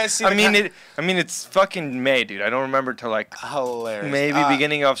 Did you guys see? I mean, it's fucking May, dude. I don't remember till like hilarious. Maybe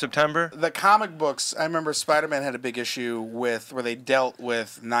beginning of September. The comic books. I remember Spider-Man had a big issue with where they dealt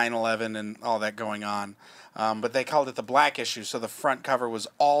with 9/11 and all that going on. But they called it the black issue, so the front cover was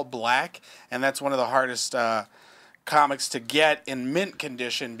all black, and that's one of the hardest comics to get in mint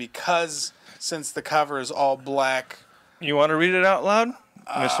condition because since the cover is all black. You want to read it out loud,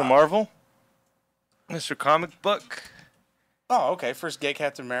 Mr. Marvel, Mr. Comic Book? Oh, okay. First gay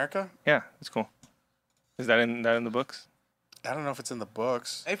Captain America. Yeah, that's cool. Is that in the books? I don't know if it's in the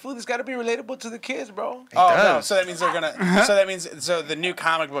books. Hey, fool, this got to be relatable to the kids, bro. No, so that means they're gonna. So the new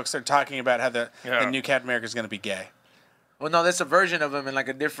comic books they're talking about how the new Captain America is gonna be gay. Well, no, that's a version of him in like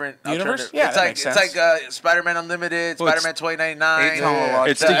a different universe. Yeah, it's like Spider-Man Unlimited, Spider-Man 2099.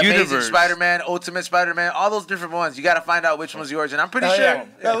 It's the universe. Spider-Man, Ultimate Spider-Man, all those different ones. You got to find out which one's yours, and I'm pretty sure. Yeah.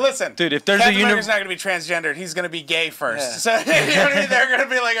 Now, listen, dude, if there's Captain a universe, America's not going to be transgendered. He's going to be gay first. So you know what I mean? They're going to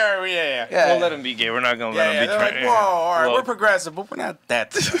be like, all right, yeah. We'll let him be gay. We're not going to let him be They're like, whoa, all right, we're progressive, but we're not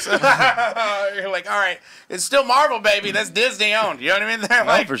that. You're like, all right, it's still Marvel, baby. That's Disney owned. You know what I mean? They're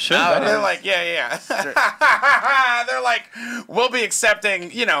like, for sure. They're like, yeah. They're like, we'll be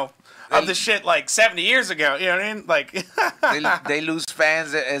accepting, of the shit like 70 years ago. You know what I mean? Like they lose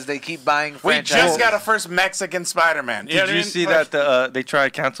fans as they keep buying we franchises. just got a first Mexican Spider-Man. Did you see that they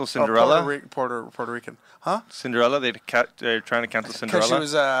tried to cancel Cinderella? Puerto Rican. Huh? Cinderella? They're trying to cancel Cinderella.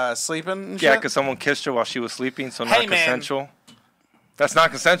 Because she was sleeping and Yeah, shit? because someone kissed her while she was sleeping, so Hey, not consensual. That's not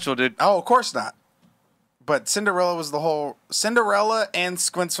consensual, dude. Oh, of course not. But Cinderella was the whole... Cinderella and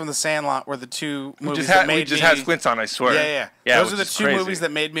Squints from the Sandlot were the two movies that made me... We just had Squints on, I swear. Yeah. Those are the two movies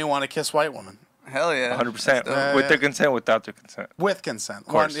that made me want to kiss white women. Hell yeah. 100%. With their consent, without their consent. With consent. Of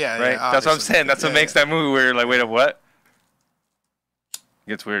course, yeah, right? That's what I'm saying. That's what makes that movie weird. Like, wait a what? It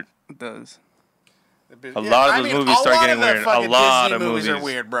gets weird. It does. A lot of those movies start getting weird. A lot of Disney movies are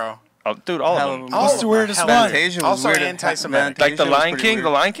weird, bro. Oh, dude, all of them. What's the weirdest one? Fantasia was Also weird. anti-Semitic. Like The Lion King. Weird. The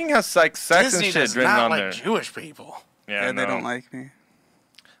Lion King has like sex Disney and shit does written not on like there. Jewish people. Yeah, they don't like me.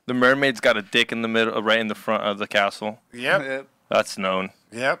 The mermaid's got a dick in the middle, right in the front of the castle. Yep. That's known.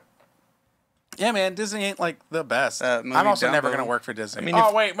 Yep. Yeah, man, Disney ain't like the best. movie I'm also never Dumbo. going to work for Disney. I mean,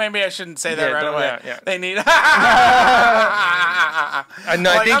 wait, maybe I shouldn't say that right don't- away. yeah. They need. I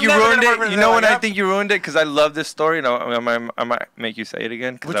know. I think you ruined it. You know when I think you ruined it because I love this story. And I might make you say it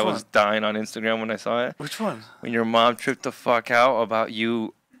again because I was dying on Instagram when I saw it. Which one? When your mom tripped the fuck out about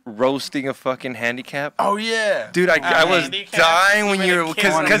you roasting a fucking handicap. Oh yeah, dude, I was dying when you were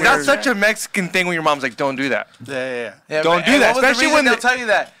because that's such a Mexican thing when your mom's like, don't do that. Yeah. Don't do that, especially when they'll tell you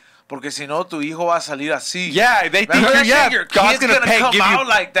that. Porque si no, tu hijo va a salir así. Yeah, they think your God's kid's gonna come give you out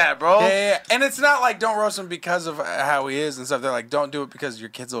like that, bro. Yeah. And it's not like don't roast him because of how he is and stuff. They're like, don't do it because your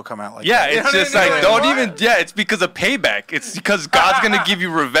kids will come out like yeah, that. it's just like don't even. Yeah, it's because of payback. It's because God's gonna give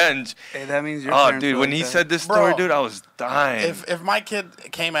you revenge. Hey, that means your Oh, dude, when he said this story, dude, I was dying. If my kid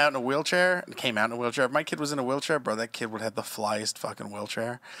came out in a wheelchair, if my kid was in a wheelchair, bro, that kid would have the flyest fucking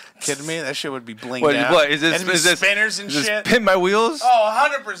wheelchair. Kidding me? That shit would be blinged out. What is this? And Is this spinners and shit? Pin my wheels? Oh,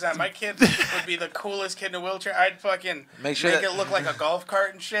 100%. My kid would be the coolest kid in a wheelchair. I'd fucking make it look like a golf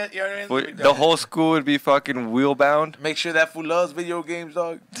cart and shit. You know what I mean? The whole school would be fucking wheel bound. Make sure that fool loves video games,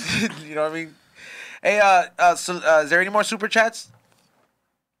 dog. You know what I mean? Hey, so, is there any more super chats?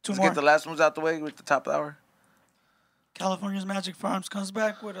 Two Let's more. get the last ones out the way with the top of the hour. California's Magic Farms comes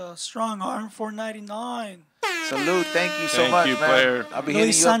back with a strong arm $4.99. Salute, thank you so Thank much, you, man. player. I'll be Luis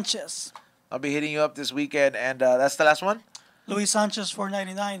hitting you up. Sanchez. I'll be hitting you up this weekend, and that's the last one. Luis Sanchez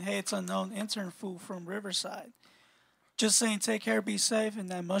 $4.99. Hey, it's unknown intern fool from Riverside. Just saying, take care, be safe, and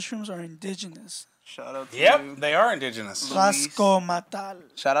that mushrooms are indigenous. Shout out to Yep, you. they are indigenous. Vasco Matal.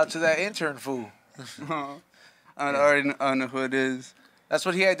 Shout out to that intern fool. I don't know who it is. That's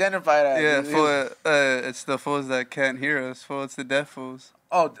what he identified as. Yeah, fool, it's the fools that can't hear us. Fool, it's the deaf fools.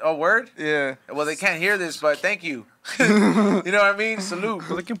 Oh, word? Yeah. Well, they can't hear this, but thank you. You know what I mean? Salute.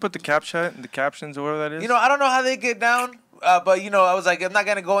 Well, they can put the captions or whatever that is. You know, I don't know how they get down, but you know, I was like, I'm not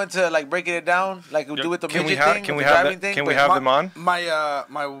gonna go into like breaking it down, like we do with the midget thing, Can with we the have driving that, thing. Can we but have them on?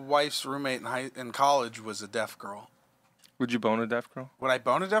 My wife's roommate in college was a deaf girl. Would you bone a deaf girl? Would I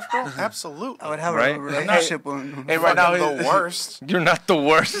bone a deaf girl? Absolutely. I would have Right? a relationship with Hey, right now the worst. You're not the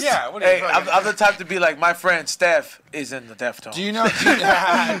worst. Yeah. What are you Hey, fucking- I'm the type to be like, my friend Steph is in the Deftones. Do you know?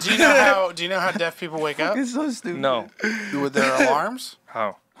 Do you know how deaf people wake up? It's so stupid. No. With their alarms?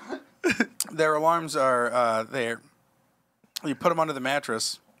 How? Their alarms are there. You put them under the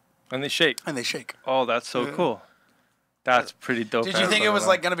mattress And they shake. and they shake. Oh, that's so cool. That's pretty dope. Did you think it was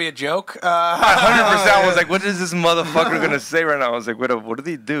like gonna be a joke? 100%. I was like, what is this motherfucker gonna say right now? I was like, what do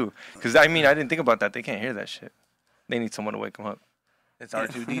they do? Because I mean, I didn't think about that. They can't hear that shit. They need someone to wake them up. It's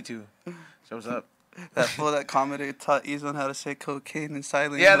R2D2. Shows up. That fool that commented taught Izon how to say cocaine in sign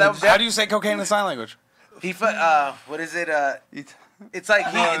language. Yeah, that was. How do you say cocaine in sign language? He what is it? It's like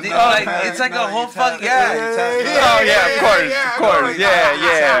it's like no, a whole you tap- fuck yeah. Oh yeah, of course.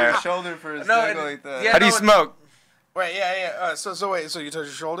 Yeah. Your shoulder for a No, second like that. yeah. How do you smoke? Wait, yeah. So wait, so you touch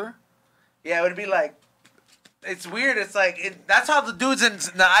your shoulder? Yeah, it would be like. It's weird. It's like that's how the dudes in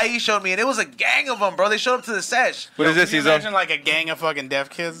the IE showed me, and it was a gang of them, bro. They showed up to the sesh. What is this? Can you He's on. imagine like a gang of fucking deaf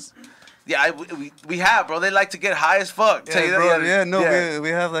kids? Yeah, we have, bro. They like to get high as fuck. Tell you Yeah, that. bro. Yeah, no, we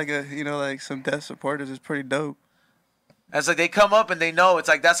have like like some deaf supporters. It's pretty dope. And it's like they come up and they know. It's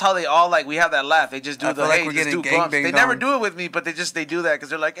like that's how they all like. We have that laugh. They just do the hey, just do bumps. They never do it with me, but they do that because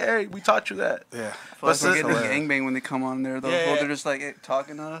they're like, hey, we taught you that. Yeah. But we're getting gangbang when they come on there. They're just like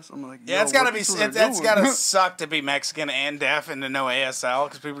talking to us. I'm like, yeah, it's gotta be. It's gotta suck to be Mexican and deaf and to know ASL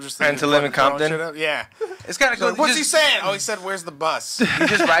because people just and to live in Compton. Yeah, it's kind of cool. What's he saying? Oh, he said, "Where's the bus?" You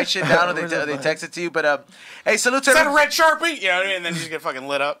just write shit down and they text it to you. But hey, salute to is that a red Sharpie? You know what I mean? And then you just get fucking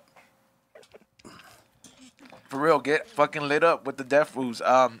lit up. For real, get fucking lit up with the deaf fools.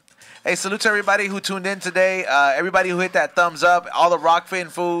 Hey, salute to everybody who tuned in today. Everybody who hit that thumbs up. All the Rockfin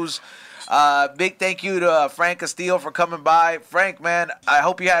fools. Big thank you to Frank Castillo for coming by. Frank, man, I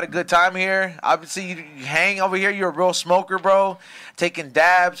hope you had a good time here. Obviously, you hang over here. You're a real smoker, bro. Taking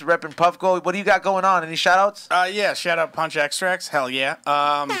dabs, repping Puffco. What do you got going on? Any shout-outs? Yeah, shout-out Punch Extracts. Hell yeah.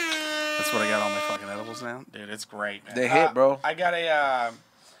 That's what I got all my fucking edibles now. Dude, it's great, man. They hit, bro. I got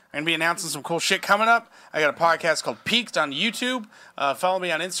I'm going to be announcing some cool shit coming up. I got a podcast called Peaked on YouTube. Follow me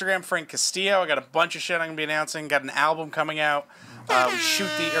on Instagram, Frank Castillo. I got a bunch of shit I'm going to be announcing. Got an album coming out. We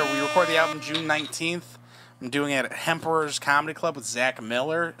record the album June 19th. I'm doing it at Emperor's Comedy Club with Zach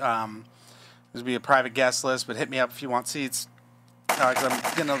Miller. There's be a private guest list, but hit me up if you want seats. Because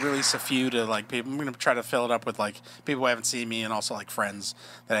I'm going to release a few to like people. I'm going to try to fill it up with like people who haven't seen me and also like friends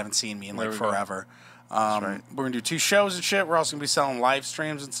that haven't seen me in like forever. We're going to do 2 shows and shit. We're also going to be selling live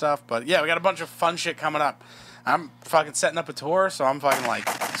streams and stuff. But yeah, we got a bunch of fun shit coming up. I'm fucking setting up a tour, so I'm fucking like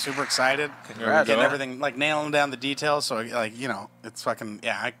super excited. Congrats, getting everything, like nailing down the details. So like, you know, it's fucking,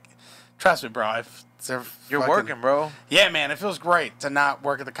 yeah, trust me, bro. You're working, bro. Yeah, man, it feels great to not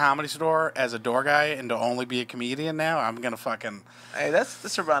work at the Comedy Store as a door guy and to only be a comedian now. I'm going to fucking... Hey,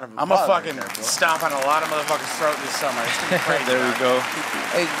 that's a round of applause. I'm going to fucking stomp on a lot of motherfuckers' throat this summer. It's going to be crazy. There we go.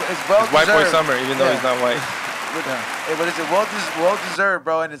 Hey, it's well deserved. White boy summer, even though he's not white. Hey, but it's well deserved,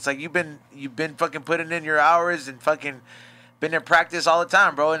 bro. And it's like you've been fucking putting in your hours and fucking been in practice all the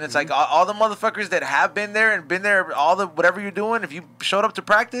time, bro. And it's like all the motherfuckers that have been there, all the whatever you're doing. If you showed up to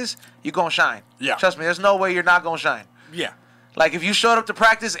practice, you gonna shine. Yeah. Trust me. There's no way you're not gonna shine. Yeah. Like if you showed up to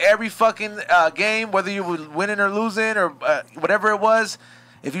practice every fucking game, whether you were winning or losing or whatever it was.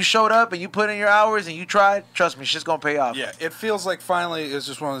 If you showed up and you put in your hours and you tried, trust me, shit's gonna pay off. Yeah, it feels like finally it's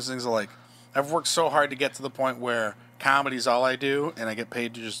just one of those things that like I've worked so hard to get to the point where comedy's all I do and I get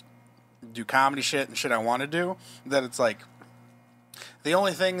paid to just do comedy shit and shit I want to do, that it's like the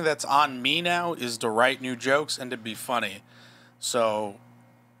only thing that's on me now is to write new jokes and to be funny. So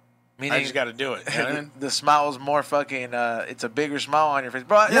I just got to do it. You know what I mean? The smile's more fucking, it's a bigger smile on your face.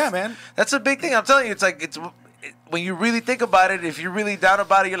 Bro, yeah, man. That's a big thing. I'm telling you, it's like, when you really think about it, if you're really down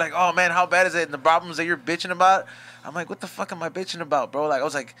about it, you're like, oh man, how bad is it? And the problems that you're bitching about, I'm like, what the fuck am I bitching about, bro? Like, I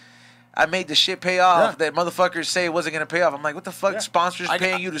was like, I made the shit pay off that motherfuckers say it wasn't going to pay off. I'm like, what the fuck? Sponsors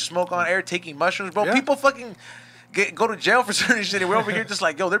paying you to smoke on air, taking mushrooms, bro? People fucking go to jail for certain shit. And we're over here just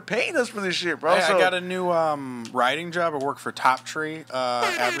like, yo, they're paying us for this shit, bro. Hey, I got a new writing job. I work for Top Tree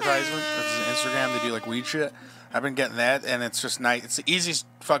Advertisement. It's an Instagram. They do like weed shit. I've been getting that, and it's just nice. It's the easiest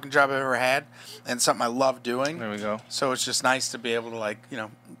fucking job I've ever had, and something I love doing. There we go. So it's just nice to be able to, like, you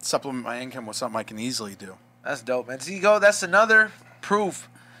know, supplement my income with something I can easily do. That's dope, man. See, that's another proof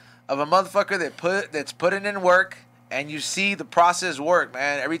of a motherfucker that's putting in work, and you see the process work,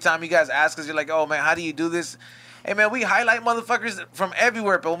 man. Every time you guys ask us, you're like, oh, man, how do you do this? Hey, man, we highlight motherfuckers from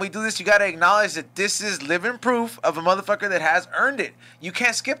everywhere, but when we do this, you got to acknowledge that this is living proof of a motherfucker that has earned it. You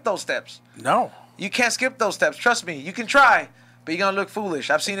can't skip those steps. No. You can't skip those steps. Trust me. You can try, but you're going to look foolish.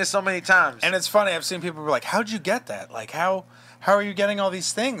 I've seen it so many times. And it's funny. I've seen people be like, how'd you get that? Like, how are you getting all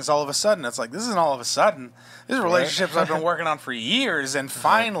these things all of a sudden? It's like, this isn't all of a sudden. These are relationships I've been working on for years, and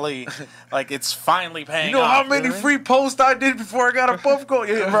finally, like, it's finally paying off. You know how many free posts I did before I got a Puffco?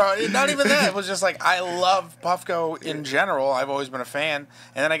 Yeah, bro, not even that. It was just like, I love Puffco in general. I've always been a fan.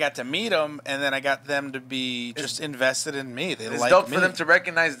 And then I got to meet them, and then I got them to be just invested in me. They it's dope for them to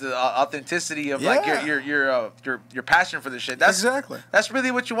recognize the authenticity of like your passion for this shit. That's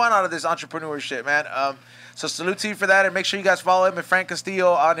really what you want out of this entrepreneur shit, man. So salute to you for that, and make sure you guys follow him at Frank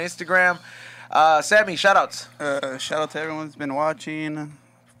Castillo on Instagram. Sammy, shout-outs. Shout out to everyone that's been watching.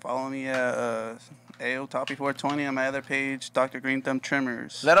 Follow me at AO Toppy 420 on my other page, Dr. Green Thumb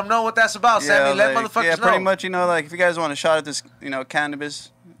Trimmers. Let them know what that's about, Sammy. Let motherfuckers know. Yeah, pretty much, you know, like, if you guys want a shot at this, you know,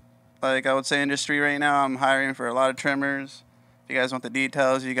 cannabis, like I would say industry right now, I'm hiring for a lot of trimmers. If you guys want the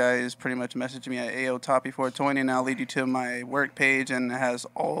details, you guys pretty much message me at AO Toppy 420, and I'll lead you to my work page, and it has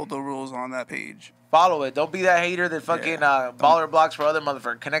all the rules on that page. Follow it. Don't be that hater that fucking baller blocks for other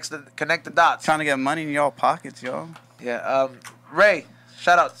motherfuckers. Connect the dots. Trying to get money in y'all pockets, y'all. Yeah. Ray,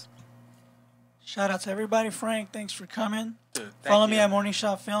 shout-outs. Shout out to everybody. Frank, thanks for coming. Dude, follow me at Morning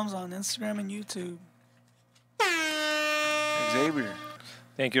Shot Films on Instagram and YouTube. Xavier.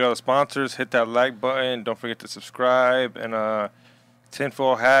 Thank you to all the sponsors. Hit that like button. Don't forget to subscribe. And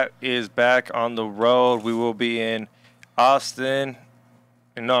Tinfoil Hat is back on the road. We will be in Austin.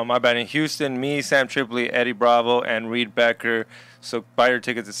 No, my bad. In Houston, me, Sam Tripoli, Eddie Bravo, and Reed Becker. So buy your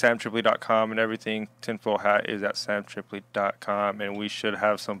tickets at samtripoli.com and everything. Tinfoil Hat is at samtripoli.com. And we should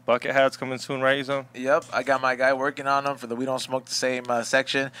have some bucket hats coming soon, right, Izzo? Yep, I got my guy working on them for the We Don't Smoke the Same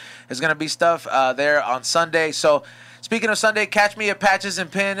section. There's going to be stuff there on Sunday. So speaking of Sunday, catch me at Patches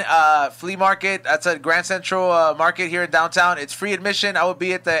and Pin Flea Market. That's at Grand Central Market here in downtown. It's free admission. I will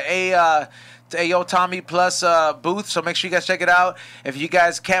be at the Ayo Tommy Plus booth, so make sure you guys check it out. If you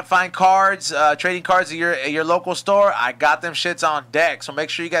guys can't find cards, trading cards at your local store, I got them shits on deck, so make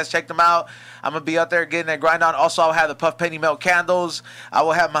sure you guys check them out. I'm gonna be out there getting that grind on. Also, I'll have the Puff Penny Melt candles. I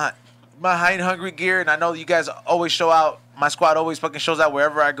will have my High and Hungry gear, and I know you guys always show out. My squad always fucking shows out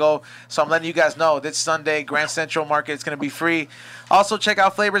wherever I go, so I'm letting you guys know this Sunday, Grand Central Market, it's gonna be free. Also, check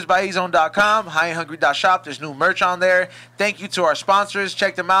out flavorsbyezone.com, highandhungry.shop. There's new merch on there. Thank you to our sponsors.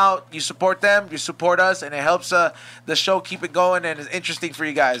 Check them out. You support them, you support us, and it helps the show keep it going and it's interesting for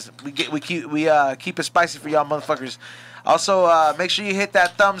you guys. We keep it spicy for y'all motherfuckers. Also, make sure you hit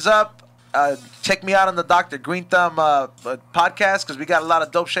that thumbs up. Check me out on the Dr. Green Thumb podcast because we got a lot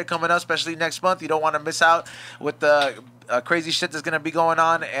of dope shit coming up, especially next month. You don't want to miss out with the crazy shit that's going to be going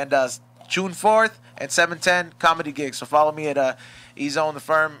on. And June 4th and 7/10 comedy gigs. So follow me at E-Zone The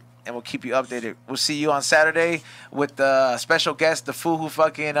Firm, and we'll keep you updated. We'll see you on Saturday with the special guest, the fool who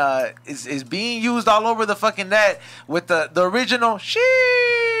fucking is being used all over the fucking net with the original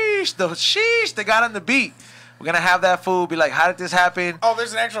sheesh, the sheesh they got on the beat. We're going to have that fool be like, how did this happen? Oh,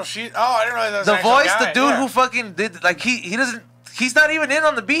 there's an actual sheet. Oh, I didn't realize that was the an actual voice, guy. the dude who fucking did, like, he doesn't, he's not even in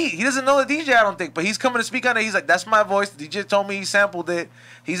on the beat. He doesn't know the DJ, I don't think, but he's coming to speak on it. He's like, that's my voice. The DJ told me he sampled it.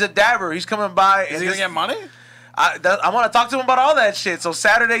 He's a dabber. He's coming by. Is he going to get money? I want to talk to him about all that shit. So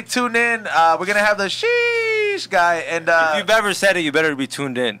Saturday, tune in. We're going to have the sheesh guy. And if you've ever said it, you better be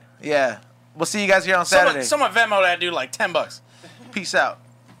tuned in. Yeah. We'll see you guys here on Saturday. Someone Venmo that dude like $10. Peace out.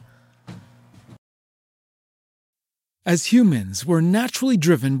 As humans, we're naturally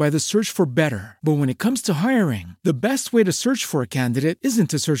driven by the search for better. But when it comes to hiring, the best way to search for a candidate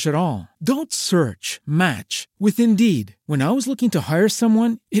isn't to search at all. Don't search, match with Indeed. When I was looking to hire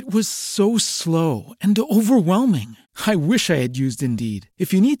someone, it was so slow and overwhelming. I wish I had used Indeed.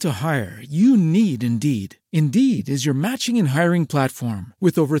 If you need to hire, you need Indeed. Indeed is your matching and hiring platform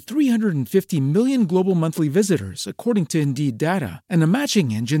with over 350 million global monthly visitors, according to Indeed data, and a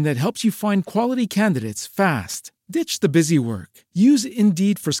matching engine that helps you find quality candidates fast. Ditch the busy work. Use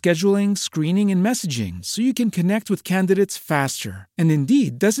Indeed for scheduling, screening, and messaging so you can connect with candidates faster. And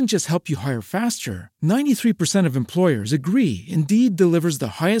Indeed doesn't just help you hire faster. 93% of employers agree Indeed delivers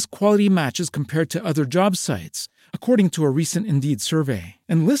the highest quality matches compared to other job sites, according to a recent Indeed survey.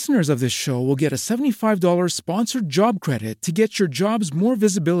 And listeners of this show will get a $75 sponsored job credit to get your jobs more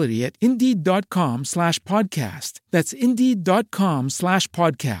visibility at Indeed.com/podcast. That's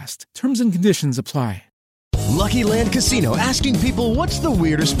Indeed.com/podcast. Terms and conditions apply. Lucky Land Casino, asking people, what's the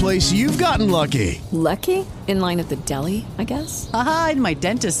weirdest place you've gotten lucky? Lucky? In line at the deli, I guess? Aha, in my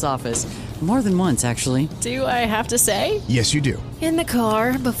dentist's office. More than once, actually. Do I have to say? Yes, you do. In the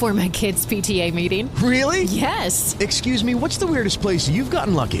car before my kids' PTA meeting. Really? Yes. Excuse me, what's the weirdest place you've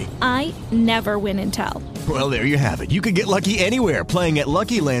gotten lucky? I never win and tell. Well, there you have it. You can get lucky anywhere, playing at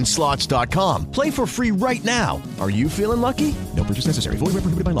LuckyLandSlots.com. Play for free right now. Are you feeling lucky? No purchase necessary. Void where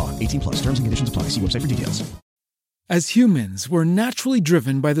prohibited by law. 18+. Terms and conditions apply. See website for details. As humans, we're naturally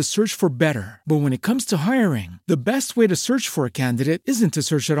driven by the search for better. But when it comes to hiring, the best way to search for a candidate isn't to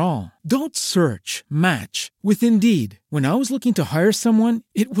search at all. Don't search, match with Indeed. When I was looking to hire someone,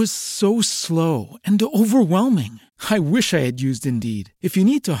 it was so slow and overwhelming. I wish I had used Indeed. If you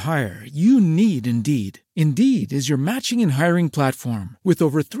need to hire, you need Indeed. Indeed is your matching and hiring platform with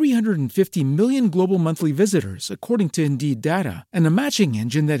over 350 million global monthly visitors, according to Indeed data, and a matching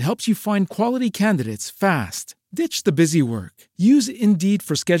engine that helps you find quality candidates fast. Ditch the busy work. Use Indeed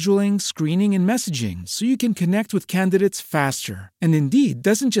for scheduling, screening, and messaging so you can connect with candidates faster. And Indeed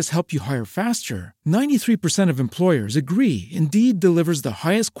doesn't just help you hire faster. 93% of employers agree Indeed delivers the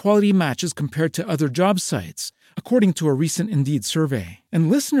highest quality matches compared to other job sites, according to a recent Indeed survey.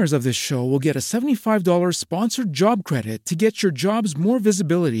 And listeners of this show will get a $75 sponsored job credit to get your jobs more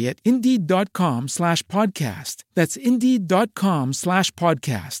visibility at Indeed.com/podcast. That's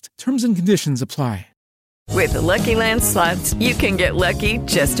Indeed.com/podcast. Terms and conditions apply. With the Lucky Land Slots, you can get lucky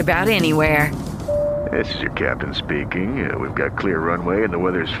just about anywhere. This is your captain speaking. We've got clear runway and the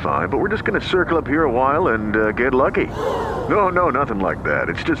weather's fine, but we're just going to circle up here a while and get lucky. No, nothing like that.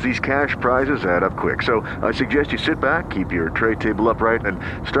 It's just these cash prizes add up quick. So I suggest you sit back, keep your tray table upright, and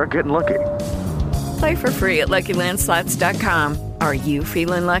start getting lucky. Play for free at LuckyLandSlots.com. Are you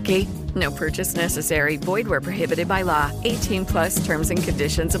feeling lucky? No purchase necessary. Void where prohibited by law. 18 plus terms and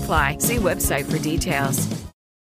conditions apply. See website for details.